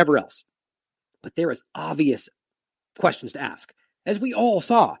 foreknowledge or whatever else. But there is obvious questions to ask, as we all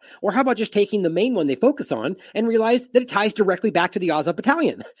saw. Or how about just taking the main one they focus on and realize that it ties directly back to the Azov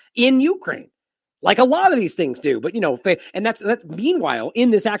Battalion in Ukraine, like a lot of these things do. But, and that's meanwhile,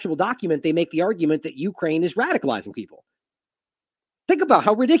 in this actual document, they make the argument that Ukraine is radicalizing people. Think about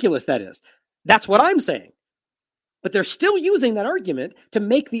how ridiculous that is. That's what I'm saying. But they're still using that argument to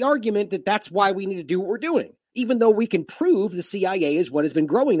make the argument that that's why we need to do what we're doing, even though we can prove the CIA is what has been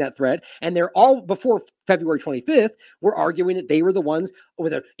growing that threat. And they're all, before February 25th, were arguing that they were the ones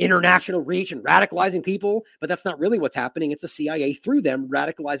with an international reach and radicalizing people. But that's not really what's happening. It's the CIA through them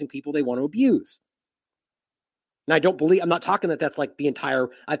radicalizing people they want to abuse. And I'm not talking that that's like the entire,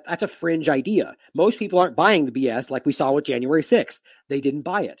 that's a fringe idea. Most people aren't buying the BS like we saw with January 6th. They didn't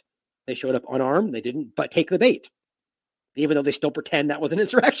buy it. They showed up unarmed. They didn't but take the bait. Even though they still pretend that was an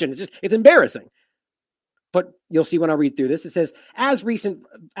insurrection. It's embarrassing. But you'll see when I read through this, it says, as recent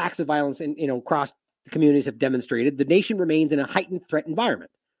acts of violence across the communities have demonstrated, the nation remains in a heightened threat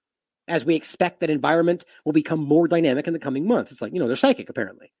environment. As we expect that environment will become more dynamic in the coming months. It's like, they're psychic,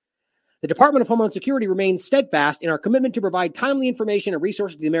 apparently. The Department of Homeland Security remains steadfast in our commitment to provide timely information and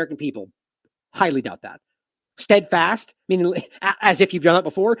resources to the American people. Highly doubt that. Steadfast, meaning as if you've done it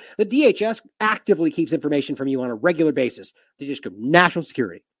before. The DHS actively keeps information from you on a regular basis. They just go national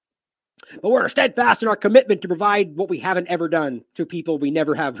security. But we're steadfast in our commitment to provide what we haven't ever done to people we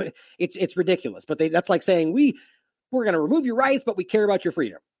never have. It's ridiculous. But that's like saying we're going to remove your rights, but we care about your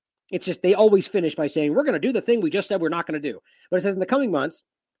freedom. It's just they always finish by saying we're going to do the thing we just said we're not going to do. But it says in the coming months,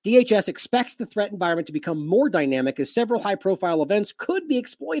 DHS expects the threat environment to become more dynamic as several high-profile events could be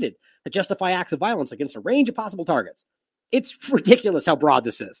exploited to justify acts of violence against a range of possible targets. It's ridiculous how broad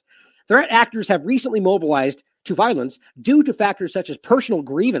this is. Threat actors have recently mobilized to violence due to factors such as personal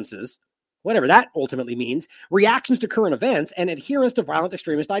grievances, whatever that ultimately means, reactions to current events, and adherence to violent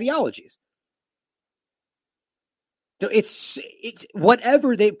extremist ideologies. So it's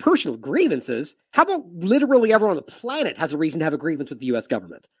whatever they personal grievances. How about literally everyone on the planet has a reason to have a grievance with the U.S.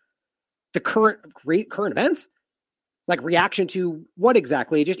 government? The current events, like reaction to what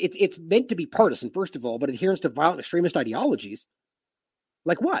exactly? It's meant to be partisan, first of all, but adherence to violent extremist ideologies.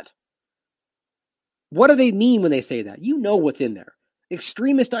 Like what? What do they mean when they say that? You know what's in there.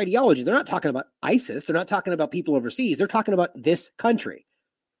 Extremist ideology. They're not talking about ISIS. They're not talking about people overseas. They're talking about this country.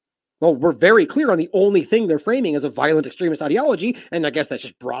 Well, we're very clear on the only thing they're framing as a violent extremist ideology, and I guess that's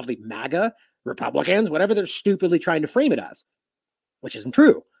just broadly MAGA, Republicans, whatever they're stupidly trying to frame it as, which isn't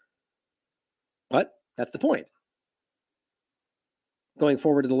true. But that's the point. Going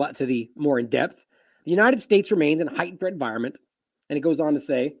forward to the more in-depth, the United States remains in a heightened threat environment, and it goes on to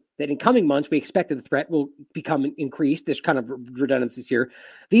say that in coming months, we expect that the threat will become increased. There's kind of redundancies here.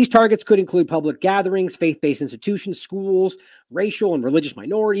 These targets could include public gatherings, faith-based institutions, schools, racial and religious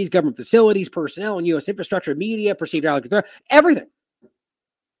minorities, government facilities, personnel and U.S. infrastructure, media, perceived threat, everything.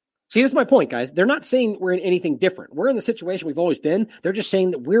 See, this is my point, guys. They're not saying we're in anything different. We're in the situation we've always been. They're just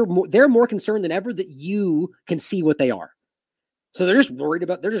saying that they're more concerned than ever that you can see what they are. So they're just worried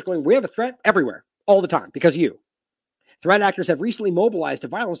about, they're just going, we have a threat everywhere, all the time, because of you. Threat actors have recently mobilized to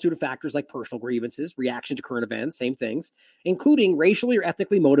violence due to factors like personal grievances, reaction to current events, same things, including racially or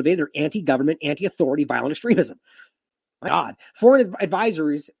ethnically motivated or anti-government, anti-authority violent extremism. My God. Foreign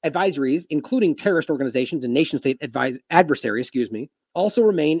advisories, including terrorist organizations and nation-state adversaries, also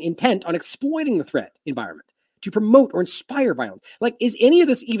remain intent on exploiting the threat environment to promote or inspire violence. Like, is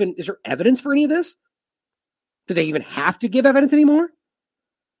there evidence for any of this? Do they even have to give evidence anymore?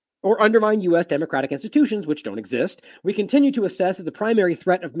 Or undermine U.S. democratic institutions, which don't exist? We continue to assess that the primary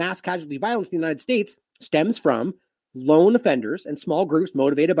threat of mass casualty violence in the United States stems from lone offenders and small groups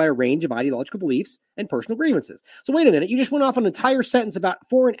motivated by a range of ideological beliefs and personal grievances. So wait a minute, you just went off an entire sentence about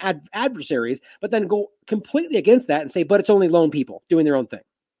foreign adversaries, but then go completely against that and say, but it's only lone people doing their own thing.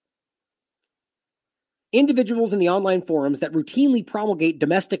 Individuals in the online forums that routinely promulgate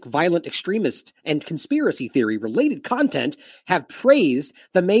domestic violent extremist and conspiracy theory related content have praised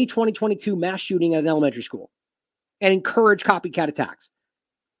the May 2022 mass shooting at an elementary school and encouraged copycat attacks.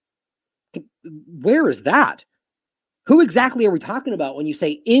 Where is that? Who exactly are we talking about when you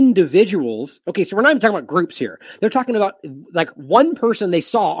say individuals? Okay, so we're not even talking about groups here. They're talking about like one person they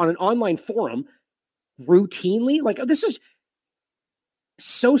saw on an online forum routinely. Like, this is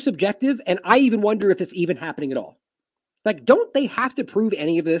so subjective, and I even wonder if it's even happening at all. Like, don't they have to prove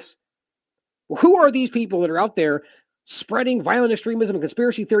any of this? Who are these people that are out there spreading violent extremism and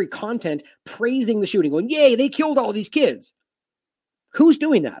conspiracy theory content, praising the shooting, going, yay, they killed all these kids? Who's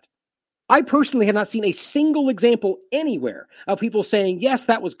doing that? I personally have not seen a single example anywhere of people saying, yes,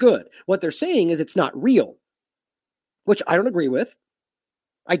 that was good. What they're saying is it's not real, which I don't agree with.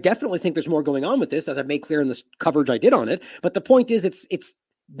 I definitely think there's more going on with this, as I've made clear in this coverage I did on it. But the point is,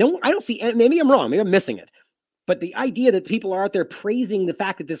 I don't see, maybe I'm wrong, maybe I'm missing it. But the idea that people are out there praising the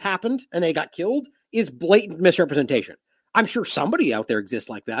fact that this happened and they got killed is blatant misrepresentation. I'm sure somebody out there exists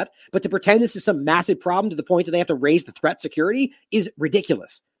like that, but to pretend this is some massive problem to the point that they have to raise the threat security is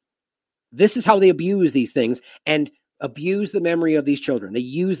ridiculous. This is how they abuse these things and abuse the memory of these children. They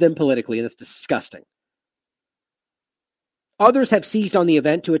use them politically, and it's disgusting. Others have seized on the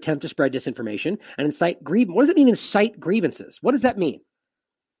event to attempt to spread disinformation and incite grievance. What does it mean, incite grievances? What does that mean?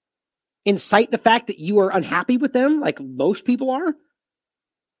 Incite the fact that you are unhappy with them, like most people are?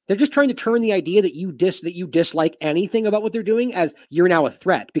 They're just trying to turn the idea that you dislike anything about what they're doing as you're now a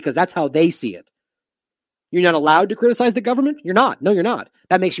threat, because that's how they see it. You're not allowed to criticize the government? You're not. No, you're not.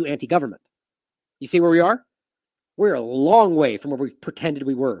 That makes you anti-government. You see where we are? We're a long way from where we pretended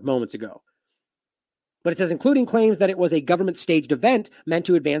we were moments ago. But it says, including claims that it was a government-staged event meant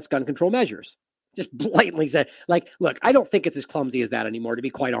to advance gun control measures. Just blatantly said, like, look, I don't think it's as clumsy as that anymore, to be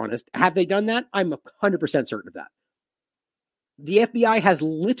quite honest. Have they done that? I'm 100% certain of that. The FBI has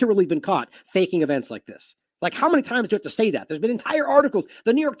literally been caught faking events like this. Like, how many times do you have to say that? There's been entire articles.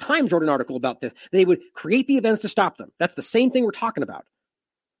 The New York Times wrote an article about this. They would create the events to stop them. That's the same thing we're talking about.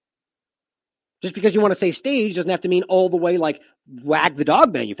 Just because you want to say staged doesn't have to mean all the way like wag the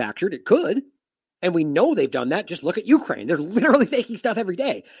dog manufactured. It could. And we know they've done that. Just look at Ukraine. They're literally faking stuff every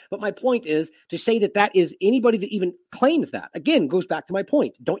day. But my point is to say that that is anybody that even claims that, again, goes back to my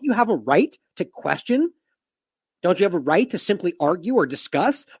point. Don't you have a right to question? Don't you have a right to simply argue or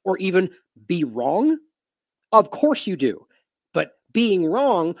discuss or even be wrong? Of course you do. But being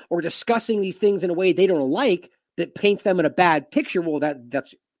wrong or discussing these things in a way they don't like that paints them in a bad picture, well,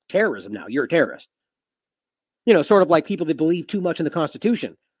 that's terrorism now. You're a terrorist. You know, sort of like people that believe too much in the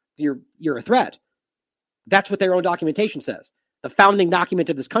Constitution. You're a threat. That's what their own documentation says. The founding document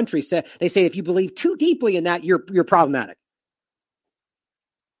of this country said, they say if you believe too deeply in that, you're problematic.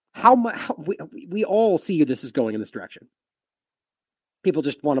 We all see this is going in this direction. People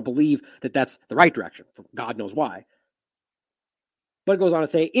just want to believe that that's the right direction, for God knows why. But it goes on to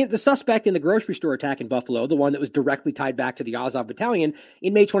say, the suspect in the grocery store attack in Buffalo, the one that was directly tied back to the Azov Battalion,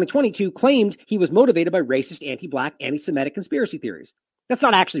 in May 2022, claimed he was motivated by racist, anti-black, anti-Semitic conspiracy theories. That's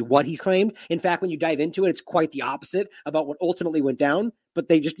not actually what he's claimed. In fact, when you dive into it, it's quite the opposite about what ultimately went down. But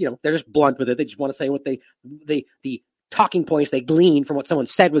they just, they're just blunt with it. They just want to say what the talking points they glean from what someone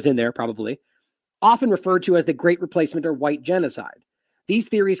said was in there, probably. Often referred to as the Great Replacement or white genocide. These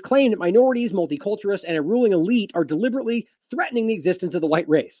theories claim that minorities, multiculturalists, and a ruling elite are deliberately threatening the existence of the white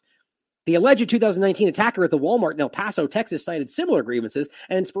race. The alleged 2019 attacker at the Walmart in El Paso, Texas, cited similar grievances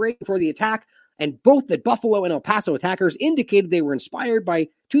and inspiration for the attack, and both the Buffalo and El Paso attackers indicated they were inspired by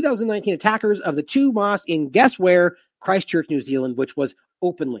 2019 attackers of the two mosques in, guess where, Christchurch, New Zealand, which was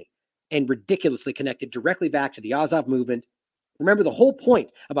openly and ridiculously connected directly back to the Azov movement. Remember, the whole point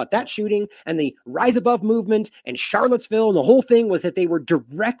about that shooting and the Rise Above movement and Charlottesville and the whole thing was that they were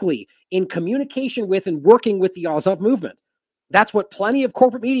directly in communication with and working with the Azov movement. That's what plenty of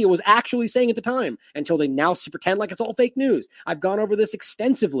corporate media was actually saying at the time, until they now pretend like it's all fake news. I've gone over this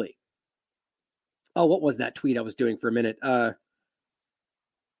extensively. Oh, what was that tweet I was doing for a minute?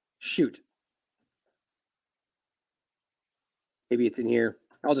 Shoot. Maybe it's in here.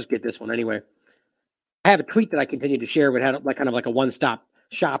 I'll just get this one anyway. I have a tweet that I continue to share, but had like kind of like a one-stop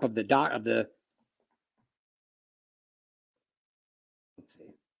shop of the Let's see.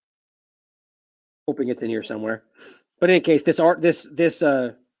 Hoping it's in here somewhere. But in any case, this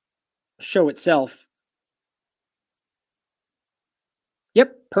show itself.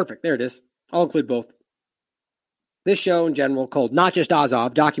 Yep, perfect. There it is. I'll include both. This show in general, called Not Just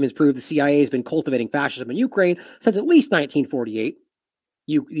Azov, documents prove the CIA has been cultivating fascism in Ukraine since at least 1948.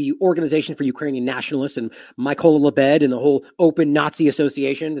 The Organization for Ukrainian Nationalists and Mykola Lebed and the whole open Nazi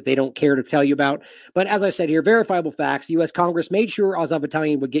association that they don't care to tell you about. But as I said here, verifiable facts. U.S. Congress made sure Azov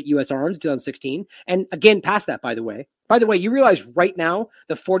Battalion would get U.S. arms in 2016. And again, past that, by the way. By the way, you realize right now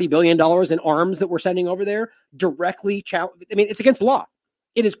the $40 billion in arms that we're sending over there directly it's against the law.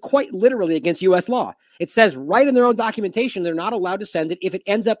 It is quite literally against U.S. law. It says right in their own documentation they're not allowed to send it if it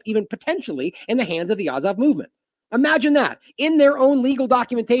ends up even potentially in the hands of the Azov movement. Imagine that. In their own legal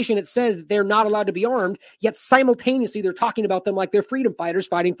documentation, it says that they're not allowed to be armed, yet simultaneously they're talking about them like they're freedom fighters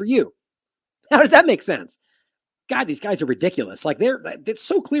fighting for you. How does that make sense? God, these guys are ridiculous. Like it's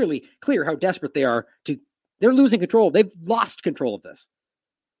so clear how desperate they are they're losing control. They've lost control of this.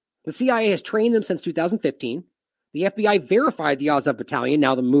 The CIA has trained them since 2015. The FBI verified the Azov Battalion,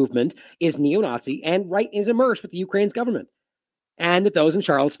 now the movement, is neo-Nazi and is immersed with the Ukraine's government. And that those in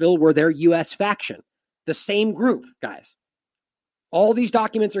Charlottesville were their U.S. faction. The same group, guys. All these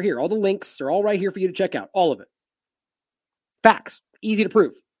documents are here. All the links are all right here for you to check out. All of it. Facts. Easy to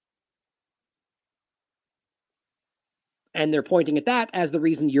prove. And they're pointing at that as the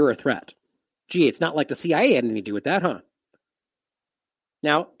reason you're a threat. Gee, it's not like the CIA had anything to do with that, huh?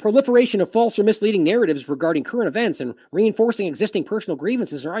 Now, proliferation of false or misleading narratives regarding current events and reinforcing existing personal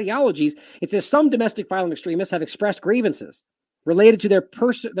grievances or ideologies, it says some domestic violent extremists have expressed grievances related to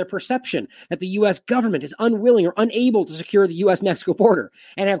their perception that the U.S. government is unwilling or unable to secure the U.S.-Mexico border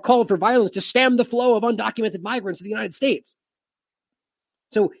and have called for violence to stem the flow of undocumented migrants to the United States.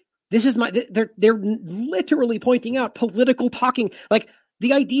 So this is they're literally pointing out political talking. Like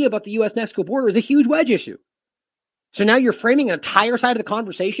the idea about the U.S.-Mexico border is a huge wedge issue. So now you're framing an entire side of the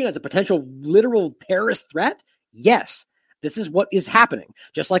conversation as a potential literal terrorist threat? Yes. This is what is happening.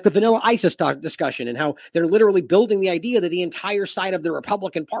 Just like the vanilla ISIS discussion and how they're literally building the idea that the entire side of the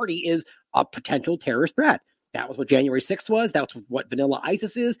Republican Party is a potential terrorist threat. That was what January 6th was. That's what vanilla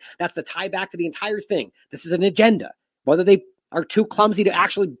ISIS is. That's the tie back to the entire thing. This is an agenda. Whether they are too clumsy to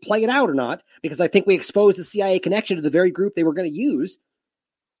actually play it out or not, because I think we exposed the CIA connection to the very group they were going to use.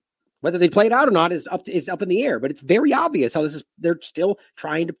 Whether they play it out or not is up in the air. But it's very obvious how they're still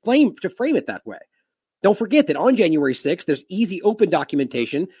trying to frame it that way. Don't forget that on January 6th, there's easy open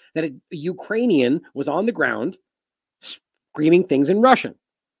documentation that a Ukrainian was on the ground screaming things in Russian.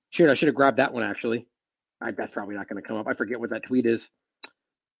 Shoot, I should have grabbed that one, actually. That's probably not going to come up. I forget what that tweet is.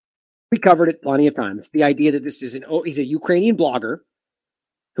 We covered it plenty of times. The idea that this is he's a Ukrainian blogger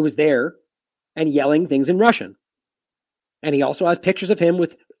who was there and yelling things in Russian. And he also has pictures of him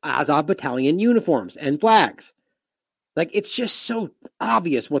with Azov Battalion uniforms and flags. Like, it's just so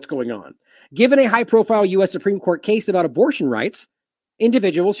obvious what's going on. Given a high-profile U.S. Supreme Court case about abortion rights,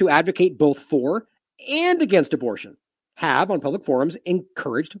 individuals who advocate both for and against abortion have, on public forums,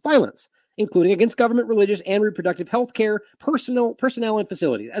 encouraged violence, including against government, religious, and reproductive health care personnel and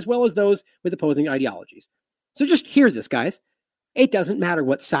facilities, as well as those with opposing ideologies. So just hear this, guys. It doesn't matter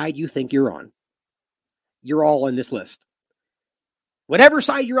what side you think you're on. You're all on this list. Whatever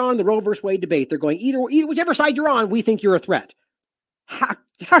side you're on, the Roe versus Wade debate, they're going either whichever side you're on, we think you're a threat.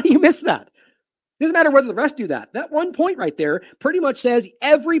 How do you miss that? Doesn't matter whether the rest do that. That one point right there pretty much says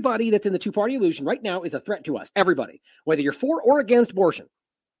everybody that's in the two-party illusion right now is a threat to us. Everybody, whether you're for or against abortion.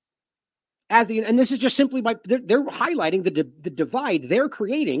 And this is just simply by they're highlighting the divide they're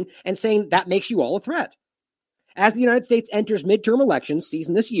creating and saying that makes you all a threat. As the United States enters midterm elections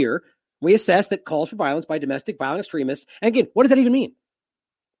season this year, we assess that calls for violence by domestic violent extremists. And again, what does that even mean?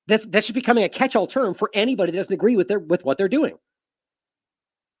 That's just becoming a catch-all term for anybody that doesn't agree with what they're doing.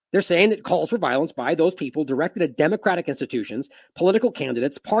 They're saying that calls for violence by those people directed at democratic institutions, political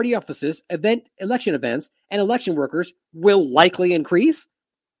candidates, party offices, election events, and election workers will likely increase.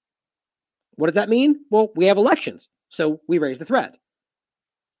 What does that mean? Well, we have elections, so we raise the threat.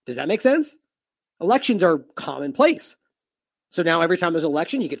 Does that make sense? Elections are commonplace. So now every time there's an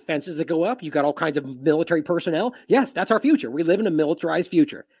election, you get fences that go up. You got all kinds of military personnel. Yes, that's our future. We live in a militarized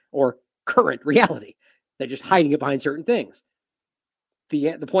future or current reality. They're just hiding it behind certain things.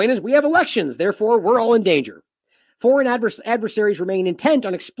 The point is we have elections, therefore we're all in danger. Foreign adversaries remain intent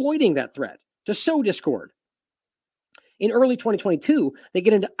on exploiting that threat to sow discord. In early 2022, they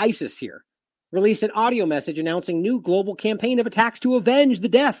get into ISIS here, released an audio message announcing new global campaign of attacks to avenge the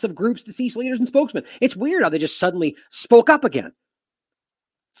deaths of groups, deceased leaders, and spokesmen. It's weird how they just suddenly spoke up again.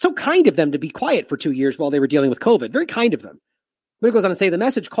 So kind of them to be quiet for 2 years while they were dealing with COVID. Very kind of them. But it goes on to say the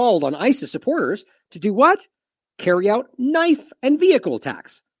message called on ISIS supporters to do what? Carry out knife and vehicle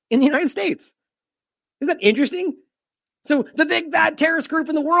attacks in the United States. Isn't that interesting? So the big bad terrorist group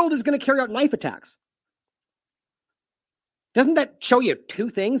in the world is going to carry out knife attacks. Doesn't that show you two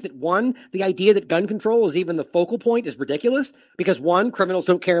things? That one, the idea that gun control is even the focal point is ridiculous because one, criminals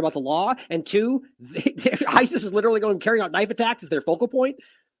don't care about the law, and two, ISIS is literally going to carry out knife attacks as their focal point.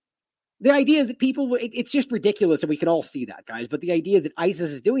 The idea is that people, it's just ridiculous, and we can all see that, guys. But the idea is that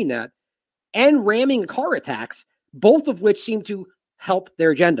ISIS is doing that and ramming car attacks, both of which seem to help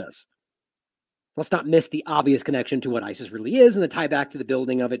their agendas. Let's not miss the obvious connection to what ISIS really is and the tie back to the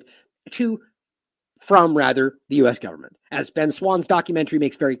building of it from the U.S. government. As Ben Swann's documentary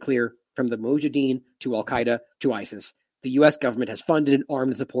makes very clear, from the Mujahideen to Al-Qaeda to ISIS, the U.S. government has funded and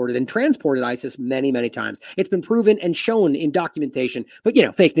armed and supported and transported ISIS many, many times. It's been proven and shown in documentation, but,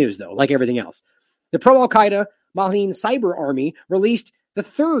 fake news, though, like everything else. The pro-Al-Qaeda Maheen Cyber Army released the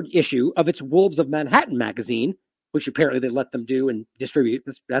third issue of its Wolves of Manhattan magazine, which apparently they let them do and distribute.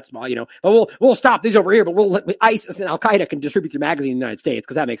 That's small, but we'll stop these over here, but we'll let ISIS and Al-Qaeda can distribute their magazine in the United States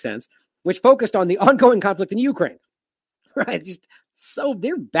because that makes sense, which focused on the ongoing conflict in Ukraine. Right? Just so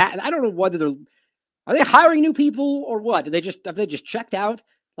they're bad. I don't know whether are they hiring new people or what? Have they just checked out?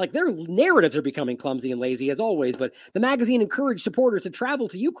 Like their narratives are becoming clumsy and lazy as always, but the magazine encouraged supporters to travel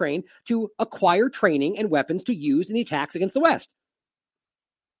to Ukraine to acquire training and weapons to use in the attacks against the West.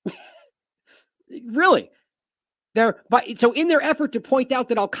 Really? So in their effort to point out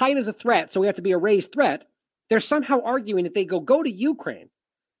that Al-Qaeda is a threat, so we have to be a raised threat, they're somehow arguing that they go to Ukraine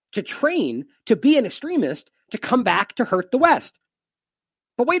to train to be an extremist to come back to hurt the West.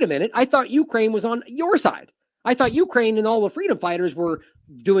 But wait a minute, I thought Ukraine was on your side. I thought Ukraine and all the freedom fighters were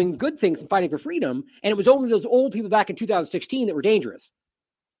doing good things and fighting for freedom, and it was only those old people back in 2016 that were dangerous.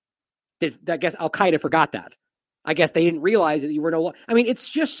 I guess Al-Qaeda forgot that. I guess they didn't realize that you were it's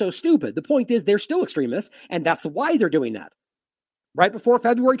just so stupid. The point is they're still extremists, and that's why they're doing that. Right before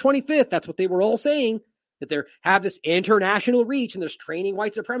February 25th, that's what they were all saying, that they have this international reach and there's training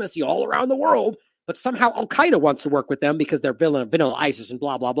white supremacy all around the world, but somehow Al-Qaeda wants to work with them because they're vanilla ISIS and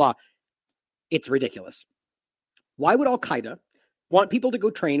blah, blah, blah. It's ridiculous. Why would Al-Qaeda want people to go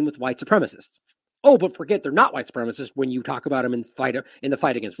train with white supremacists? Oh, but forget they're not white supremacists when you talk about them in the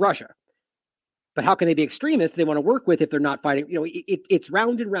fight against Russia. But how can they be extremists they want to work with if they're not fighting? It's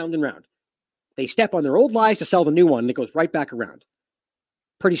round and round and round. They step on their old lies to sell the new one, and it goes right back around.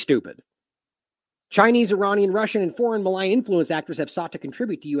 Pretty stupid. Chinese, Iranian, Russian, and foreign malign influence actors have sought to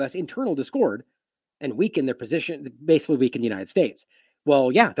contribute to U.S. internal discord and weaken their position, basically weaken the United States.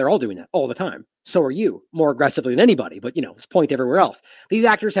 Well, yeah, they're all doing that all the time. So are you, more aggressively than anybody, but, let's point everywhere else. These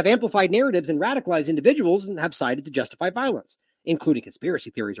actors have amplified narratives and radicalized individuals and have sided to justify violence, including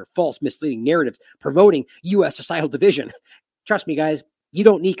conspiracy theories or false, misleading narratives promoting U.S. societal division. Trust me, guys, you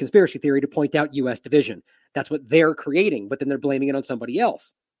don't need conspiracy theory to point out U.S. division. That's what they're creating, but then they're blaming it on somebody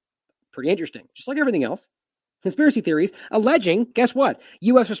else. Pretty interesting, just like everything else. Conspiracy theories alleging, guess what?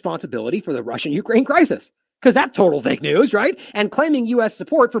 U.S. responsibility for the Russian-Ukraine crisis. Because that's total fake news, right? And claiming U.S.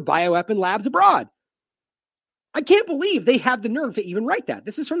 support for bioweapon labs abroad. I can't believe they have the nerve to even write that.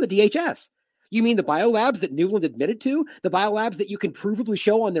 This is from the DHS. You mean the biolabs that Newland admitted to? The biolabs that you can provably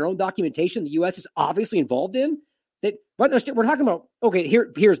show on their own documentation the U.S. is obviously involved in? We're talking about, okay,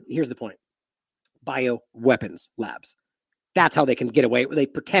 here's the point. Bioweapons labs. That's how they can get away. They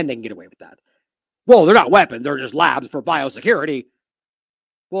pretend they can get away with that. Well, they're not weapons. They're just labs for biosecurity.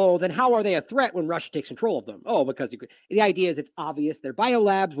 Well, then how are they a threat when Russia takes control of them? Oh, because the idea is it's obvious. They're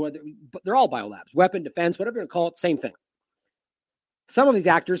biolabs. They're all biolabs. Weapon, defense, whatever you call it, same thing. Some of these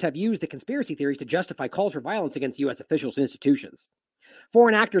actors have used the conspiracy theories to justify calls for violence against U.S. officials and institutions.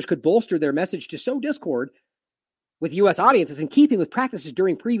 Foreign actors could bolster their message to sow discord with U.S. audiences in keeping with practices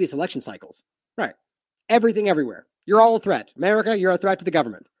during previous election cycles. Right. Everything, everywhere. You're all a threat. America, you're a threat to the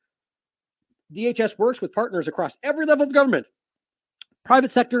government. DHS works with partners across every level of government.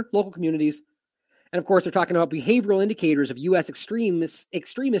 Private sector, local communities. And of course, they're talking about behavioral indicators of U.S.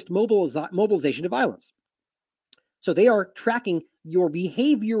 extremist mobilization to violence. So they are tracking your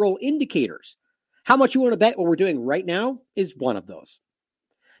behavioral indicators. How much you want to bet what we're doing right now is one of those.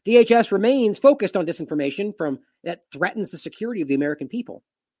 DHS remains focused on disinformation that threatens the security of the American people,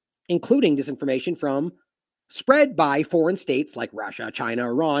 including disinformation from spread by foreign states like Russia, China,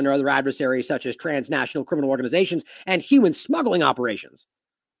 Iran, or other adversaries such as transnational criminal organizations and human smuggling operations.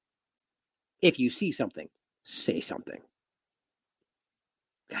 If you see something, say something.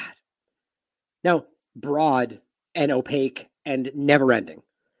 God. Now, broad and opaque and never-ending.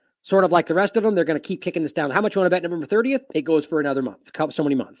 Sort of like the rest of them, they're going to keep kicking this down. How much you want to bet November 30th? It goes for another month, so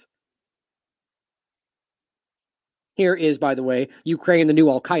many months. Here is, by the way, Ukraine, the new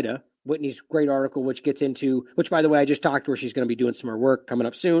Al-Qaeda. Whitney's great article, which gets into, which, by the way, I just talked to her. She's going to be doing some more work coming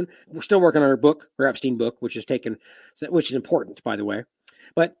up soon. We're still working on her book, her Epstein book, which is important, by the way.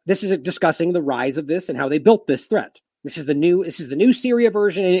 But this is discussing the rise of this and how they built this threat. This is the new Syria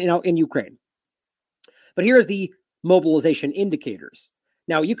version in Ukraine. But here is the mobilization indicators.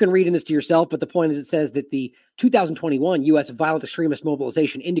 Now, you can read in this to yourself, but the point is it says that the 2021 U.S. Violent Extremist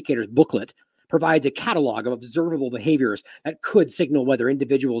Mobilization Indicators booklet provides a catalog of observable behaviors that could signal whether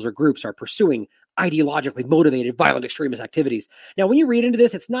individuals or groups are pursuing ideologically motivated violent extremist activities. Now, when you read into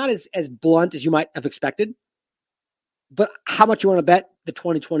this, it's not as blunt as you might have expected, but how much you want to bet the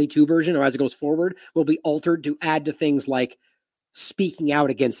 2022 version, or as it goes forward, will be altered to add to things like speaking out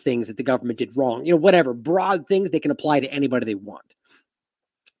against things that the government did wrong, whatever, broad things they can apply to anybody they want.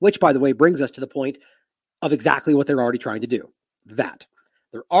 Which, by the way, brings us to the point of exactly what they're already trying to do. That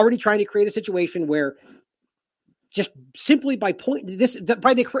they're already trying to create a situation where just simply by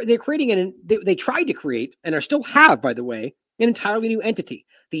they're creating they tried to create and are still have, by the way, an entirely new entity,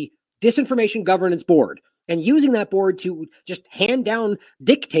 the Disinformation Governance Board, and using that board to just hand down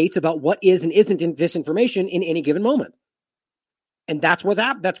dictates about what is and isn't in disinformation in any given moment. And that's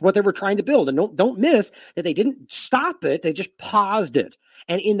what they were trying to build. And don't miss that they didn't stop it. They just paused it.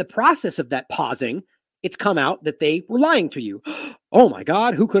 And in the process of that pausing, it's come out that they were lying to you. Oh my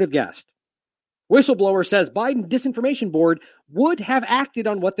God, who could have guessed? Whistleblower says Biden Disinformation Board would have acted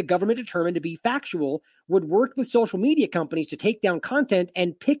on what the government determined to be factual, would work with social media companies to take down content,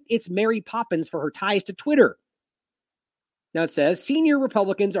 and picked its Mary Poppins for her ties to Twitter. Now it says senior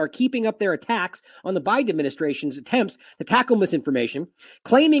Republicans are keeping up their attacks on the Biden administration's attempts to tackle misinformation,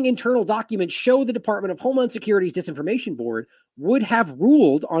 claiming internal documents show the Department of Homeland Security's Disinformation Board would have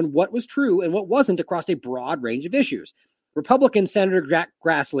ruled on what was true and what wasn't across a broad range of issues. Republican Senator Chuck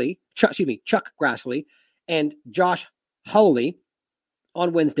Grassley and Josh Hawley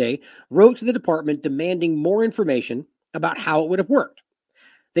on Wednesday wrote to the department demanding more information about how it would have worked.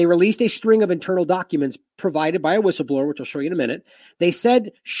 They released a string of internal documents provided by a whistleblower, which I'll show you in a minute. They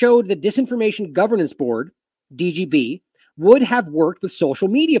said showed the Disinformation Governance Board, DGB, would have worked with social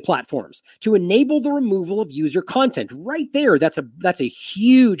media platforms to enable the removal of user content. Right there, that's a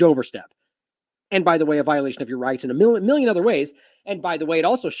huge overstep. And by the way, a violation of your rights in a million other ways. And by the way, it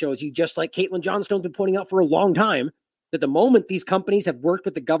also shows you, just like Caitlin Johnstone's been pointing out for a long time, that the moment these companies have worked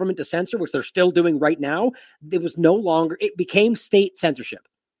with the government to censor, which they're still doing right now, it became state censorship.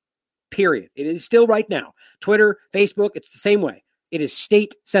 Period. It is still right now. Twitter, Facebook, it's the same way. It is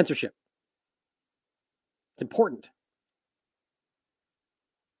state censorship. It's important.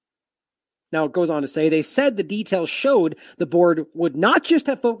 Now it goes on to say, they said the details showed the board would not just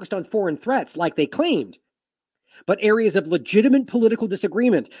have focused on foreign threats like they claimed, but areas of legitimate political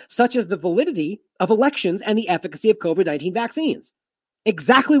disagreement, such as the validity of elections and the efficacy of COVID-19 vaccines.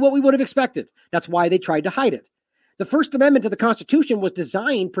 Exactly what we would have expected. That's why they tried to hide it. The First Amendment to the Constitution was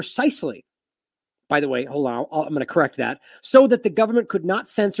designed precisely, by the way, hold on, I'm going to correct that, so that the government could not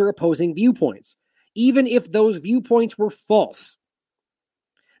censor opposing viewpoints, even if those viewpoints were false.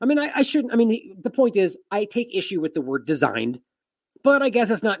 The point is, I take issue with the word designed, but I guess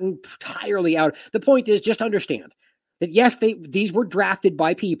it's not entirely out. The point is, just understand that yes, these were drafted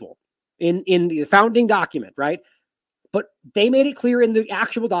by people in the founding document, right? But they made it clear in the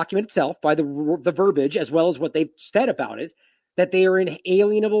actual document itself, by the verbiage, as well as what they've said about it, that they are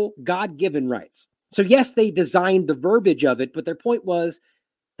inalienable God-given rights. So yes, they designed the verbiage of it, but their point was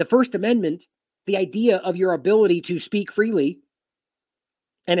the First Amendment, the idea of your ability to speak freely,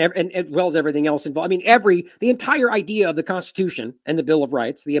 and as well as everything else involved. The entire idea of the Constitution and the Bill of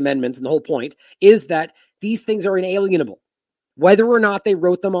Rights, the amendments, and the whole point is that these things are inalienable. Whether or not they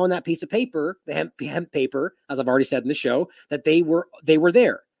wrote them on that piece of paper, the hemp paper, as I've already said in the show, that they were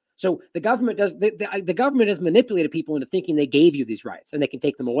there. So the government has manipulated people into thinking they gave you these rights and they can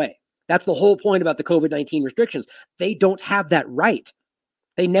take them away. That's the whole point about the COVID-19 restrictions. They don't have that right.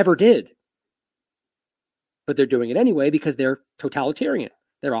 They never did. But they're doing it anyway because they're totalitarian.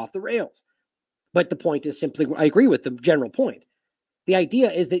 They're off the rails. But the point is simply, I agree with the general point. The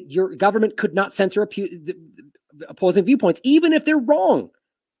idea is that your government could not censor opposing viewpoints, even if they're wrong.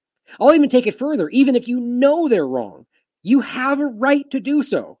 I'll even take it further. Even if you know they're wrong, you have a right to do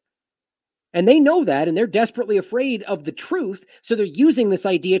so. And they know that, and they're desperately afraid of the truth, so they're using this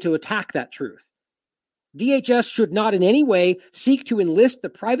idea to attack that truth. DHS should not in any way seek to enlist the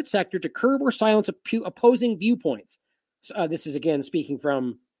private sector to curb or silence opposing viewpoints. This is, again, speaking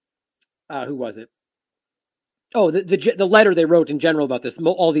from, who was it? Oh, the letter they wrote in general about this,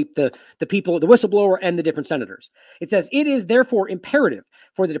 all the people, the whistleblower and the different senators. It says, it is therefore imperative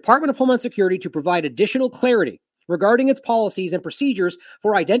for the Department of Homeland Security to provide additional clarity regarding its policies and procedures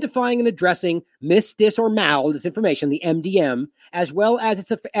for identifying and addressing mis, dis, or mal disinformation, the MDM, as well as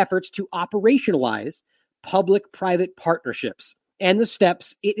its efforts to operationalize public-private partnerships and the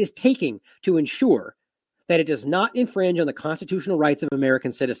steps it is taking to ensure that it does not infringe on the constitutional rights of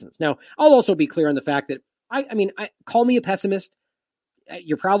American citizens. Now, I'll also be clear on the fact that call me a pessimist.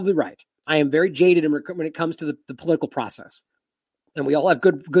 You're probably right. I am very jaded when it comes to the political process, and we all have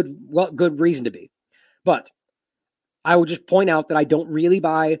good reason to be. But I will just point out that I don't really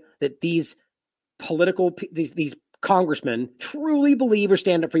buy that these congressmen truly believe or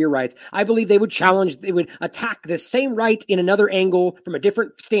stand up for your rights. I believe they would attack this same right in another angle from a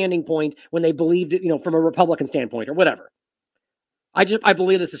different standing point when they believed it, from a Republican standpoint or whatever. I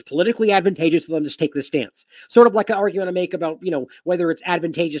believe this is politically advantageous for them to take this stance. Sort of like an argument I make about, whether it's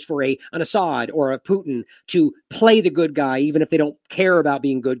advantageous for an Assad or a Putin to play the good guy, even if they don't care about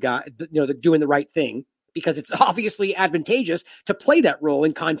being good guy, doing the right thing, because it's obviously advantageous to play that role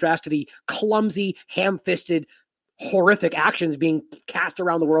in contrast to the clumsy, ham-fisted, horrific actions being cast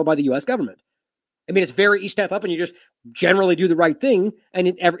around the world by the U.S. government. I mean, it's you step up and you just generally do the right thing, and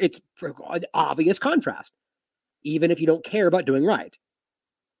it's an obvious contrast, even if you don't care about doing right.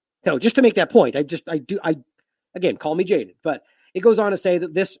 So just to make that point, again, call me jaded, but it goes on to say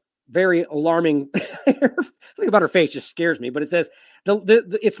that this very alarming thing about her face just scares me, but it says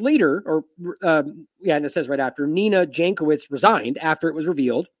its leader, and it says right after, Nina Jankowicz resigned after it was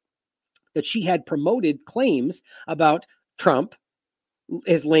revealed that she had promoted claims about Trump,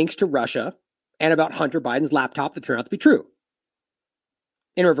 his links to Russia, and about Hunter Biden's laptop that turned out to be true.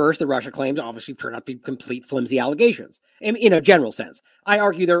 In reverse, the Russia claims obviously turned out to be complete flimsy allegations. In a general sense, I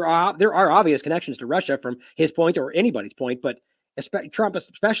argue there are obvious connections to Russia from his point or anybody's point, but Trump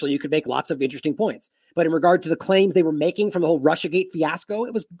especially, you could make lots of interesting points. But in regard to the claims they were making from the whole Russiagate fiasco,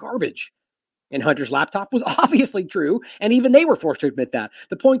 it was garbage. And Hunter's laptop was obviously true, and even they were forced to admit that.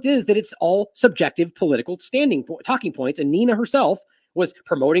 The point is that it's all subjective political talking points, and Nina herself was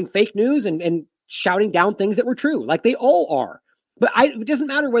promoting fake news and shouting down things that were true, like they all are. But it doesn't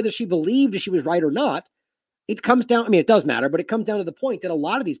matter whether she believed she was right or not. It comes down, it does matter, but it comes down to the point that a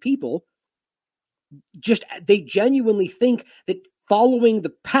lot of these people they genuinely think that following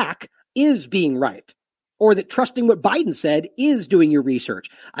the pack is being right, or that trusting what Biden said is doing your research.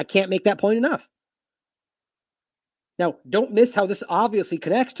 I can't make that point enough. Now, don't miss how this obviously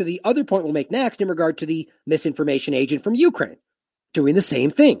connects to the other point we'll make next in regard to the misinformation agent from Ukraine doing the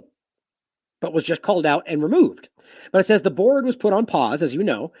same thing, but was just called out and removed. But it says the board was put on pause, as you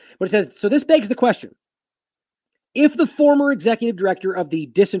know. But it says, so this begs the question. If the former executive director of the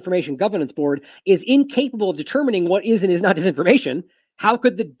Disinformation Governance Board is incapable of determining what is and is not disinformation, how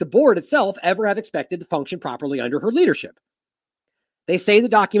could the board itself ever have expected to function properly under her leadership? They say the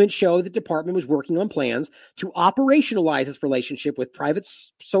documents show the department was working on plans to operationalize its relationship with private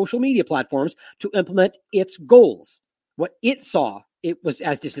social media platforms to implement its goals. What it saw, it was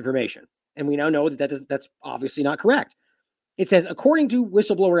as disinformation. And we now know that's obviously not correct. It says, according to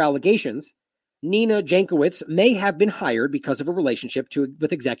whistleblower allegations, Nina Jankowicz may have been hired because of a relationship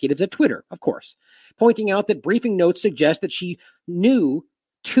with executives at Twitter, of course, pointing out that briefing notes suggest that she knew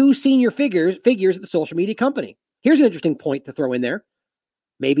two senior figures at the social media company. Here's an interesting point to throw in there.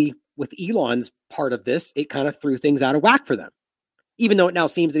 Maybe with Elon's part of this, it kind of threw things out of whack for them, even though it now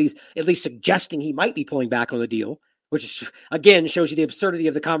seems that he's at least suggesting he might be pulling back on the deal, which again shows you the absurdity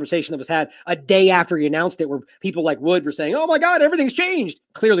of the conversation that was had a day after he announced it, where people like Wood were saying, oh my God, everything's changed.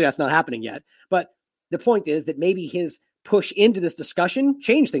 Clearly that's not happening yet. But the point is that maybe his push into this discussion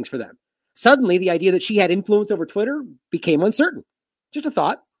changed things for them. Suddenly the idea that she had influence over Twitter became uncertain. Just a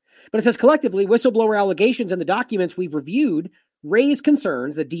thought. But it says collectively, whistleblower allegations and the documents we've reviewed raise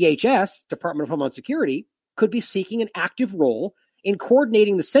concerns that DHS, Department of Homeland Security, could be seeking an active role in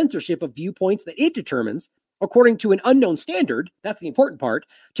coordinating the censorship of viewpoints that it determines, according to an unknown standard, that's the important part,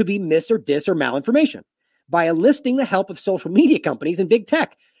 to be mis or dis or malinformation, by enlisting the help of social media companies and big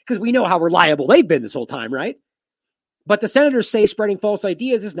tech, because we know how reliable they've been this whole time, right? But the senators say spreading false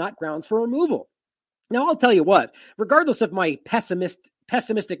ideas is not grounds for removal. Now, I'll tell you what, regardless of my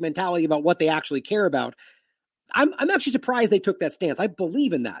pessimistic mentality about what they actually care about, I'm actually surprised they took that stance. I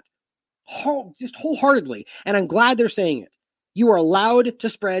believe in that just wholeheartedly, and I'm glad they're saying it. You are allowed to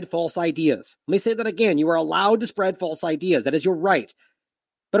spread false ideas. Let me say that again. You are allowed to spread false ideas. That is your right.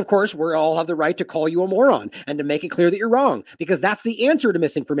 But of course, we all have the right to call you a moron and to make it clear that you're wrong, because that's the answer to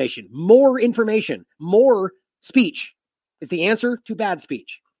misinformation. More information, more speech is the answer to bad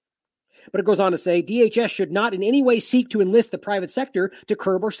speech. But it goes on to say, DHS should not in any way seek to enlist the private sector to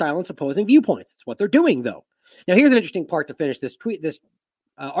curb or silence opposing viewpoints. It's what they're doing, though. Now, here's an interesting part to finish this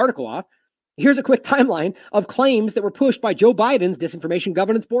article off. Here's a quick timeline of claims that were pushed by Joe Biden's Disinformation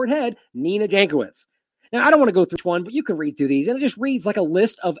Governance Board head, Nina Jankowicz. Now, I don't want to go through each one, but you can read through these, and it just reads like a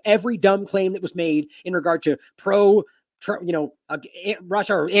list of every dumb claim that was made in regard to Russia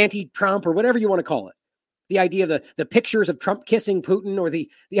or anti-Trump or whatever you want to call it. The idea of the pictures of Trump kissing Putin, or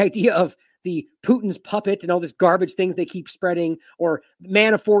the idea of the Putin's puppet and all this garbage things they keep spreading, or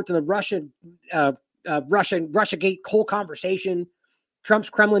Manafort and the Russiagate whole conversation. Trump's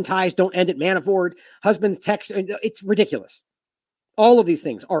Kremlin ties don't end at Manafort. Husband's text. It's ridiculous. All of these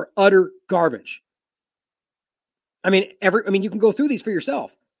things are utter garbage. I mean, you can go through these for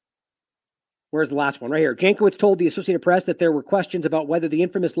yourself. Where's the last one? Right here. Jankowicz told the Associated Press that there were questions about whether the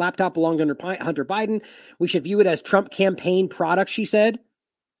infamous laptop belonged to Hunter Biden. We should view it as Trump campaign product, she said.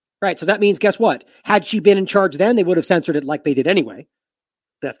 Right, so that means, guess what? Had she been in charge then, they would have censored it like they did anyway.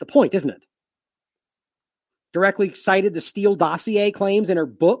 That's the point, isn't it? Directly cited the Steele dossier claims in her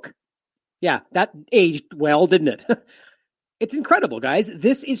book. Yeah, that aged well, didn't it? It's incredible, guys.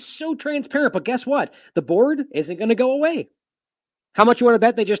 This is so transparent, but guess what? The board isn't going to go away. How much you want to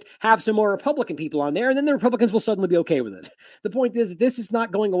bet they just have some more Republican people on there, and then the Republicans will suddenly be okay with it? The point is that this is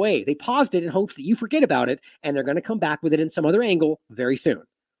not going away. They paused it in hopes that you forget about it, and they're going to come back with it in some other angle very soon.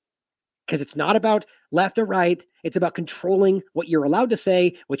 Because it's not about left or right. It's about controlling what you're allowed to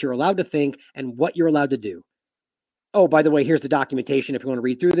say, what you're allowed to think, and what you're allowed to do. Oh, by the way, here's the documentation if you want to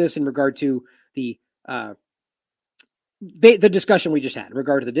read through this in regard to the discussion we just had in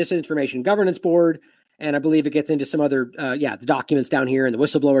regard to the Disinformation Governance Board. And I believe it gets into some other, the documents down here and the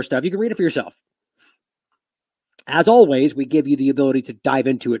whistleblower stuff. You can read it for yourself. As always, we give you the ability to dive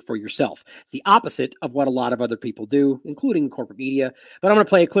into it for yourself. It's the opposite of what a lot of other people do, including the corporate media. But I'm going to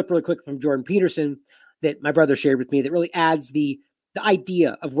play a clip really quick from Jordan Peterson that my brother shared with me that really adds the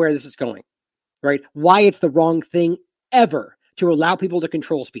idea of where this is going, right? Why it's the wrong thing ever to allow people to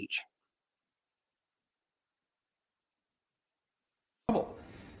control speech.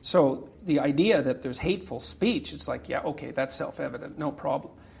 So the idea that there's hateful speech, it's like, yeah, okay, that's self-evident, no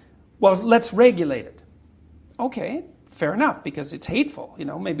problem. Well, let's regulate it. Okay, fair enough, because it's hateful.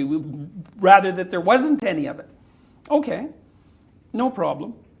 Maybe we'd rather that there wasn't any of it. Okay, no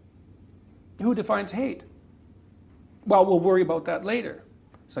problem. Who defines hate? Well, we'll worry about that later.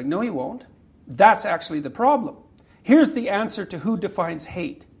 It's like, no, you won't. That's actually the problem. Here's the answer to who defines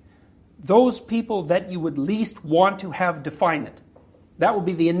hate. Those people that you would least want to have define it. That will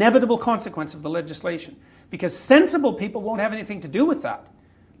be the inevitable consequence of the legislation, because sensible people won't have anything to do with that.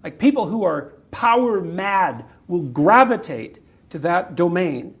 Like, people who are power mad will gravitate to that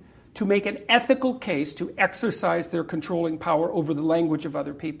domain to make an ethical case to exercise their controlling power over the language of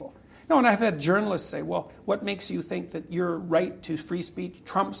other people. No, and I've had journalists say, well, what makes you think that your right to free speech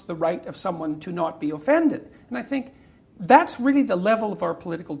trumps the right of someone to not be offended? And I think that's really the level of our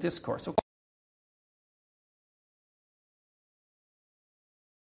political discourse. Okay.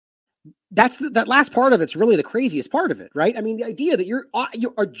 That last part of it's really the craziest part of it, right? I mean, the idea that you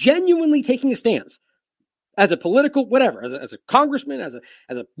are genuinely taking a stance as a political whatever, as a congressman, as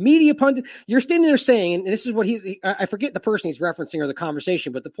a media pundit, you're standing there saying, and this is what I forget the person he's referencing or the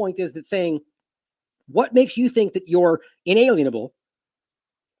conversation, but the point is that saying, what makes you think that you're inalienable,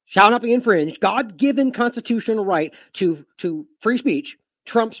 shall not be infringed, God-given constitutional right to free speech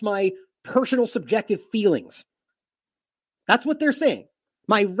trumps my personal subjective feelings? That's what they're saying.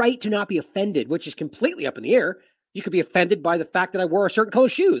 My right to not be offended, which is completely up in the air. You could be offended by the fact that I wore a certain color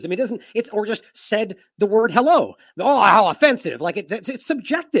shoes. I mean, or just said the word hello. Oh, how offensive. Like, it's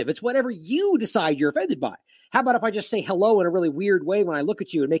subjective. It's whatever you decide you're offended by. How about if I just say hello in a really weird way when I look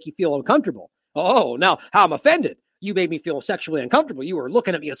at you and make you feel uncomfortable? Oh, now how I'm offended. You made me feel sexually uncomfortable. You were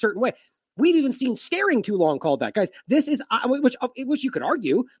looking at me a certain way. We've even seen staring too long called that. Guys, this is, which you could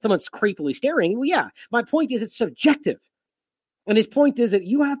argue, someone's creepily staring. Well, yeah, my point is it's subjective. And his point is that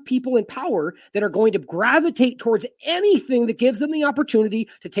you have people in power that are going to gravitate towards anything that gives them the opportunity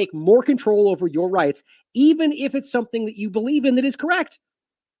to take more control over your rights, even if it's something that you believe in that is correct.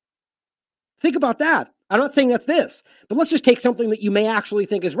 Think about that. I'm not saying that's this, but let's just take something that you may actually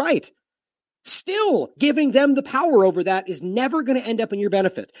think is right. Still, giving them the power over that is never going to end up in your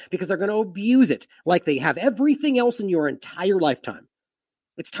benefit, because they're going to abuse it like they have everything else in your entire lifetime.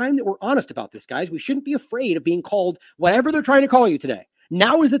 It's time that we're honest about this, guys. We shouldn't be afraid of being called whatever they're trying to call you today.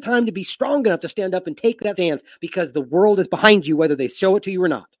 Now is the time to be strong enough to stand up and take that stance because the world is behind you, whether they show it to you or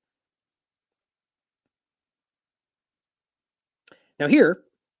not. Now here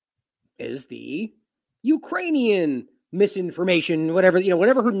is the Ukrainian misinformation, whatever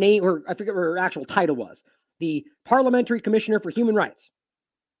her name, or I forget what her actual title was, the Parliamentary Commissioner for Human Rights.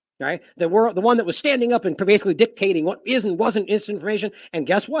 Right? The one that was standing up and basically dictating what is and wasn't misinformation. And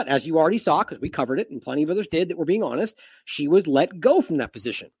guess what? As you already saw, because we covered it and plenty of others did that were being honest, she was let go from that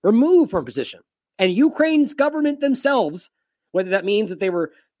position, removed from position. And Ukraine's government themselves, whether that means that they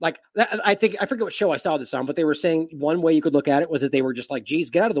were like, I forget what show I saw this on, but they were saying one way you could look at it was that they were just like,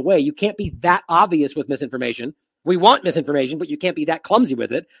 geez, get out of the way. You can't be that obvious with misinformation. We want misinformation, but you can't be that clumsy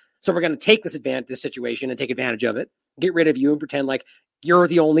with it. So we're going to take this situation and take advantage of it, get rid of you and pretend like you're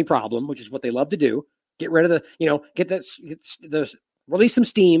the only problem, which is what they love to do. Get rid of release some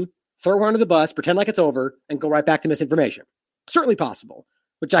steam, throw her under the bus, pretend like it's over, and go right back to misinformation. Certainly possible,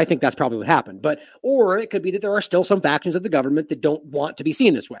 which I think that's probably what happened. Or it could be that there are still some factions of the government that don't want to be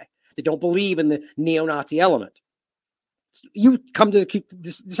seen this way. They don't believe in the neo-Nazi element. You come to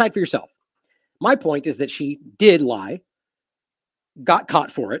decide for yourself. My point is that she did lie, got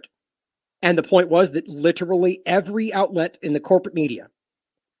caught for it. And the point was that literally every outlet in the corporate media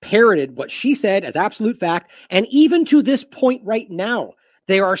parroted what she said as absolute fact. And even to this point right now,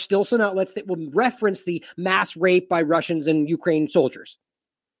 there are still some outlets that will reference the mass rape by Russians and Ukraine soldiers.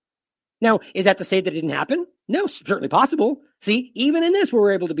 Now, is that to say that it didn't happen? No, certainly possible. See, even in this,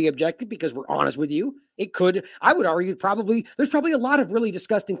 we're able to be objective because we're honest with you. It could, I would argue, there's probably a lot of really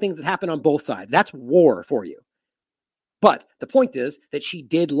disgusting things that happen on both sides. That's war for you. But the point is that she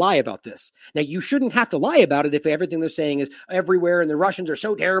did lie about this. Now, you shouldn't have to lie about it if everything they're saying is everywhere and the Russians are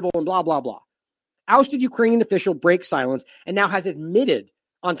so terrible and blah, blah, blah. Ousted Ukrainian official breaks silence and now has admitted,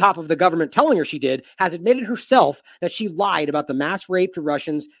 on top of the government telling her she did, has admitted herself that she lied about the mass rape to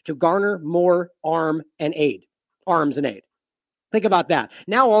Russians to garner more arms and aid. Think about that.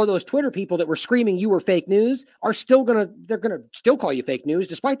 Now all those Twitter people that were screaming you were fake news are they're going to still call you fake news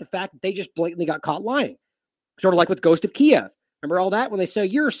despite the fact that they just blatantly got caught lying. Sort of like with Ghost of Kiev. Remember all that? When they say,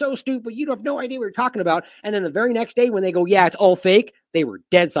 you're so stupid, you have no idea what you're talking about. And then the very next day when they go, yeah, it's all fake, they were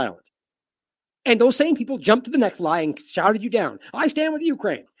dead silent. And those same people jumped to the next lie and shouted you down. I stand with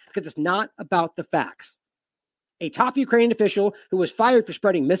Ukraine because it's not about the facts. A top Ukrainian official who was fired for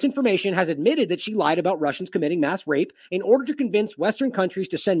spreading misinformation has admitted that she lied about Russians committing mass rape in order to convince Western countries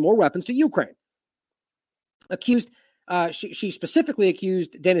to send more weapons to Ukraine. She specifically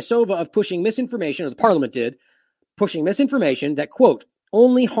accused Denisova of pushing misinformation, or the parliament did, pushing misinformation that, quote,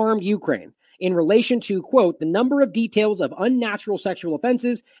 only harmed Ukraine in relation to, quote, the number of details of unnatural sexual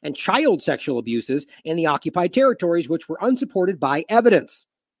offenses and child sexual abuses in the occupied territories, which were unsupported by evidence.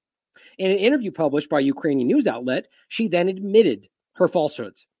 In an interview published by a Ukrainian news outlet, she then admitted her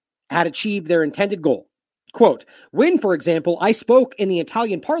falsehoods had achieved their intended goal. Quote, when, for example, I spoke in the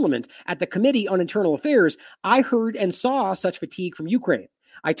Italian parliament at the Committee on Internal Affairs, I heard and saw such fatigue from Ukraine.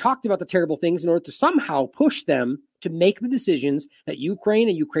 I talked about the terrible things in order to somehow push them to make the decisions that Ukraine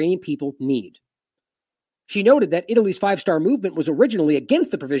and Ukrainian people need. She noted that Italy's five-star movement was originally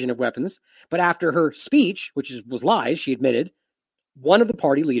against the provision of weapons, but after her speech, which was lies, she admitted, one of the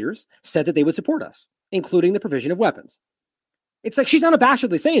party leaders said that they would support us, including the provision of weapons. It's like she's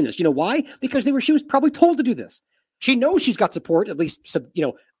unabashedly saying this. You know why? Because she was probably told to do this. She knows she's got support, at least,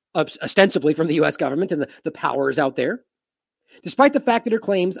 ostensibly from the U.S. government and the powers out there. Despite the fact that her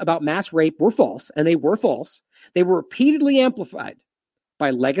claims about mass rape were false, and they were false, they were repeatedly amplified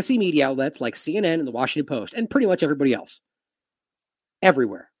by legacy media outlets like CNN and the Washington Post, and pretty much everybody else.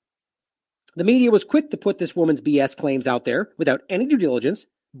 Everywhere. The media was quick to put this woman's BS claims out there without any due diligence,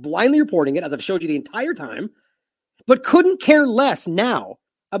 blindly reporting it, as I've showed you the entire time, but couldn't care less now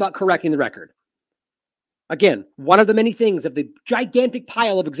about correcting the record. Again, one of the many things of the gigantic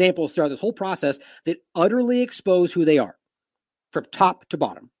pile of examples throughout this whole process that utterly expose who they are, from top to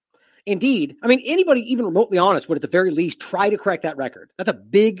bottom. Indeed, anybody even remotely honest would at the very least try to correct that record. That's a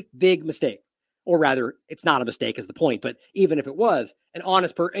big, big mistake. Or rather, it's not a mistake is the point, but even if it was, an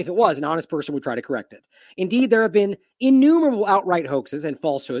honest person would try to correct it. Indeed, there have been innumerable outright hoaxes and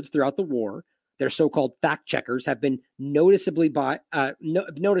falsehoods throughout the war. Their so-called fact checkers have been noticeably by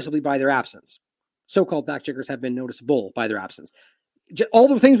their absence. So-called fact checkers have been noticeable by their absence. All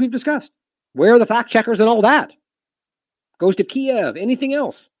the things we've discussed. Where are the fact checkers and all that? Ghost of Kiev, anything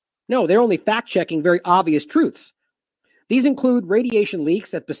else? No, they're only fact-checking very obvious truths. These include radiation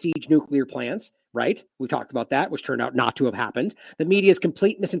leaks at besieged nuclear plants, right? We talked about that, which turned out not to have happened. The media's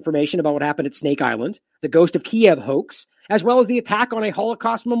complete misinformation about what happened at Snake Island, the Ghost of Kiev hoax, as well as the attack on a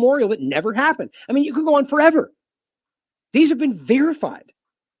Holocaust memorial that never happened. I mean, you could go on forever. These have been verified.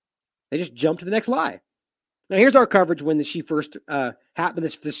 They just jump to the next lie. Now, here's our coverage when she first happened.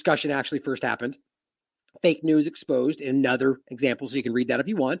 This discussion actually first happened. Fake news exposed, another example, so you can read that if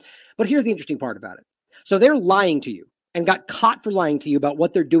you want. But here's the interesting part about it. So they're lying to you and got caught for lying to you about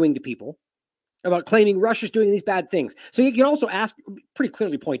what they're doing to people, about claiming Russia's doing these bad things. So you can also pretty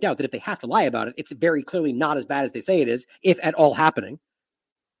clearly point out that if they have to lie about it, it's very clearly not as bad as they say it is, if at all happening.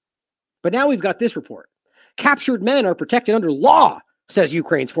 But now we've got this report. Captured men are protected under law, says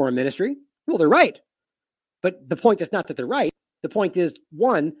Ukraine's foreign ministry. Well, they're right. But the point is not that they're right. The point is,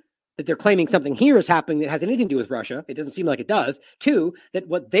 one, that they're claiming something here is happening that has anything to do with Russia. It doesn't seem like it does. Two, that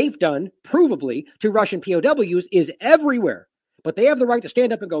what they've done, provably, to Russian POWs is everywhere. But they have the right to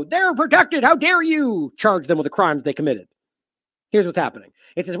stand up and go, they're protected, how dare you, charge them with the crimes they committed. Here's what's happening.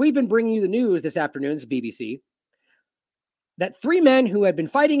 It says, we've been bringing you the news this afternoon, this is BBC, that 3 men who had been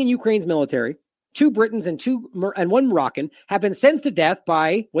fighting in Ukraine's military, 2 Britons and 1 Moroccan, have been sentenced to death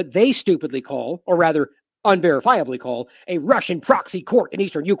by what they stupidly call, or rather unverifiably call, a Russian proxy court in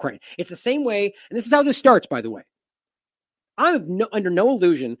eastern Ukraine. It's the same way, and this is how this starts, by the way. I'm under no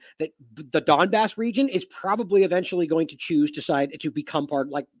illusion that the Donbass region is probably eventually going to decide to become part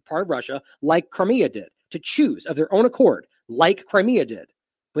of Russia, like Crimea did, to choose of their own accord, like Crimea did,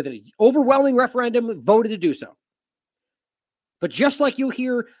 with an overwhelming referendum voted to do so. But just like you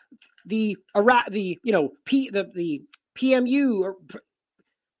hear the PMU or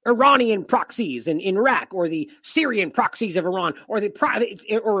Iranian proxies in Iraq, or the Syrian proxies of Iran, or I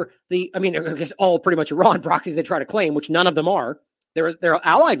guess all pretty much Iran proxies they try to claim, which none of them are. They're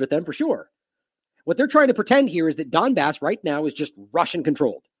allied with them for sure. What they're trying to pretend here is that Donbass right now is just Russian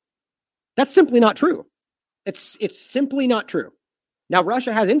controlled. That's simply not true. It's simply not true. Now,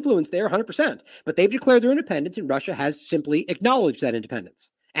 Russia has influence there 100%, but they've declared their independence, and Russia has simply acknowledged that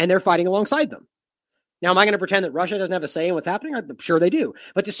independence, and they're fighting alongside them. Now, am I going to pretend that Russia doesn't have a say in what's happening? I'm sure they do.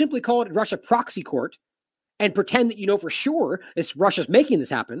 But to simply call it Russia proxy court and pretend that you know for sure it's Russia's making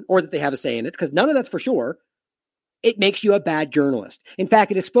this happen, or that they have a say in it, because none of that's for sure, it makes you a bad journalist. In fact,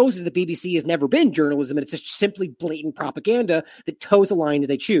 it exposes the BBC has never been journalism, and it's just simply blatant propaganda that toes a line that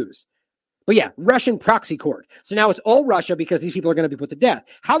they choose. But yeah, Russian proxy court. So now it's all Russia because these people are going to be put to death.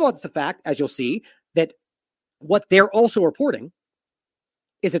 How about the fact, as you'll see, that what they're also reporting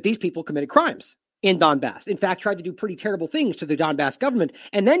is that these people committed crimes in Donbass. In fact, tried to do pretty terrible things to the Donbass government.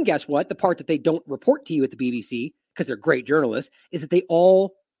 And then guess what? The part that they don't report to you at the BBC, because they're great journalists, is that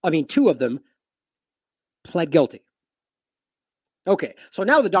 2 of them pled guilty. Okay, so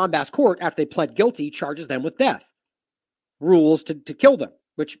now the Donbass court, after they pled guilty, charges them with death. Rules to kill them,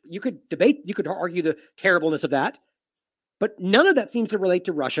 which you could debate, you could argue the terribleness of that. But none of that seems to relate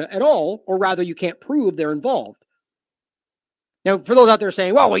to Russia at all, or rather you can't prove they're involved. Now, for those out there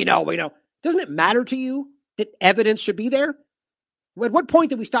saying, well, we know. Doesn't it matter to you that evidence should be there? At what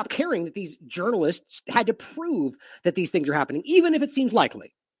point did we stop caring that these journalists had to prove that these things are happening, even if it seems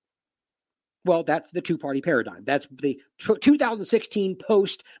likely? Well, that's the two-party paradigm. That's the 2016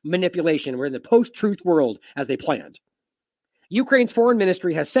 post-manipulation. We're in the post-truth world as they planned. Ukraine's foreign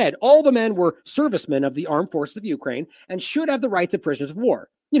ministry has said all the men were servicemen of the armed forces of Ukraine and should have the rights of prisoners of war.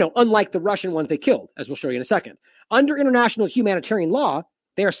 Unlike the Russian ones they killed, as we'll show you in a second. Under international humanitarian law,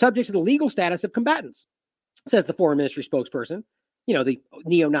 they are subject to the legal status of combatants, says the foreign ministry spokesperson. The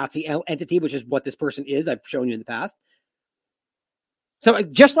neo-Nazi entity, which is what this person is. I've shown you in the past. So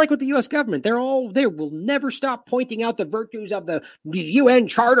just like with the U.S. government, they will never stop pointing out the virtues of the UN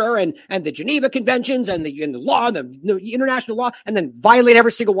Charter and the Geneva Conventions and the law, the international law, and then violate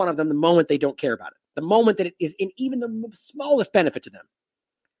every single one of them the moment they don't care about it. The moment that it is in even the smallest benefit to them.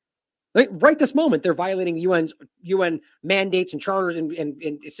 Right this moment, they're violating UN mandates and charters and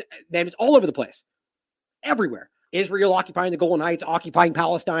mandates all over the place, everywhere. Israel occupying the Golan Heights, occupying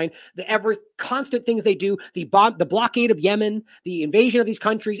Palestine, the constant things they do, the blockade of Yemen, the invasion of these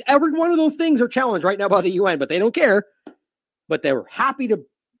countries. Every one of those things are challenged right now by the UN, but they don't care. But they were happy to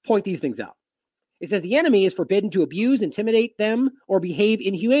point these things out. It says the enemy is forbidden to abuse, intimidate them, or behave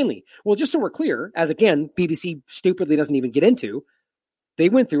inhumanely. Well, just so we're clear, as again, BBC stupidly doesn't even get into, they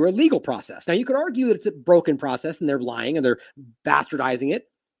went through a legal process. Now, you could argue that it's a broken process and they're lying and they're bastardizing it.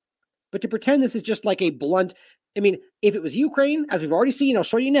 But to pretend this is just like a blunt, if it was Ukraine, as we've already seen, I'll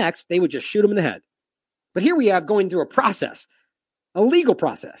show you next, they would just shoot them in the head. But here we have going through a process, a legal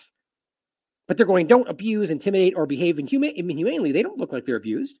process. But they're going, don't abuse, intimidate, or behave inhumanely. They don't look like they're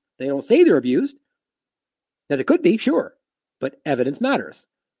abused. They don't say they're abused. Now, they could be, sure, but evidence matters.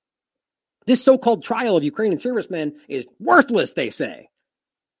 This so-called trial of Ukrainian servicemen is worthless, they say.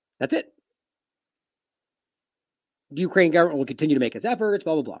 That's it. The Ukraine government will continue to make its efforts,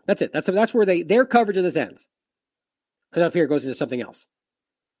 blah, blah, blah. That's it. That's where their coverage of this ends. Because up here it goes into something else.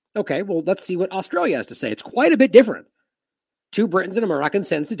 Okay, well, let's see what Australia has to say. It's quite a bit different. 2 Britons and a Moroccan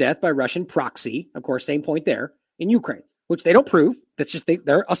sentenced to death by Russian proxy. Of course, same point there, in Ukraine, which they don't prove. That's just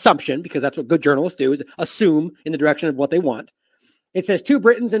their assumption, because that's what good journalists do, is assume in the direction of what they want. It says 2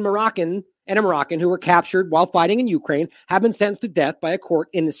 Britons and a Moroccan who were captured while fighting in Ukraine have been sentenced to death by a court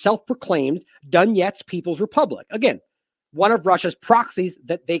in the self-proclaimed Donetsk People's Republic. Again, one of Russia's proxies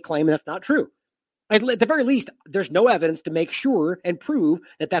that they claim that's not true. At the very least, there's no evidence to make sure and prove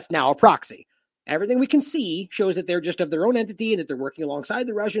that that's now a proxy. Everything we can see shows that they're just of their own entity and that they're working alongside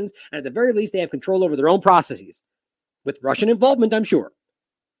the Russians. And at the very least, they have control over their own processes. With Russian involvement, I'm sure.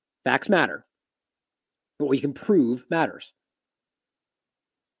 Facts matter. What we can prove matters.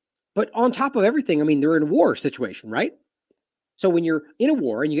 But on top of everything, I mean, they're in a war situation, right? So when you're in a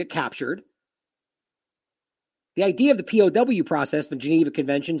war and you get captured, the idea of the POW process, the Geneva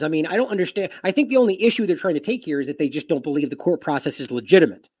Conventions, I mean, I don't understand. I think the only issue they're trying to take here is that they just don't believe the court process is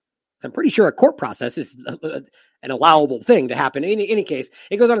legitimate. I'm pretty sure a court process is an allowable thing to happen. In any case,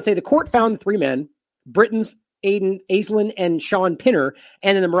 it goes on to say the court found the 3 men, Britons Aidan Aislinn and Sean Pinner,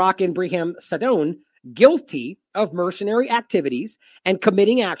 and the Moroccan Briham Sadone, guilty of mercenary activities and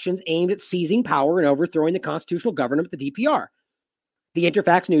committing actions aimed at seizing power and overthrowing the constitutional government of the DPR. The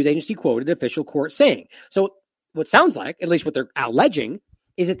Interfax news agency quoted the official court saying. So what sounds like, at least what they're alleging,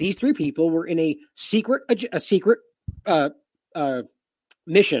 is that these 3 people were in a secret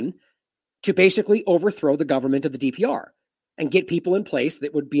mission to basically overthrow the government of the DPR and get people in place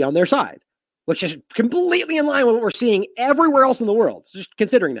that would be on their side, which is completely in line with what we're seeing everywhere else in the world. So just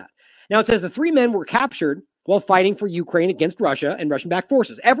considering that. Now it says the 3 men were captured while fighting for Ukraine against Russia and Russian-backed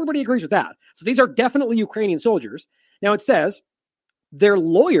forces. Everybody agrees with that. So these are definitely Ukrainian soldiers. Now it says their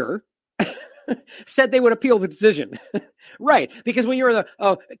lawyer said they would appeal the decision. Right. Because when you're in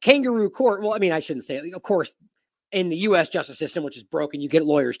a kangaroo court, well, I mean, I shouldn't say it. Of course, in the U.S. justice system, which is broken, you get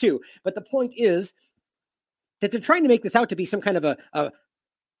lawyers too. But the point is that they're trying to make this out to be some kind of a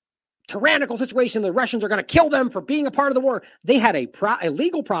tyrannical situation. The Russians are going to kill them for being a part of the war. They had a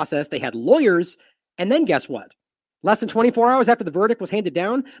legal process. They had lawyers. And then guess what? Less than 24 hours after the verdict was handed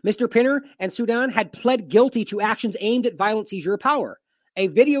down, Mr. Pinner and Sudan had pled guilty to actions aimed at violent seizure of power. A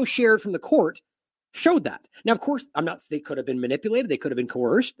video shared from the court showed that. Now, of course, they could have been manipulated. They could have been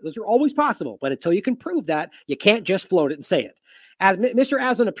coerced. Those are always possible. But until you can prove that, you can't just float it and say it. As Mr.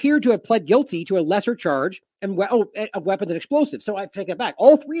 Aslan appeared to have pled guilty to a lesser charge of weapons and explosives. So I take it back.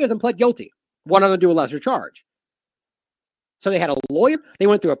 All 3 of them pled guilty. One of them to a lesser charge. So they had a lawyer. They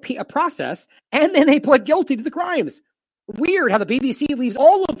went through a process, and then they pled guilty to the crimes. Weird how the BBC leaves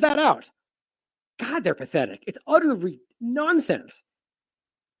all of that out. God, they're pathetic. It's utterly nonsense.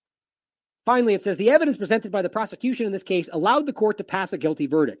 Finally, it says the evidence presented by the prosecution in this case allowed the court to pass a guilty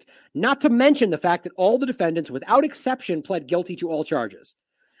verdict, not to mention the fact that all the defendants, without exception, pled guilty to all charges.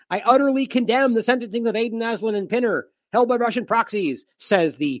 I utterly condemn the sentencing of Aidan Aislinn and Pinner, held by Russian proxies,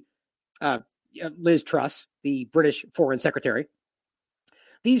 says the Liz Truss, the British Foreign Secretary.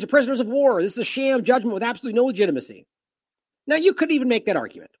 These are prisoners of war. This is a sham judgment with absolutely no legitimacy. Now, you could even make that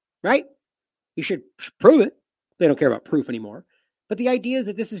argument, right? You should prove it. They don't care about proof anymore. But the idea is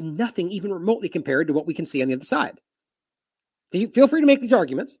that this is nothing even remotely compared to what we can see on the other side. Feel free to make these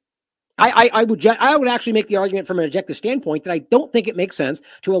arguments. I would actually make the argument from an objective standpoint that I don't think it makes sense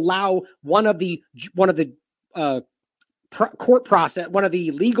to allow one of the court process, one of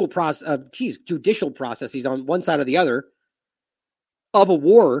the legal process, judicial processes on one side or the other of a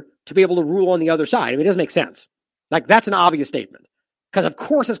war to be able to rule on the other side. I mean, it doesn't make sense. Like, that's an obvious statement. Because, of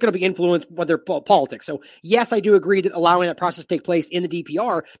course, it's going to be influenced by their politics. So, yes, I do agree that allowing that process to take place in the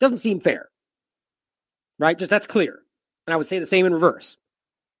DPR doesn't seem fair. Right? Just that's clear. And I would say the same in reverse.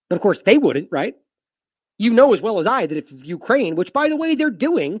 But, of course, they wouldn't, right? You know as well as I that if Ukraine, which, by the way, they're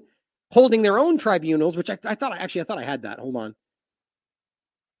doing, holding their own tribunals, which I thought I had that. Hold on.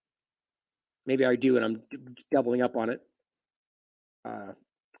 Maybe I do, and I'm doubling up on it.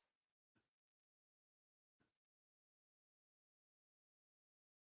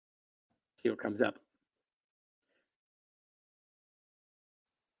 See what comes up.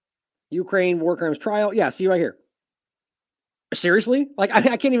 Ukraine war crimes trial. Yeah, see right here. Seriously? Like, I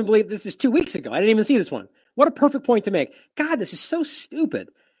can't even believe this is 2 weeks ago. I didn't even see this one. What a perfect point to make. God, this is so stupid.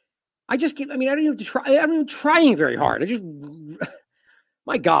 I don't even have to try. I'm even trying very hard.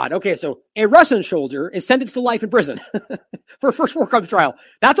 My God. Okay, so a Russian soldier is sentenced to life in prison for a first war crimes trial.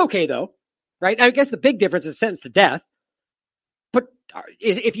 That's okay, though. Right? I guess the big difference is sentenced to death. But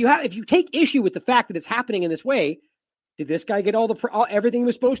if you take issue with the fact that it's happening in this way, did this guy get everything he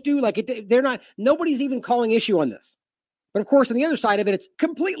was supposed to? Like, nobody's even calling issue on this. But of course, on the other side of it, it's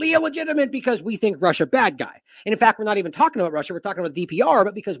completely illegitimate because we think Russia bad guy. And in fact, we're not even talking about Russia. We're talking about DPR,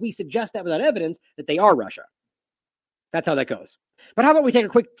 but because we suggest that without evidence that they are Russia. That's how that goes. But how about we take a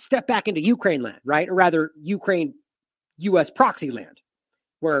quick step back into Ukraine land, right? Or rather, Ukraine-U.S. proxy land,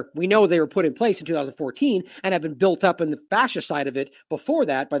 where we know they were put in place in 2014 and have been built up in the fascist side of it before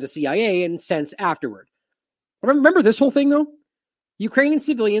that by the CIA and since afterward. Remember this whole thing, though? Ukrainian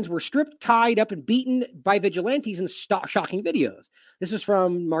civilians were stripped, tied up, and beaten by vigilantes in shocking videos. This was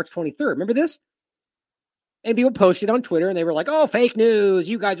from March 23rd. Remember this? And people posted on Twitter, and they were like, oh, fake news.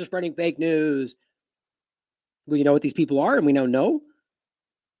 You guys are spreading fake news. Well, you know what these people are, and we now know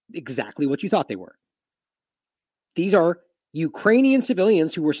exactly what you thought they were. These are Ukrainian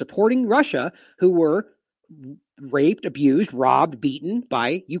civilians who were supporting Russia, who were raped, abused, robbed, beaten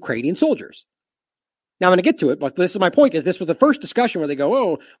by Ukrainian soldiers. Now, I'm going to get to it, but this is my point, is this was the first discussion where they go,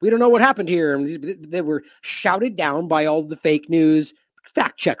 oh, we don't know what happened here. And they were shouted down by all the fake news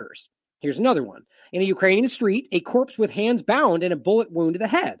fact checkers. Here's another one. In a Ukrainian street, a corpse with hands bound and a bullet wound to the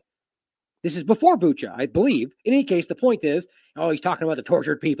head. This is before Bucha, I believe. In any case, the point is, oh, he's talking about the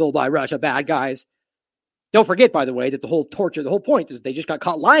tortured people by Russia, bad guys. Don't forget, by the way, that the whole point is they just got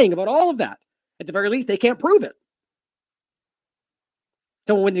caught lying about all of that. At the very least, they can't prove it.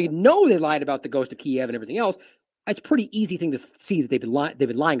 So when they know they lied about the ghost of Kiev and everything else, it's a pretty easy thing to see that they've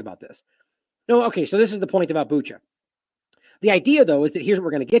been lying about this. No, okay, so this is the point about Bucha. The idea, though, is that here's what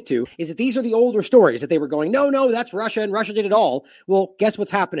we're going to get to, is that these are the older stories that they were going, no, that's Russia, and Russia did it all. Well, guess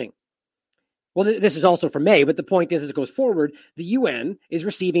what's happening? Well, this is also from May, but the point is, as it goes forward, the UN is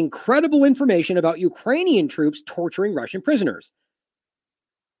receiving credible information about Ukrainian troops torturing Russian prisoners.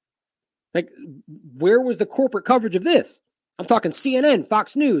 Like, where was the corporate coverage of this? I'm talking CNN,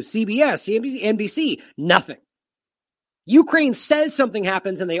 Fox News, CBS, CNBC, NBC, nothing. Ukraine says something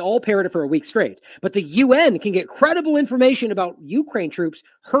happens and they all parrot it for a week straight. But the UN can get credible information about Ukraine troops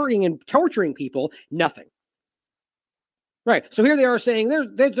hurting and torturing people, nothing. Right, so here they are saying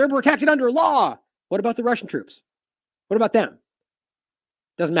they're protected under law. What about the Russian troops? What about them?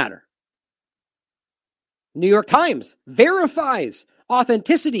 Doesn't matter. New York Times verifies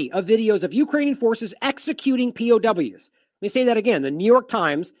authenticity of videos of Ukrainian forces executing POWs. Let me say that again. The New York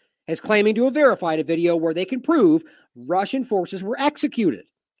Times is claiming to have verified a video where they can prove Russian forces were executed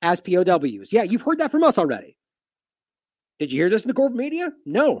as POWs. Yeah, you've heard that from us already. Did you hear this in the corporate media?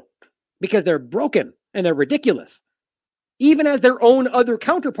 No, because they're broken and they're ridiculous. Even as their own other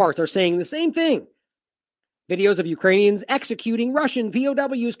counterparts are saying the same thing. Videos of Ukrainians executing Russian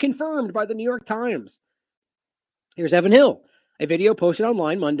POWs confirmed by the New York Times. Here's Evan Hill. A video posted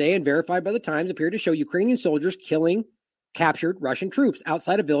online Monday and verified by the Times appeared to show Ukrainian soldiers killing captured Russian troops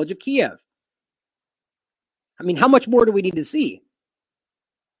outside a village of Kiev. I mean, how much more do we need to see?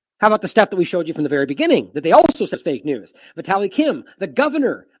 How about the stuff that we showed you from the very beginning, that they also said fake news? Vitaly Kim, the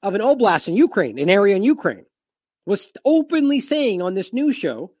governor of an oblast in Ukraine, an area in Ukraine, was openly saying on this news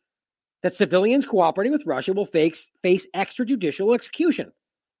show that civilians cooperating with Russia will face extrajudicial execution.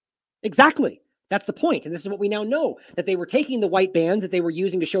 Exactly. That's the point. And this is what we now know, that they were taking the white bands that they were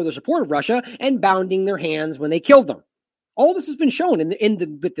using to show their support of Russia and bounding their hands when they killed them. All this has been shown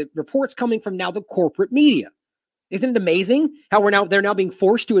with the reports coming from now the corporate media. Isn't it amazing how they're now being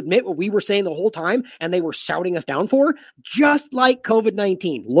forced to admit what we were saying the whole time and they were shouting us down for? Just like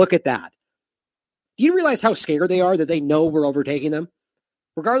COVID-19. Look at that. Do you realize how scared they are that they know we're overtaking them?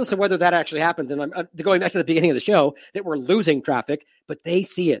 Regardless of whether that actually happens, and I'm going back to the beginning of the show, that we're losing traffic, but they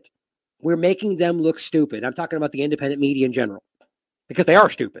see it. We're making them look stupid. I'm talking about the independent media in general, because they are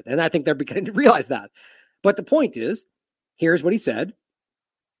stupid, and I think they're beginning to realize that. But the point is, here's what he said,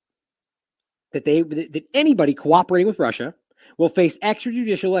 that anybody cooperating with Russia will face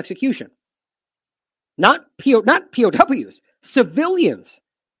extrajudicial execution. Not POWs, civilians.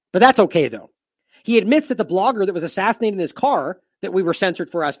 But that's okay, though. He admits that the blogger that was assassinated in his car that we were censored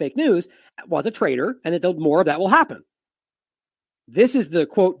for as fake news was a traitor, and that more of that will happen. This is the,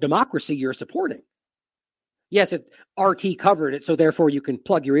 quote, democracy you're supporting. Yes, RT covered it, so therefore you can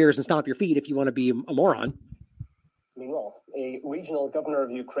plug your ears and stomp your feet if you want to be a moron. Meanwhile, a regional governor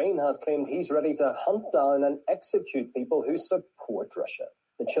of Ukraine has claimed he's ready to hunt down and execute people who support Russia.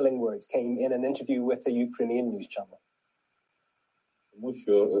 The chilling words came in an interview with a Ukrainian news channel.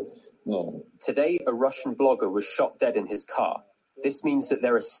 Today, a Russian blogger was shot dead in his car. This means that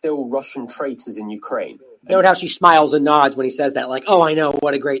there are still Russian traitors in Ukraine. Note how she smiles and nods when he says that, like, oh, I know,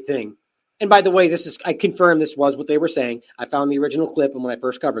 what a great thing. And by the way, I confirm this was what they were saying. I found the original clip when I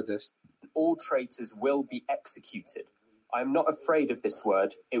first covered this. All traitors will be executed. I am not afraid of this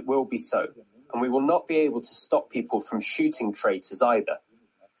word. It will be so. And we will not be able to stop people from shooting traitors either.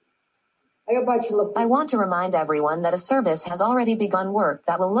 I want to remind everyone that a service has already begun work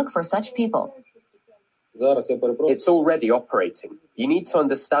that will look for such people. It's already operating. You need to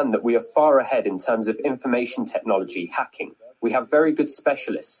understand that we are far ahead in terms of information technology, hacking. We have very good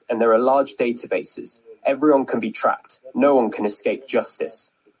specialists, and there are large databases. Everyone can be tracked. No one can escape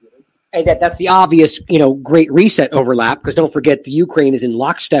justice. And that's the obvious, Great Reset overlap, because don't forget the Ukraine is in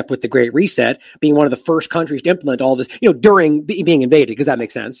lockstep with the Great Reset, being one of the first countries to implement all this, during being invaded, because that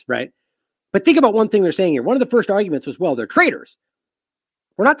makes sense, right? But think about one thing they're saying here. One of the first arguments was, well, they're traitors.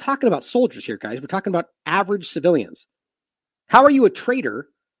 We're not talking about soldiers here, guys. We're talking about average civilians. How are you a traitor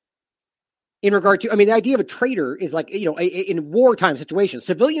in regard to, the idea of a traitor is like, in wartime situations,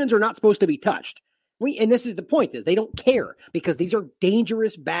 civilians are not supposed to be touched. And this is the point, is they don't care because these are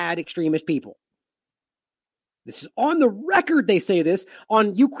dangerous, bad, extremist people. This is on the record. They say this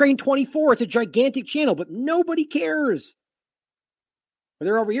on Ukraine 24. It's a gigantic channel, but nobody cares.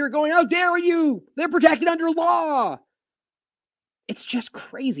 They're over here going, how dare you? They're protected under law. It's just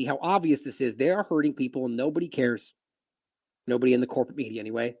crazy how obvious this is. They are hurting people and nobody cares. Nobody in the corporate media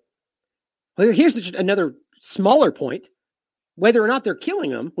anyway. Well, here's just another smaller point. Whether or not they're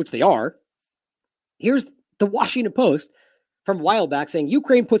killing them, which they are, here's the Washington Post from a while back saying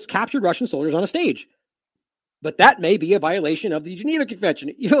Ukraine puts captured Russian soldiers on a stage. But that may be a violation of the Geneva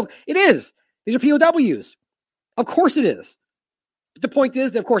Convention. It is. These are POWs. Of course it is. But the point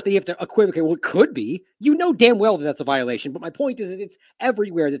is that, of course, they have to equivocate. Well, it could be. You know damn well that that's a violation. But my point is that it's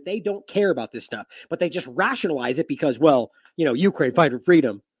everywhere, that they don't care about this stuff. But they just rationalize it because, well, Ukraine fight for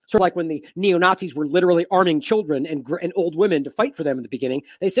freedom. Sort of like when the neo-Nazis were literally arming children and old women to fight for them in the beginning.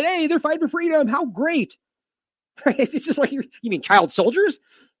 They said, hey, they're fighting for freedom. How great. Right? It's just like, you mean child soldiers?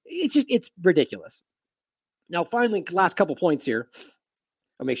 It's ridiculous. Now, finally, last couple points here.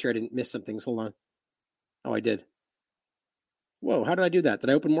 I'll make sure I didn't miss some things. Hold on. Oh, I did. Whoa, how did I do that? Did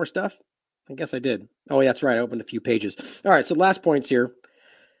I open more stuff? I guess I did. Oh, yeah, that's right. I opened a few pages. All right, so last points here.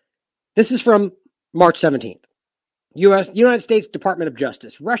 This is from March 17th. United States Department of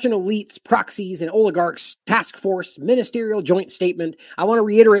Justice, Russian elites, proxies, and oligarchs task force ministerial joint statement. I want to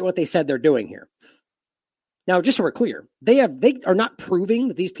reiterate what they said they're doing here. Now, just so we're clear, they are not proving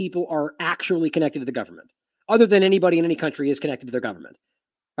that these people are actually connected to the government, other than anybody in any country is connected to their government.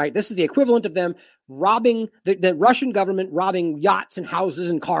 Right? This is the equivalent of them robbing the Russian government, robbing yachts and houses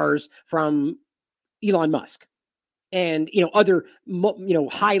and cars from Elon Musk and other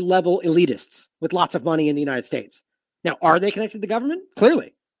high-level elitists with lots of money in the United States. Now, are they connected to the government?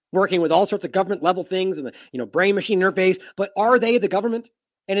 Clearly, working with all sorts of government-level things and the brain machine interface. But are they the government?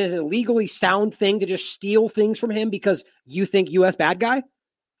 And is it a legally sound thing to just steal things from him because you think U.S. bad guy?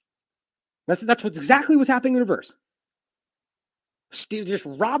 That's exactly what's happening in reverse. Just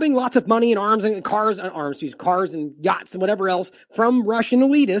robbing lots of money and arms and cars and yachts and whatever else from Russian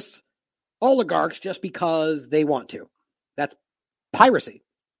elitists, oligarchs, just because they want to. That's piracy.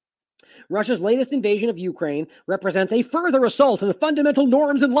 Russia's latest invasion of Ukraine represents a further assault on the fundamental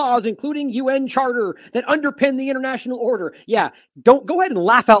norms and laws, including UN Charter, that underpin the international order. Yeah, don't go ahead and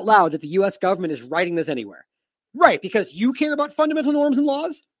laugh out loud that the U.S. government is writing this anywhere. Right, because you care about fundamental norms and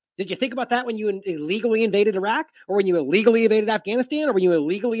laws? Did you think about that when you illegally invaded Iraq, or when you illegally invaded Afghanistan, or when you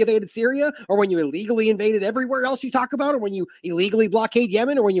illegally invaded Syria, or when you illegally invaded everywhere else you talk about, or when you illegally blockade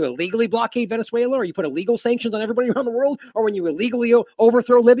Yemen, or when you illegally blockade Venezuela, or you put illegal sanctions on everybody around the world, or when you illegally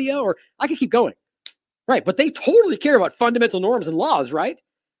overthrow Libya, or I could keep going. Right, but they totally care about fundamental norms and laws, right?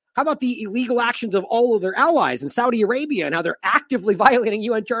 How about the illegal actions of all of their allies in Saudi Arabia and how they're actively violating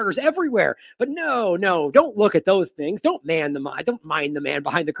UN charters everywhere? But no, don't look at those things. Don't mind the man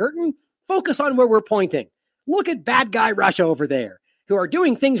behind the curtain. Focus on where we're pointing. Look at bad guy Russia over there, who are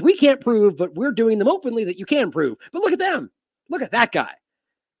doing things we can't prove, but we're doing them openly that you can prove. But look at them. Look at that guy.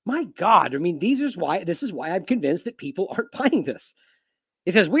 My God, this is why I'm convinced that people aren't buying this.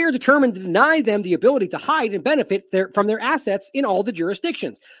 It says, we are determined to deny them the ability to hide and benefit from their assets in all the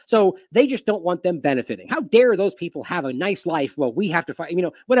jurisdictions. So they just don't want them benefiting. How dare those people have a nice life while we have to fight,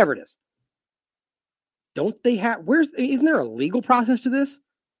 whatever it is. Don't they have, isn't there a legal process to this?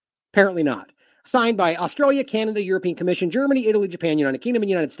 Apparently not. Signed by Australia, Canada, European Commission, Germany, Italy, Japan, United Kingdom, and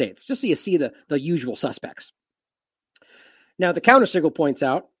United States. Just so you see the usual suspects. Now, the countersignal points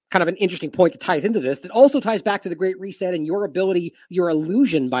out, kind of an interesting point that ties into this, that also ties back to the Great Reset and your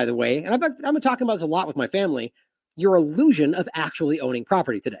illusion, by the way, and I've been talking about this a lot with my family, your illusion of actually owning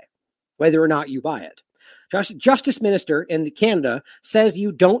property today, whether or not you buy it. Justice Minister in Canada says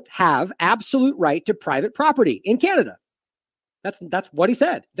you don't have absolute right to private property in Canada. That's what he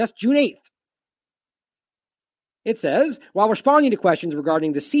said. That's June 8th. It says, while responding to questions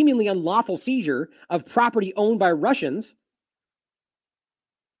regarding the seemingly unlawful seizure of property owned by Russians,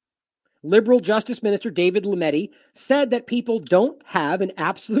 Liberal Justice Minister David Lametti said that people don't have an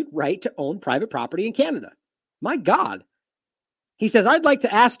absolute right to own private property in Canada. My God. He says, I'd like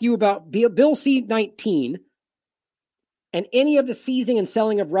to ask you about Bill C-19 and any of the seizing and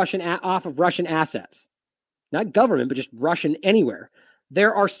selling of Russian assets. Not government, but just Russian anywhere.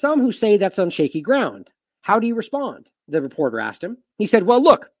 There are some who say that's on shaky ground. How do you respond? The reporter asked him. He said, well,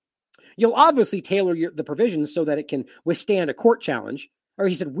 look, you'll obviously tailor the provisions so that it can withstand a court challenge. Or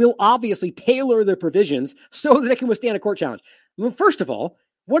he said, we'll obviously tailor the provisions so that it can withstand a court challenge. Well, first of all,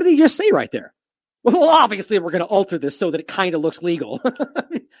 what did he just say right there? Well, obviously we're going to alter this so that it kind of looks legal.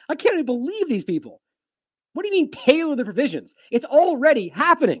 I can't even believe these people. What do you mean tailor the provisions? It's already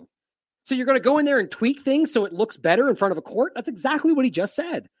happening. So you're going to go in there and tweak things so it looks better in front of a court? That's exactly what he just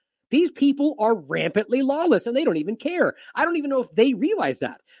said. These people are rampantly lawless and they don't even care. I don't even know if they realize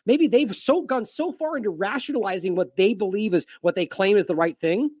that. Maybe they've gone so far into rationalizing what they believe is what they claim is the right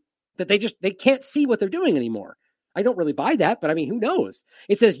thing that they can't see what they're doing anymore. I don't really buy that, but I mean, who knows?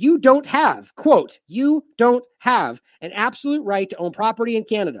 It says you don't have, quote, you don't have an absolute right to own property in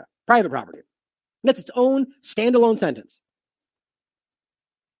Canada, private property. That's its own standalone sentence.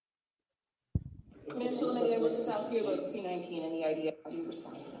 Minister Lametti, I want to ask you about C-19 and the idea. How do you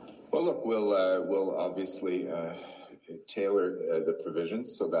respond to that? Well, look, we'll obviously tailor the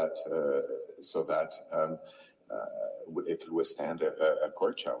provisions so that it could withstand a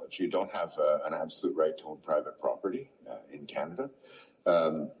court challenge. You don't have an absolute right to own private property in Canada.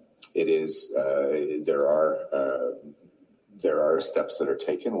 There are steps that are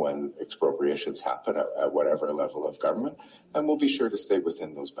taken when expropriations happen at whatever level of government, and we'll be sure to stay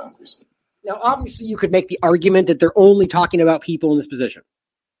within those boundaries. Now, obviously, you could make the argument that they're only talking about people in this position,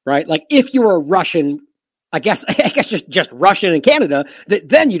 right? Like, if you're a Russian, I guess just Russian in Canada,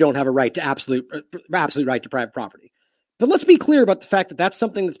 then you don't have a right to absolute right to private property. But let's be clear about the fact that that's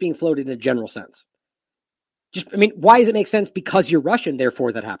something that's being floated in a general sense. Why does it make sense? Because you're Russian,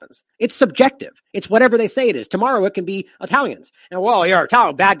 therefore that happens. It's subjective. It's whatever they say it is. Tomorrow it can be Italians. And, well, you're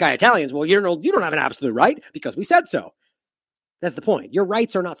Italian, bad guy Italians. Well, you don't have an absolute right because we said so. That's the point. Your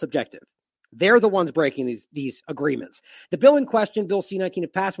rights are not subjective. They're the ones breaking these agreements. The bill in question, Bill C-19,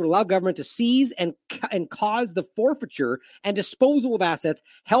 if passed, would allow government to seize and cause the forfeiture and disposal of assets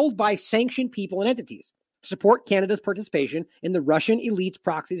held by sanctioned people and entities. Support Canada's participation in the Russian elites,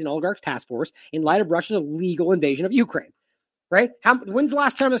 proxies, and oligarchs task force in light of Russia's illegal invasion of Ukraine. Right? When's the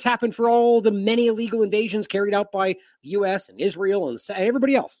last time this happened for all the many illegal invasions carried out by the U.S. and Israel and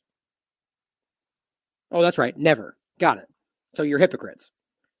everybody else? Oh, that's right. Never. Got it. So you're hypocrites.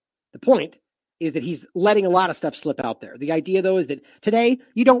 The point is that he's letting a lot of stuff slip out there. The idea, though, is that today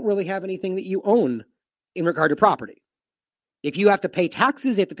you don't really have anything that you own in regard to property. If you have to pay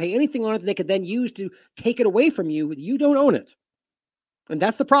taxes, you have to pay anything on it that they could then use to take it away from you, you don't own it. And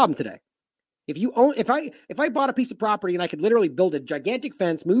that's the problem today. If I bought a piece of property and I could literally build a gigantic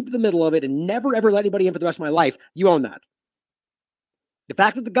fence, move to the middle of it, and never ever let anybody in for the rest of my life, you own that. The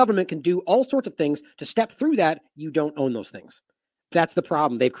fact that the government can do all sorts of things to step through that, you don't own those things. That's the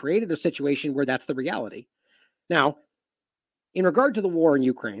problem. They've created a situation where that's the reality. Now, in regard to the war in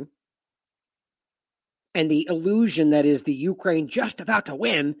Ukraine and the illusion that is the Ukraine just about to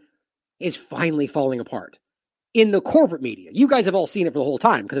win is finally falling apart. In the corporate media, you guys have all seen it for the whole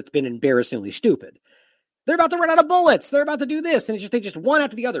time because it's been embarrassingly stupid. They're about to run out of bullets. They're about to do this. And they just one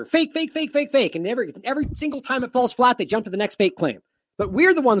after the other. Fake. And every single time it falls flat, they jump to the next fake claim. But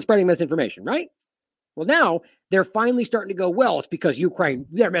we're the ones spreading misinformation, right? Well, now they're finally starting to go, well, it's because Ukraine,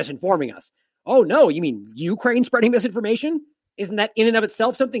 they're misinforming us. Oh, no, you mean Ukraine spreading misinformation? Isn't that in and of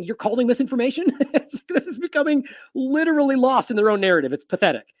itself something you're calling misinformation? This is becoming literally lost in their own narrative. It's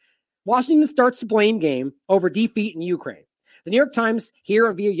pathetic. Washington starts the blame game over defeat in Ukraine. The New York Times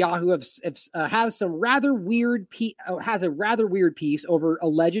here via Yahoo has a rather weird piece over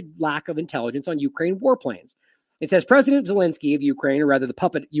alleged lack of intelligence on Ukraine warplanes. It says President Zelensky of Ukraine, or rather the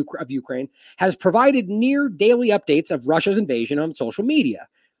puppet of Ukraine, has provided near daily updates of Russia's invasion on social media.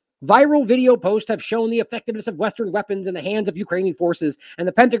 Viral video posts have shown the effectiveness of Western weapons in the hands of Ukrainian forces, and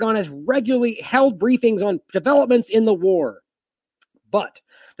the Pentagon has regularly held briefings on developments in the war. But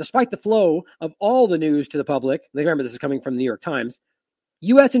despite the flow of all the news to the public, remember this is coming from the New York Times,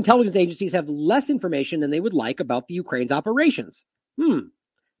 U.S. intelligence agencies have less information than they would like about the Ukraine's operations.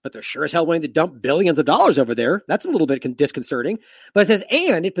 But they're sure as hell willing to dump billions of dollars over there. That's a little bit disconcerting. But it says,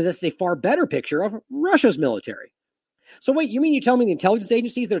 and it possesses a far better picture of Russia's military. So wait, you mean you tell me the intelligence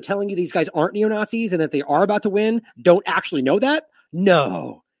agencies that are telling you these guys aren't neo-Nazis and that they are about to win don't actually know that?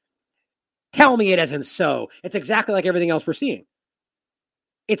 No. Tell me it isn't so. It's exactly like everything else we're seeing.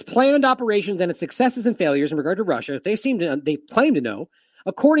 Its planned operations and its successes and failures in regard to Russia, they claim to know,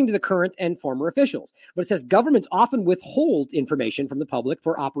 according to the current and former officials. But it says governments often withhold information from the public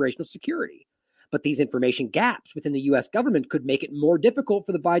for operational security. But these information gaps within the U.S. government could make it more difficult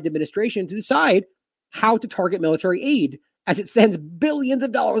for the Biden administration to decide how to target military aid as it sends billions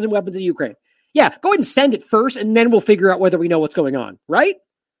of dollars in weapons to Ukraine. Yeah, go ahead and send it first, and then we'll figure out whether we know what's going on, right?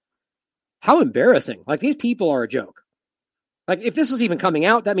 How embarrassing. Like, these people are a joke. Like, if this is even coming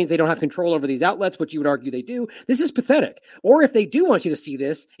out, that means they don't have control over these outlets, which you would argue they do. This is pathetic. Or if they do want you to see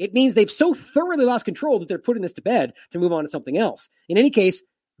this, it means they've so thoroughly lost control that they're putting this to bed to move on to something else. In any case,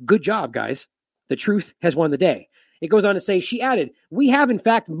 good job, guys. The truth has won the day. It goes on to say, she added, we have, in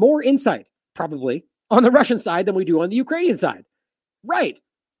fact, more insight, probably, on the Russian side than we do on the Ukrainian side. Right.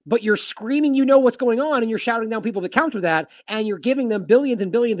 But you're screaming you know what's going on, and you're shouting down people to counter that, and you're giving them billions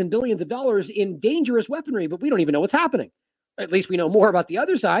and billions and billions of dollars in dangerous weaponry, but we don't even know what's happening. At least we know more about the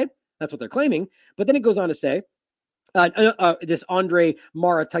other side. That's what they're claiming. But then it goes on to say, this Andrei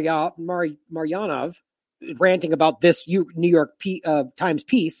Maryanov, ranting about this New York Times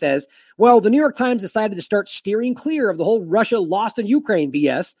piece, says, well, the New York Times decided to start steering clear of the whole Russia lost in Ukraine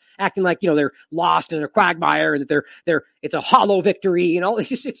BS, acting like, they're lost in a quagmire and that it's a hollow victory and all.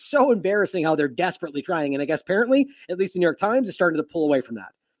 It's so embarrassing how they're desperately trying. And I guess apparently, at least the New York Times is starting to pull away from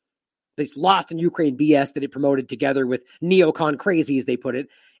that. This lost in Ukraine BS that it promoted together with neocon crazy, as they put it,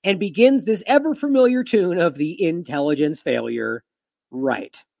 and begins this ever familiar tune of the intelligence failure.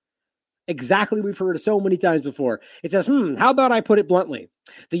 Right. Exactly, we've heard it so many times before. It says, how about I put it bluntly?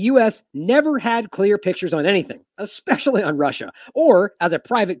 The U.S. never had clear pictures on anything, especially on Russia, or, as a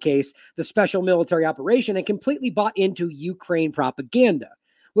private case, the special military operation, and completely bought into Ukraine propaganda,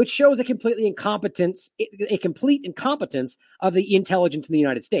 which shows a complete incompetence of the intelligence in the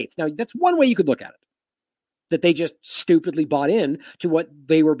United States. Now, that's one way you could look at it, that they just stupidly bought in to what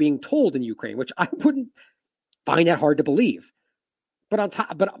they were being told in Ukraine, which I wouldn't find that hard to believe. But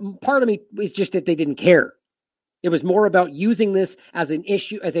part of me is just that they didn't care. It was more about using this as an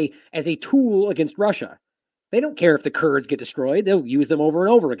issue, as a tool against Russia. They don't care if the Kurds get destroyed. They'll use them over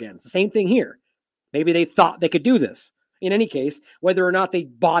and over again. It's the same thing here. Maybe they thought they could do this. In any case, whether or not they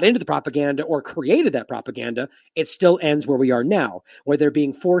bought into the propaganda or created that propaganda, it still ends where we are now, where they're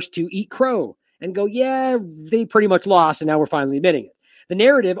being forced to eat crow and go, yeah, they pretty much lost, and now we're finally admitting it. The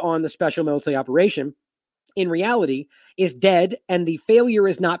narrative on the special military operation, in reality, is dead, and the failure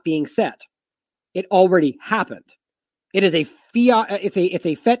is not being set. It already happened. It is a it's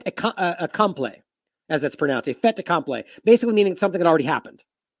a fait accompli, as that's pronounced, a fait accompli, basically meaning something that already happened.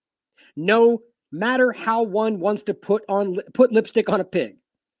 No matter how one wants to put lipstick on a pig.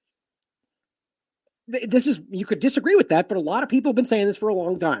 You could disagree with that, but a lot of people have been saying this for a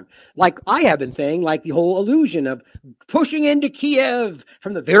long time. Like I have been saying, like the whole illusion of pushing into Kiev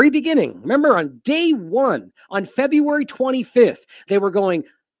from the very beginning. Remember on day one, on February 25th, they were going,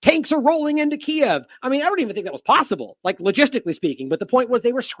 tanks are rolling into Kiev. I mean, I don't even think that was possible, like logistically speaking. But the point was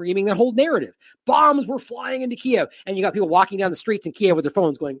they were screaming that whole narrative. Bombs were flying into Kiev. And you got people walking down the streets in Kiev with their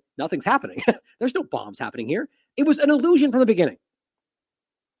phones going, nothing's happening. There's no bombs happening here. It was an illusion from the beginning.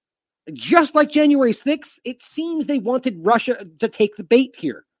 Just like January 6th, it seems they wanted Russia to take the bait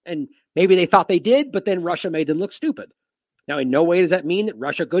here. And maybe they thought they did, but then Russia made them look stupid. Now, in no way does that mean that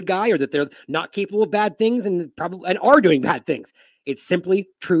Russia good guy or that they're not capable of bad things and are doing bad things. It's simply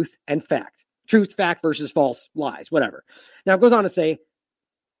truth and fact. Truth, fact versus false lies, whatever. Now, it goes on to say,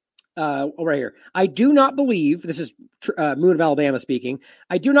 right here, I do not believe, this is Moon of Alabama speaking,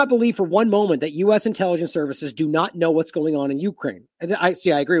 I do not believe for one moment that U.S. intelligence services do not know what's going on in Ukraine. I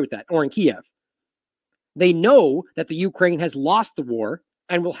agree with that, or in Kiev. They know that the Ukraine has lost the war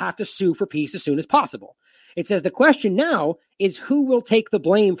and will have to sue for peace as soon as possible. It says the question now is who will take the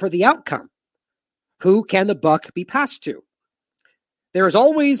blame for the outcome? Who can the buck be passed to? There is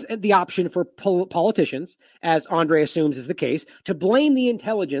always the option for politicians, as Andre assumes is the case, to blame the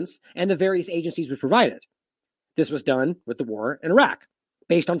intelligence and the various agencies which provide it. This was done with the war in Iraq,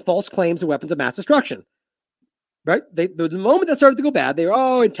 based on false claims of weapons of mass destruction. Right? The moment that started to go bad,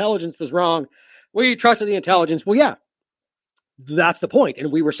 intelligence was wrong. We trusted the intelligence. Well, yeah, that's the point.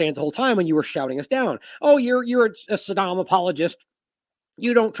 And we were saying the whole time when you were shouting us down, oh, you're a Saddam apologist.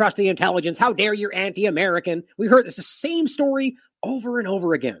 You don't trust the intelligence. How dare you're anti-American? We heard this the same story over and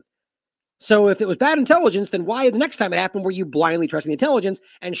over again. So if it was bad intelligence, then why the next time it happened were you blindly trusting the intelligence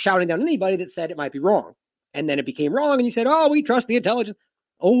and shouting down anybody that said it might be wrong? And then it became wrong and you said, oh, we trust the intelligence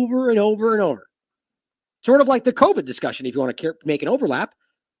over and over and over. Sort of like the COVID discussion, if you want to make an overlap,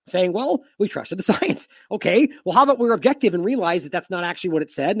 saying, well, we trusted the science. Okay, well, how about we're objective and realize that that's not actually what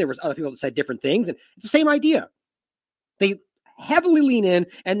it said and there was other people that said different things and it's the same idea. They heavily lean in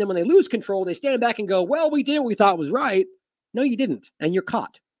and then when they lose control, they stand back and go, well, we did what we thought was right. No, you didn't. And you're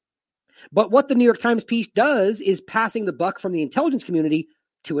caught. But what the New York Times piece does is passing the buck from the intelligence community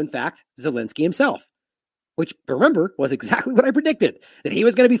to, in fact, Zelensky himself, which, remember, was exactly what I predicted, that he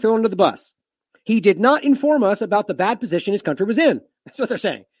was going to be thrown under the bus. He did not inform us about the bad position his country was in. That's what they're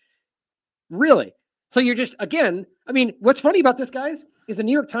saying. Really? So you're just, again, I mean, what's funny about this, guys, is the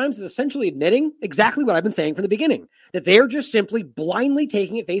New York Times is essentially admitting exactly what I've been saying from the beginning, that they're just simply blindly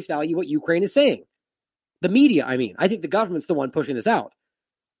taking at face value what Ukraine is saying. The media, I mean, I think the government's the one pushing this out.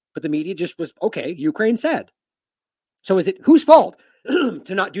 But the media just was, okay, Ukraine said. So is it whose fault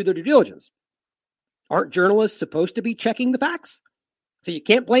to not do their due diligence? Aren't journalists supposed to be checking the facts? So you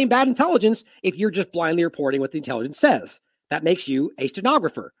can't blame bad intelligence if you're just blindly reporting what the intelligence says. That makes you a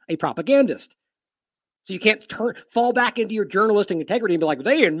stenographer, a propagandist. So you can't fall back into your journalistic integrity and be like, well,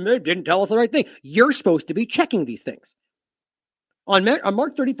 they didn't tell us the right thing. You're supposed to be checking these things. On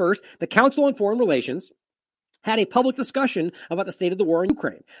March 31st, the Council on Foreign Relations had a public discussion about the state of the war in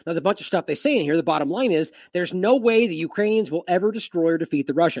Ukraine. Now, there's a bunch of stuff they say in here. The bottom line is there's no way the Ukrainians will ever destroy or defeat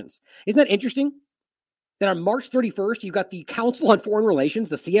the Russians. Isn't that interesting? That on March 31st, you got the Council on Foreign Relations,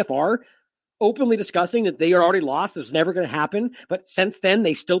 the CFR, openly discussing that they are already lost. This is never going to happen. But since then,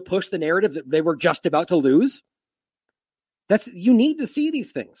 they still push the narrative that they were just about to lose. You need to see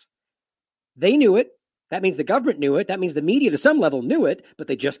these things. They knew it. That means the government knew it. That means the media to some level knew it, but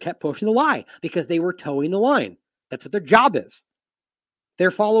they just kept pushing the lie because they were towing the line. That's what their job is.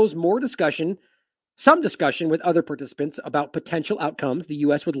 There follows more discussion, some discussion with other participants about potential outcomes the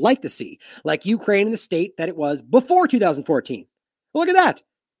U.S. would like to see, like Ukraine and the state that it was before 2014. Look at that.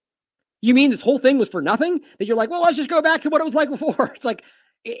 You mean this whole thing was for nothing? That you're like, well, let's just go back to what it was like before. It's like,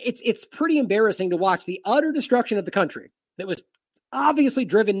 it's pretty embarrassing to watch the utter destruction of the country that was obviously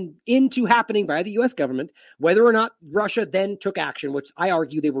driven into happening by the U.S. government, whether or not Russia then took action, which I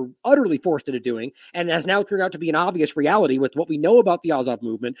argue they were utterly forced into doing, and has now turned out to be an obvious reality with what we know about the Azov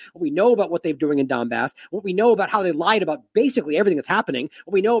movement, what we know about what they're doing in Donbass, what we know about how they lied about basically everything that's happening,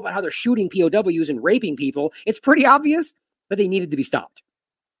 what we know about how they're shooting POWs and raping people. It's pretty obvious that they needed to be stopped.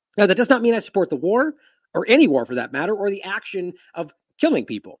 Now, that does not mean I support the war, or any war for that matter, or the action of killing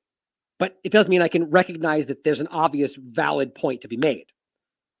people. But it does mean I can recognize that there's an obvious, valid point to be made.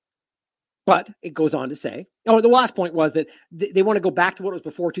 But it goes on to say, the last point was that they want to go back to what was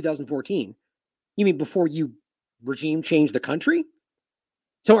before 2014. You mean before you regime changed the country?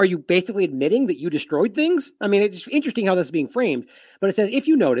 So are you basically admitting that you destroyed things? I mean, it's interesting how this is being framed. But it says, if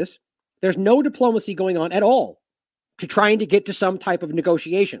you notice, there's no diplomacy going on at all to trying to get to some type of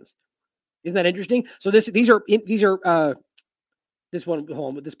negotiations. Isn't that interesting? So this one,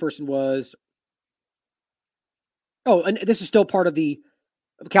 hold on, this person was, and this is still part of the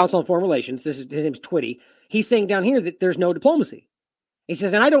Council on Foreign Relations. His name's Twitty. He's saying down here that there's no diplomacy. He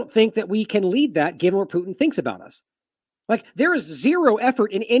says, and I don't think that we can lead that given what Putin thinks about us. Like, there is zero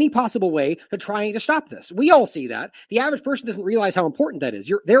effort in any possible way to trying to stop this. We all see that. The average person doesn't realize how important that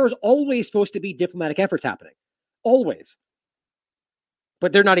is. There is always supposed to be diplomatic efforts happening. Always.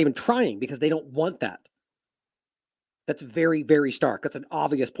 But they're not even trying because they don't want that. That's very, very stark. That's an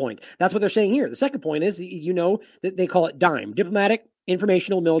obvious point. That's what they're saying here. The second point is, that they call it DIME, diplomatic,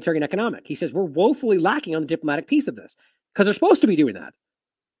 informational, military, and economic. He says we're woefully lacking on the diplomatic piece of this because they're supposed to be doing that.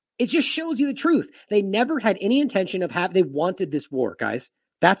 It just shows you the truth. They never had any intention of they wanted this war, guys.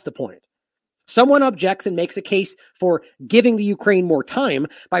 That's the point. Someone objects and makes a case for giving the Ukraine more time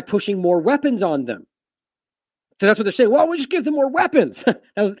by pushing more weapons on them. So that's what they're saying. Well, we'll just give them more weapons. That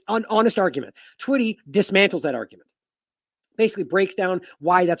was an honest argument. Twitty dismantles that argument. Basically breaks down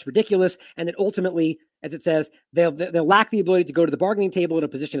why that's ridiculous, and that ultimately, as it says, they'll lack the ability to go to the bargaining table in a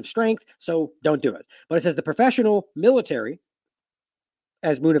position of strength, so don't do it. But it says the professional military,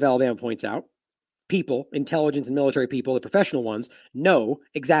 as Moon of Alabama points out, people, intelligence and military people, the professional ones, know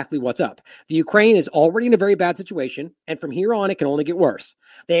exactly what's up. The Ukraine is already in a very bad situation, and from here on, it can only get worse.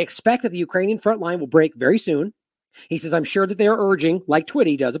 They expect that the Ukrainian front line will break very soon. He says, I'm sure that they are urging, like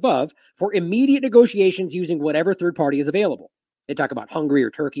Twitty does above, for immediate negotiations using whatever third party is available. They talk about Hungary or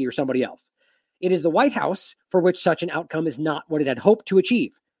Turkey or somebody else. It is the White House for which such an outcome is not what it had hoped to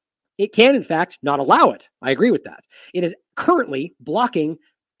achieve. It can, in fact, not allow it. I agree with that. It is currently blocking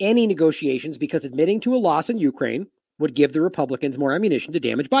any negotiations because admitting to a loss in Ukraine would give the Republicans more ammunition to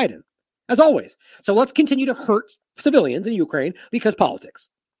damage Biden, as always. So let's continue to hurt civilians in Ukraine because politics.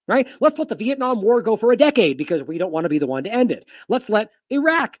 Right? Let's let the Vietnam War go for a decade because we don't want to be the one to end it. Let's let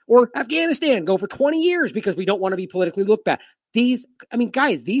Iraq or Afghanistan go for 20 years because we don't want to be politically looked at. These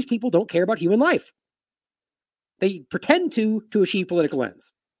people don't care about human life. They pretend to achieve political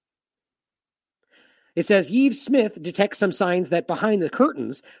ends. It says Yves Smith detects some signs that behind the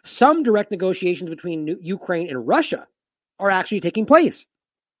curtains, some direct negotiations between Ukraine and Russia are actually taking place.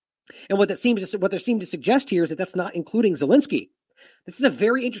 And what they seem to suggest here is that that's not including Zelensky. This is a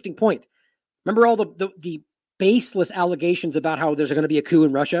very interesting point. Remember all the baseless allegations about how there's going to be a coup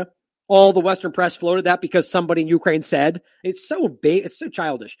in Russia? All the Western press floated that because somebody in Ukraine said. It's so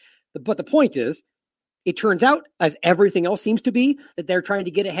childish. But the point is, it turns out, as everything else seems to be, that they're trying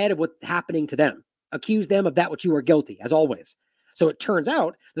to get ahead of what's happening to them. Accuse them of that which you are guilty, as always. So it turns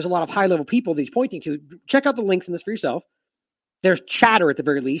out there's a lot of high-level people that he's pointing to. Check out the links in this for yourself. There's chatter, at the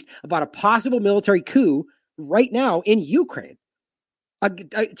very least, about a possible military coup right now in Ukraine.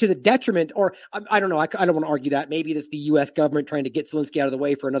 To the detriment, or I don't know, I don't want to argue that. Maybe it's the U.S. government trying to get Zelensky out of the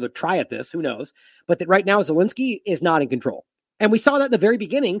way for another try at this. Who knows? But that right now, Zelensky is not in control. And we saw that at the very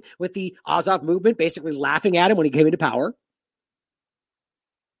beginning with the Azov movement basically laughing at him when he came into power.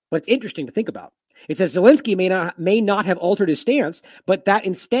 But it's interesting to think about. It says Zelensky may not have altered his stance, but that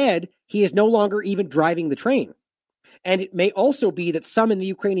instead he is no longer even driving the train. And it may also be that some in the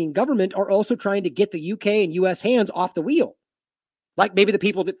Ukrainian government are also trying to get the UK and US hands off the wheel. Like maybe the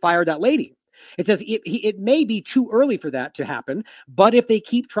people that fired that lady. It says it may be too early for that to happen, but if they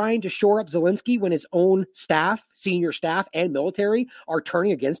keep trying to shore up Zelensky when his own staff, senior staff, and military are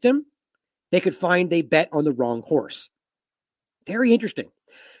turning against him, they could find they bet on the wrong horse. Very interesting.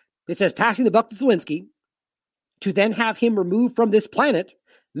 It says passing the buck to Zelensky to then have him removed from this planet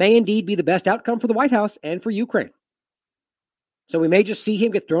may indeed be the best outcome for the White House and for Ukraine. So we may just see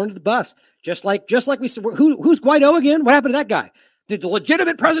him get thrown to the bus, just like we saw. Who's Guaido again? What happened to that guy? The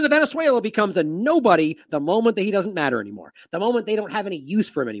legitimate president of Venezuela becomes a nobody the moment that he doesn't matter anymore. The moment they don't have any use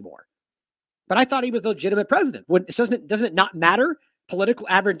for him anymore. But I thought he was the legitimate president. Doesn't it not matter political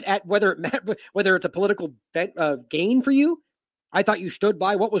whether it's a political gain for you? I thought you stood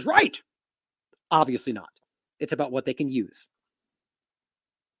by what was right. Obviously not. It's about what they can use.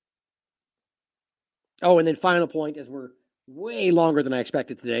 Oh, and then final point, as we're way longer than I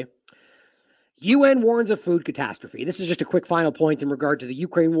expected today. UN warns of food catastrophe. This is just a quick final point in regard to the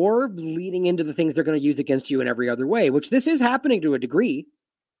Ukraine war, leading into the things they're going to use against you in every other way, which this is happening to a degree.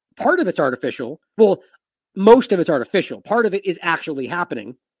 Part of it's artificial. Well, most of it's artificial. Part of it is actually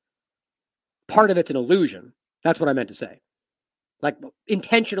happening. Part of it's an illusion. That's what I meant to say. Like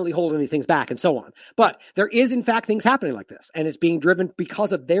intentionally holding these things back and so on. But there is, in fact, things happening like this, and it's being driven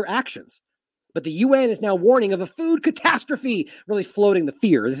because of their actions. But the UN is now warning of a food catastrophe, really floating the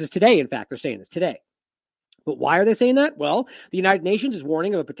fear. This is today, in fact, they're saying this today. But why are they saying that? Well, the United Nations is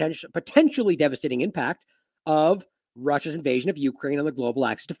warning of a potentially devastating impact of Russia's invasion of Ukraine on the global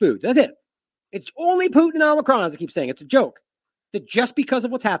access to food. That's it. It's only Putin and Omicron, as I keep saying. It's a joke. That just because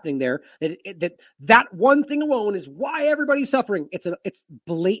of what's happening there, that one thing alone is why everybody's suffering. It's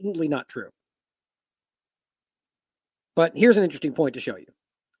blatantly not true. But here's an interesting point to show you.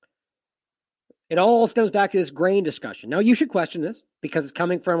 It all stems back to this grain discussion. Now, you should question this because it's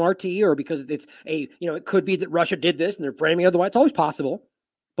coming from RT or because it's it could be that Russia did this and they're framing it otherwise. It's always possible.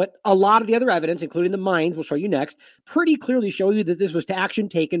 But a lot of the other evidence, including the mines we'll show you next, pretty clearly show you that this was to action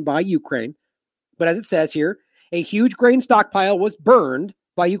taken by Ukraine. But as it says here, a huge grain stockpile was burned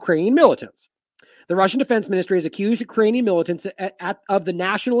by Ukrainian militants. The Russian Defense Ministry has accused Ukrainian militants of the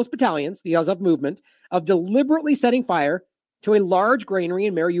nationalist battalions, the Azov movement, of deliberately setting fire to a large granary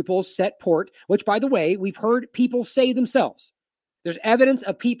in Mariupol's set port, which, by the way, we've heard people say themselves. There's evidence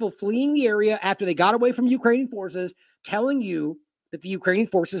of people fleeing the area after they got away from Ukrainian forces, telling you that the Ukrainian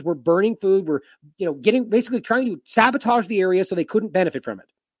forces were burning food, were basically trying to sabotage the area so they couldn't benefit from it.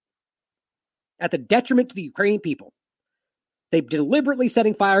 At the detriment to the Ukrainian people. They deliberately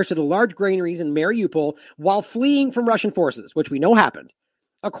setting fires to the large granaries in Mariupol while fleeing from Russian forces, which we know happened.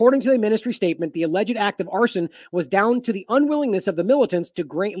 According to the ministry statement, the alleged act of arson was down to the unwillingness of the militants to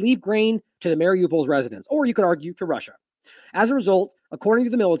leave grain to the Mariupol's residents, or you could argue to Russia. As a result, according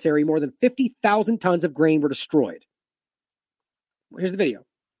to the military, more than 50,000 tons of grain were destroyed. Here's the video.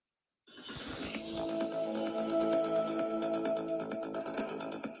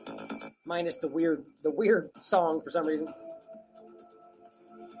 Minus the weird song for some reason.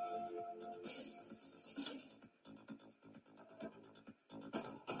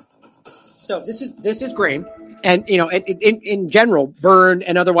 So this is grain, and in general, burned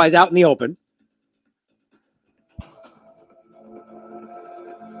and otherwise out in the open.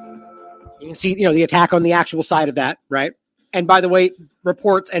 You can see the attack on the actual side of that, right? And by the way,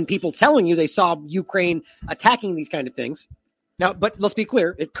 reports and people telling you they saw Ukraine attacking these kind of things. Now, but let's be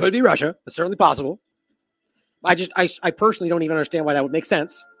clear, it could be Russia. It's certainly possible. I personally don't even understand why that would make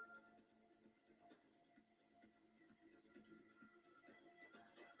sense.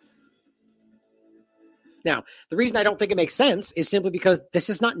 Now, the reason I don't think it makes sense is simply because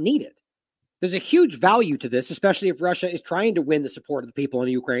this is not needed. There's a huge value to this, especially if Russia is trying to win the support of the people in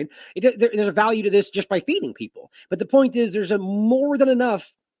Ukraine. There's a value to this just by feeding people. But the point is, there's more than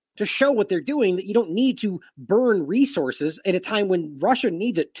enough to show what they're doing that you don't need to burn resources at a time when Russia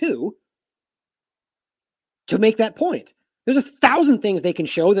needs it too to make that point. There's 1,000 things they can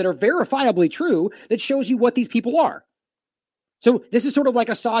show that are verifiably true that shows you what these people are. So this is sort of like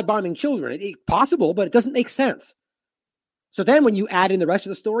Assad bombing children. It's possible, but it doesn't make sense. So then when you add in the rest of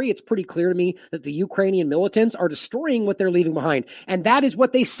the story, it's pretty clear to me that the Ukrainian militants are destroying what they're leaving behind. And that is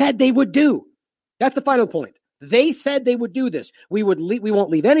what they said they would do. That's the final point. They said they would do this. We won't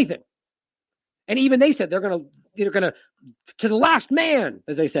leave anything. And even they said they're going to the last man,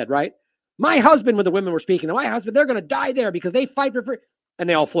 as they said, right? My husband, when the women were speaking, my husband, they're going to die there because they fight for free. And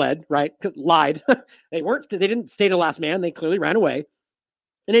they all fled, right? Lied. They didn't stay the last man. They clearly ran away.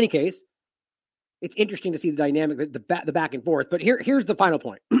 In any case, it's interesting to see the dynamic, the back and forth. But here's the final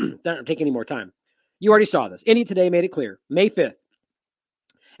point. Don't take any more time. You already saw this. India Today made it clear. May 5th.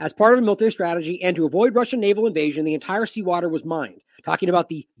 As part of a military strategy and to avoid Russian naval invasion, the entire seawater was mined. Talking about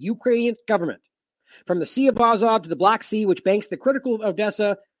the Ukrainian government. From the Sea of Azov to the Black Sea, which banks the critical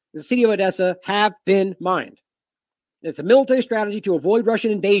Odessa, the city of Odessa, have been mined. It's a military strategy to avoid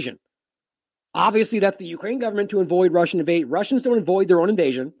Russian invasion. Obviously, that's the Ukraine government to avoid Russian invasion. Russians don't avoid their own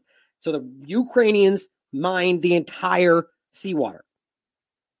invasion. So the Ukrainians mined the entire seawater.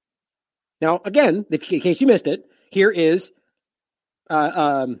 Now, again, in case you missed it, here is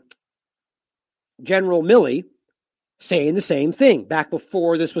General Milley saying the same thing back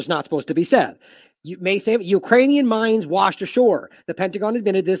before this was not supposed to be said. You may say Ukrainian mines washed ashore. The Pentagon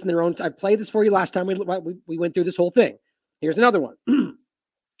admitted this in their own. I played this for you last time we went through this whole thing. Here's another one.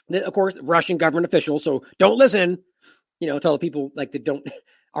 Of course, Russian government officials. So don't listen. Tell the people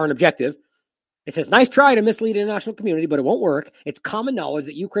aren't objective. It says, nice try to mislead the international community, but it won't work. It's common knowledge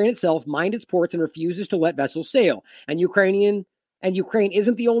that Ukraine itself mined its ports and refuses to let vessels sail. And Ukraine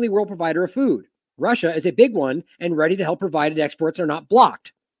isn't the only world provider of food. Russia is a big one and ready to help provided exports are not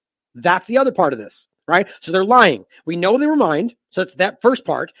blocked. That's the other part of this, right? So they're lying. We know they were mined. So it's that first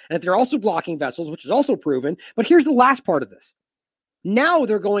part. And if they're also blocking vessels, which is also proven. But here's the last part of this. Now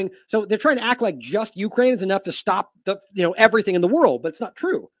they're trying to act like just Ukraine is enough to stop everything in the world, but it's not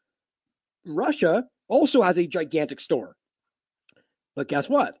true. Russia also has a gigantic store. But guess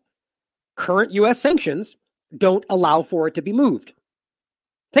what? Current U.S. sanctions don't allow for it to be moved.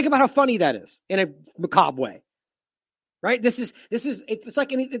 Think about how funny that is in a macabre way, right? It's like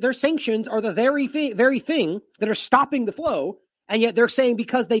their sanctions are the very thing that are stopping the flow. And yet they're saying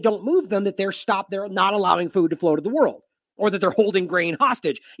because they don't move them that they're not allowing food to flow to the world. Or that they're holding grain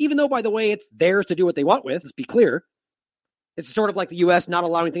hostage, even though, by the way, it's theirs to do what they want with. Let's be clear. It's sort of like the U.S. not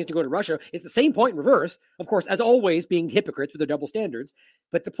allowing things to go to Russia. It's the same point in reverse, of course, as always, being hypocrites with their double standards.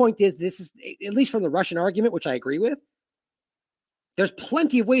 But the point is, this is, at least from the Russian argument, which I agree with, there's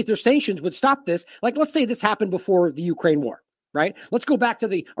plenty of ways their sanctions would stop this. Like, let's say this happened before the Ukraine war, right? Let's go back to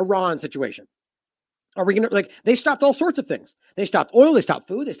the Iran situation. Are we going to, they stopped all sorts of things. They stopped oil, they stopped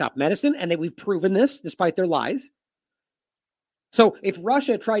food, they stopped medicine, and we've proven this despite their lies. So if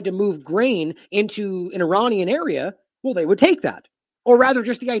Russia tried to move grain into an Iranian area, well, they would take that. Or rather,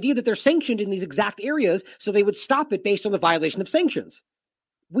 just the idea that they're sanctioned in these exact areas, so they would stop it based on the violation of sanctions.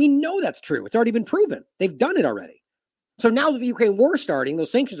 We know that's true. It's already been proven. They've done it already. So now that the Ukraine war is starting,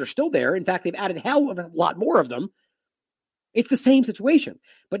 those sanctions are still there. In fact, they've added hell of a lot more of them. It's the same situation.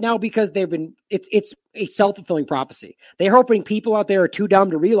 But now because it's a self-fulfilling prophecy. They're hoping people out there are too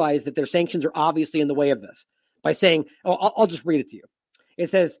dumb to realize that their sanctions are obviously in the way of this. By saying, I'll just read it to you.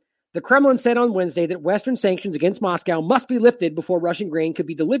 It says, the Kremlin said on Wednesday that Western sanctions against Moscow must be lifted before Russian grain could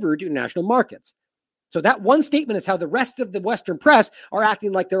be delivered to international markets. So that one statement is how the rest of the Western press are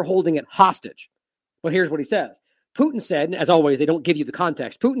acting like they're holding it hostage. Well, here's what he says. Putin said, and as always, they don't give you the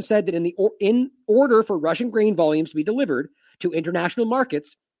context. Putin said that in order for Russian grain volumes to be delivered to international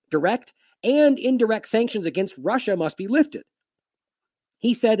markets, direct and indirect sanctions against Russia must be lifted.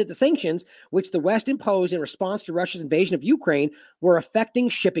 He said that the sanctions, which the West imposed in response to Russia's invasion of Ukraine, were affecting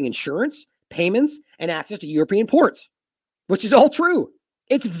shipping insurance, payments, and access to European ports, which is all true.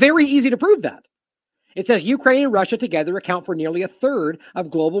 It's very easy to prove that. It says Ukraine and Russia together account for nearly a third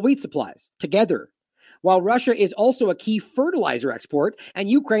of global wheat supplies, together, while Russia is also a key fertilizer export and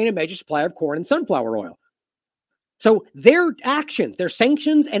Ukraine a major supplier of corn and sunflower oil. So their actions, their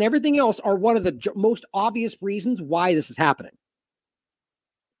sanctions, and everything else are one of the most obvious reasons why this is happening.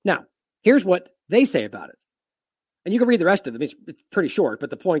 Now, here's what they say about it. And you can read the rest of it. It's pretty short,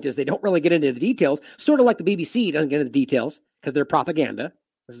 but the point is they don't really get into the details, sort of like the BBC doesn't get into the details because they're propaganda.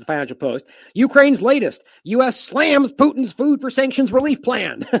 This is the Financial Post. Ukraine's latest. U.S. slams Putin's food for sanctions relief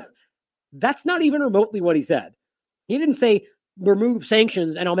plan. That's not even remotely what he said. He didn't say, remove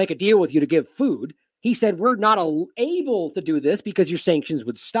sanctions and I'll make a deal with you to give food. He said, we're not able to do this because your sanctions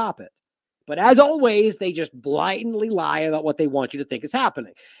would stop it. But as always, they just blatantly lie about what they want you to think is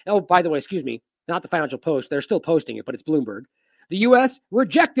happening. Oh, by the way, excuse me, not the Financial Post. They're still posting it, but it's Bloomberg. The U.S.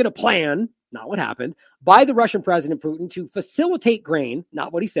 rejected a plan, not what happened, by the Russian President Putin to facilitate grain,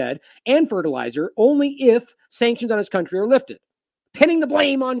 not what he said, and fertilizer only if sanctions on his country are lifted, pinning the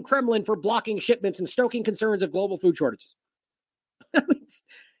blame on Kremlin for blocking shipments and stoking concerns of global food shortages.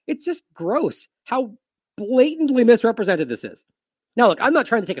 It's just gross how blatantly misrepresented this is. Now, look, I'm not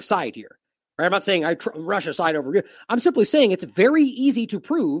trying to take a side here. Right? I'm not saying Russia's side over here. I'm simply saying it's very easy to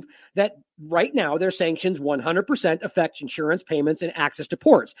prove that right now their sanctions 100% affect insurance payments and access to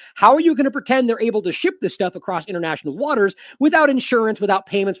ports. How are you going to pretend they're able to ship this stuff across international waters without insurance, without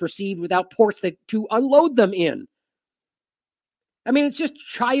payments received, without ports to unload them in? I mean, it's just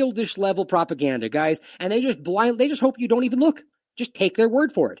childish level propaganda, guys. And they just hope you don't even look. Just take their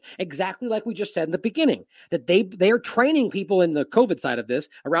word for it. Exactly like we just said in the beginning, that they are training people in the COVID side of this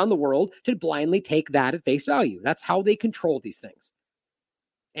around the world to blindly take that at face value. That's how they control these things.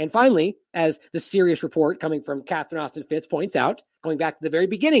 And finally, as the serious report coming from Catherine Austin Fitts points out, going back to the very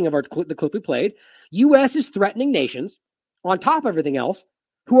beginning of the clip we played, U.S. is threatening nations, on top of everything else,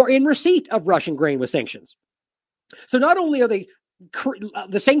 who are in receipt of Russian grain with sanctions. So not only are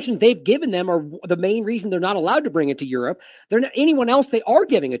the sanctions they've given them are the main reason they're not allowed to bring it to Europe. They're not anyone else they are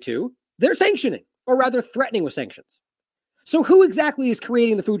giving it to. They're sanctioning, or rather threatening with sanctions. So who exactly is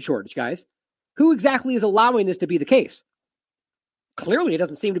creating the food shortage, guys? Who exactly is allowing this to be the case? Clearly, it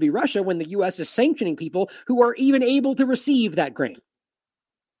doesn't seem to be Russia when the U.S. is sanctioning people who are even able to receive that grain.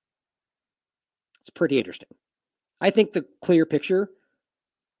 It's pretty interesting. I think the picture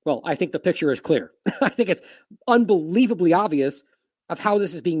is clear. I think it's unbelievably obvious of how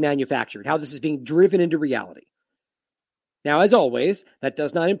this is being manufactured, how this is being driven into reality. Now, as always, that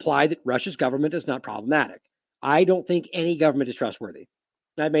does not imply that Russia's government is not problematic. I don't think any government is trustworthy.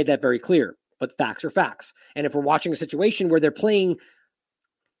 I've made that very clear, but facts are facts. And if we're watching a situation where they're playing,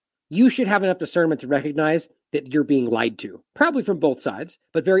 you should have enough discernment to recognize that you're being lied to, probably from both sides,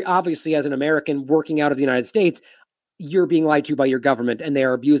 but very obviously as an American working out of the United States, you're being lied to by your government and they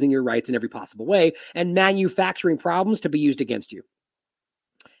are abusing your rights in every possible way and manufacturing problems to be used against you.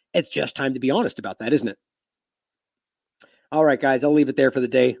 It's just time to be honest about that, isn't it? All right, guys, I'll leave it there for the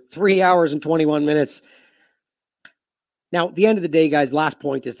day. 3 hours and 21 minutes. Now, at the end of the day, guys, last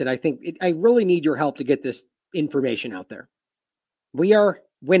point is that I think I really need your help to get this information out there. We are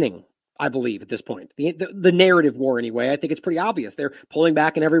winning, I believe, at this point. The narrative war, anyway, I think it's pretty obvious. They're pulling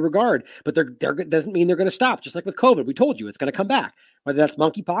back in every regard, but that doesn't mean they're going to stop. Just like with COVID, we told you it's going to come back. Whether that's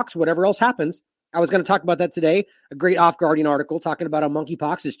monkeypox, whatever else happens. I was going to talk about that today. A great Off Guardian article talking about how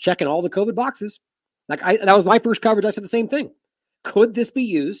monkeypox is checking all the COVID boxes. That was my first coverage. I said the same thing. Could this be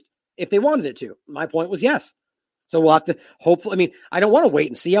used if they wanted it to? My point was yes. So we'll have to hopefully, I don't want to wait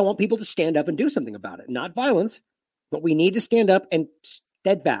and see. I want people to stand up and do something about it. Not violence, but we need to stand up and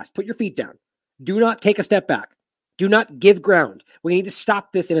steadfast. Put your feet down. Do not take a step back. Do not give ground. We need to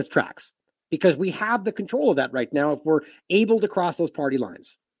stop this in its tracks because we have the control of that right now if we're able to cross those party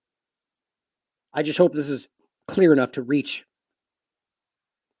lines. I just hope this is clear enough to reach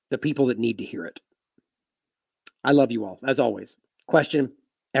the people that need to hear it. I love you all, as always. Question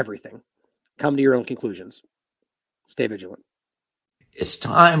everything. Come to your own conclusions. Stay vigilant. It's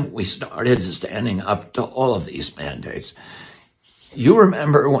time we started standing up to all of these mandates. You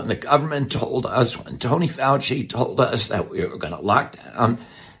remember when the government told us, when Tony Fauci told us that we were going to lock down,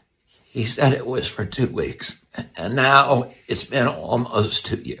 he said it was for 2 weeks. And now it's been almost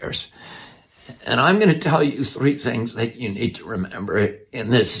 2 years. And I'm going to tell you 3 things that you need to remember in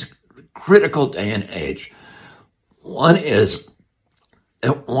this critical day and age. One is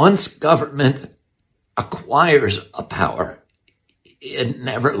that once government acquires a power, it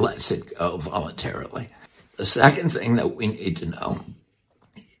never lets it go voluntarily. The second thing that we need to know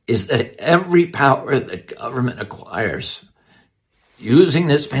is that every power that government acquires using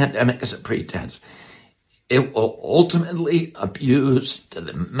this pandemic as a pretense, it will ultimately abuse to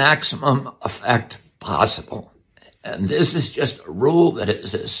the maximum effect possible. And this is just a rule that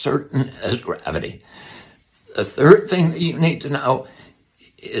is as certain as gravity. The third thing that you need to know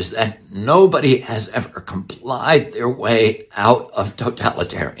is that nobody has ever complied their way out of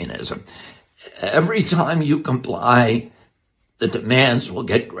totalitarianism. Every time you comply, the demands will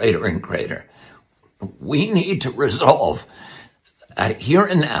get greater and greater. We need to resolve that here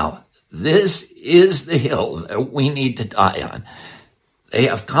and now, this is the hill that we need to die on. They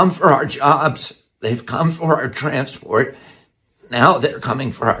have come for our jobs. They've come for our transport. Now they're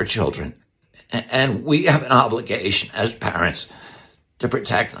coming for our children. And we have an obligation as parents to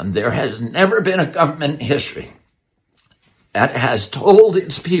protect them. There has never been a government in history that has told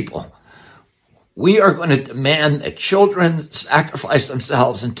its people, we are going to demand that children sacrifice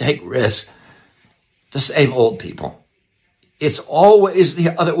themselves and take risks to save old people. It's always the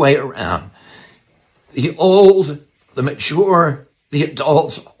other way around. The old, the mature, the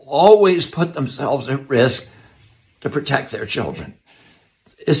adults always put themselves at risk to protect their children.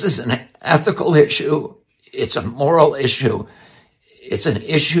 This is an ethical issue. It's a moral issue. It's an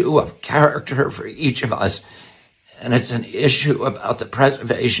issue of character for each of us. And it's an issue about the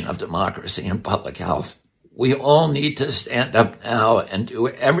preservation of democracy and public health. We all need to stand up now and do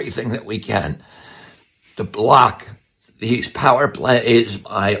everything that we can to block these power plays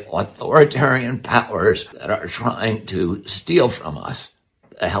by authoritarian powers that are trying to steal from us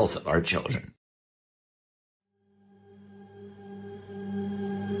the health of our children.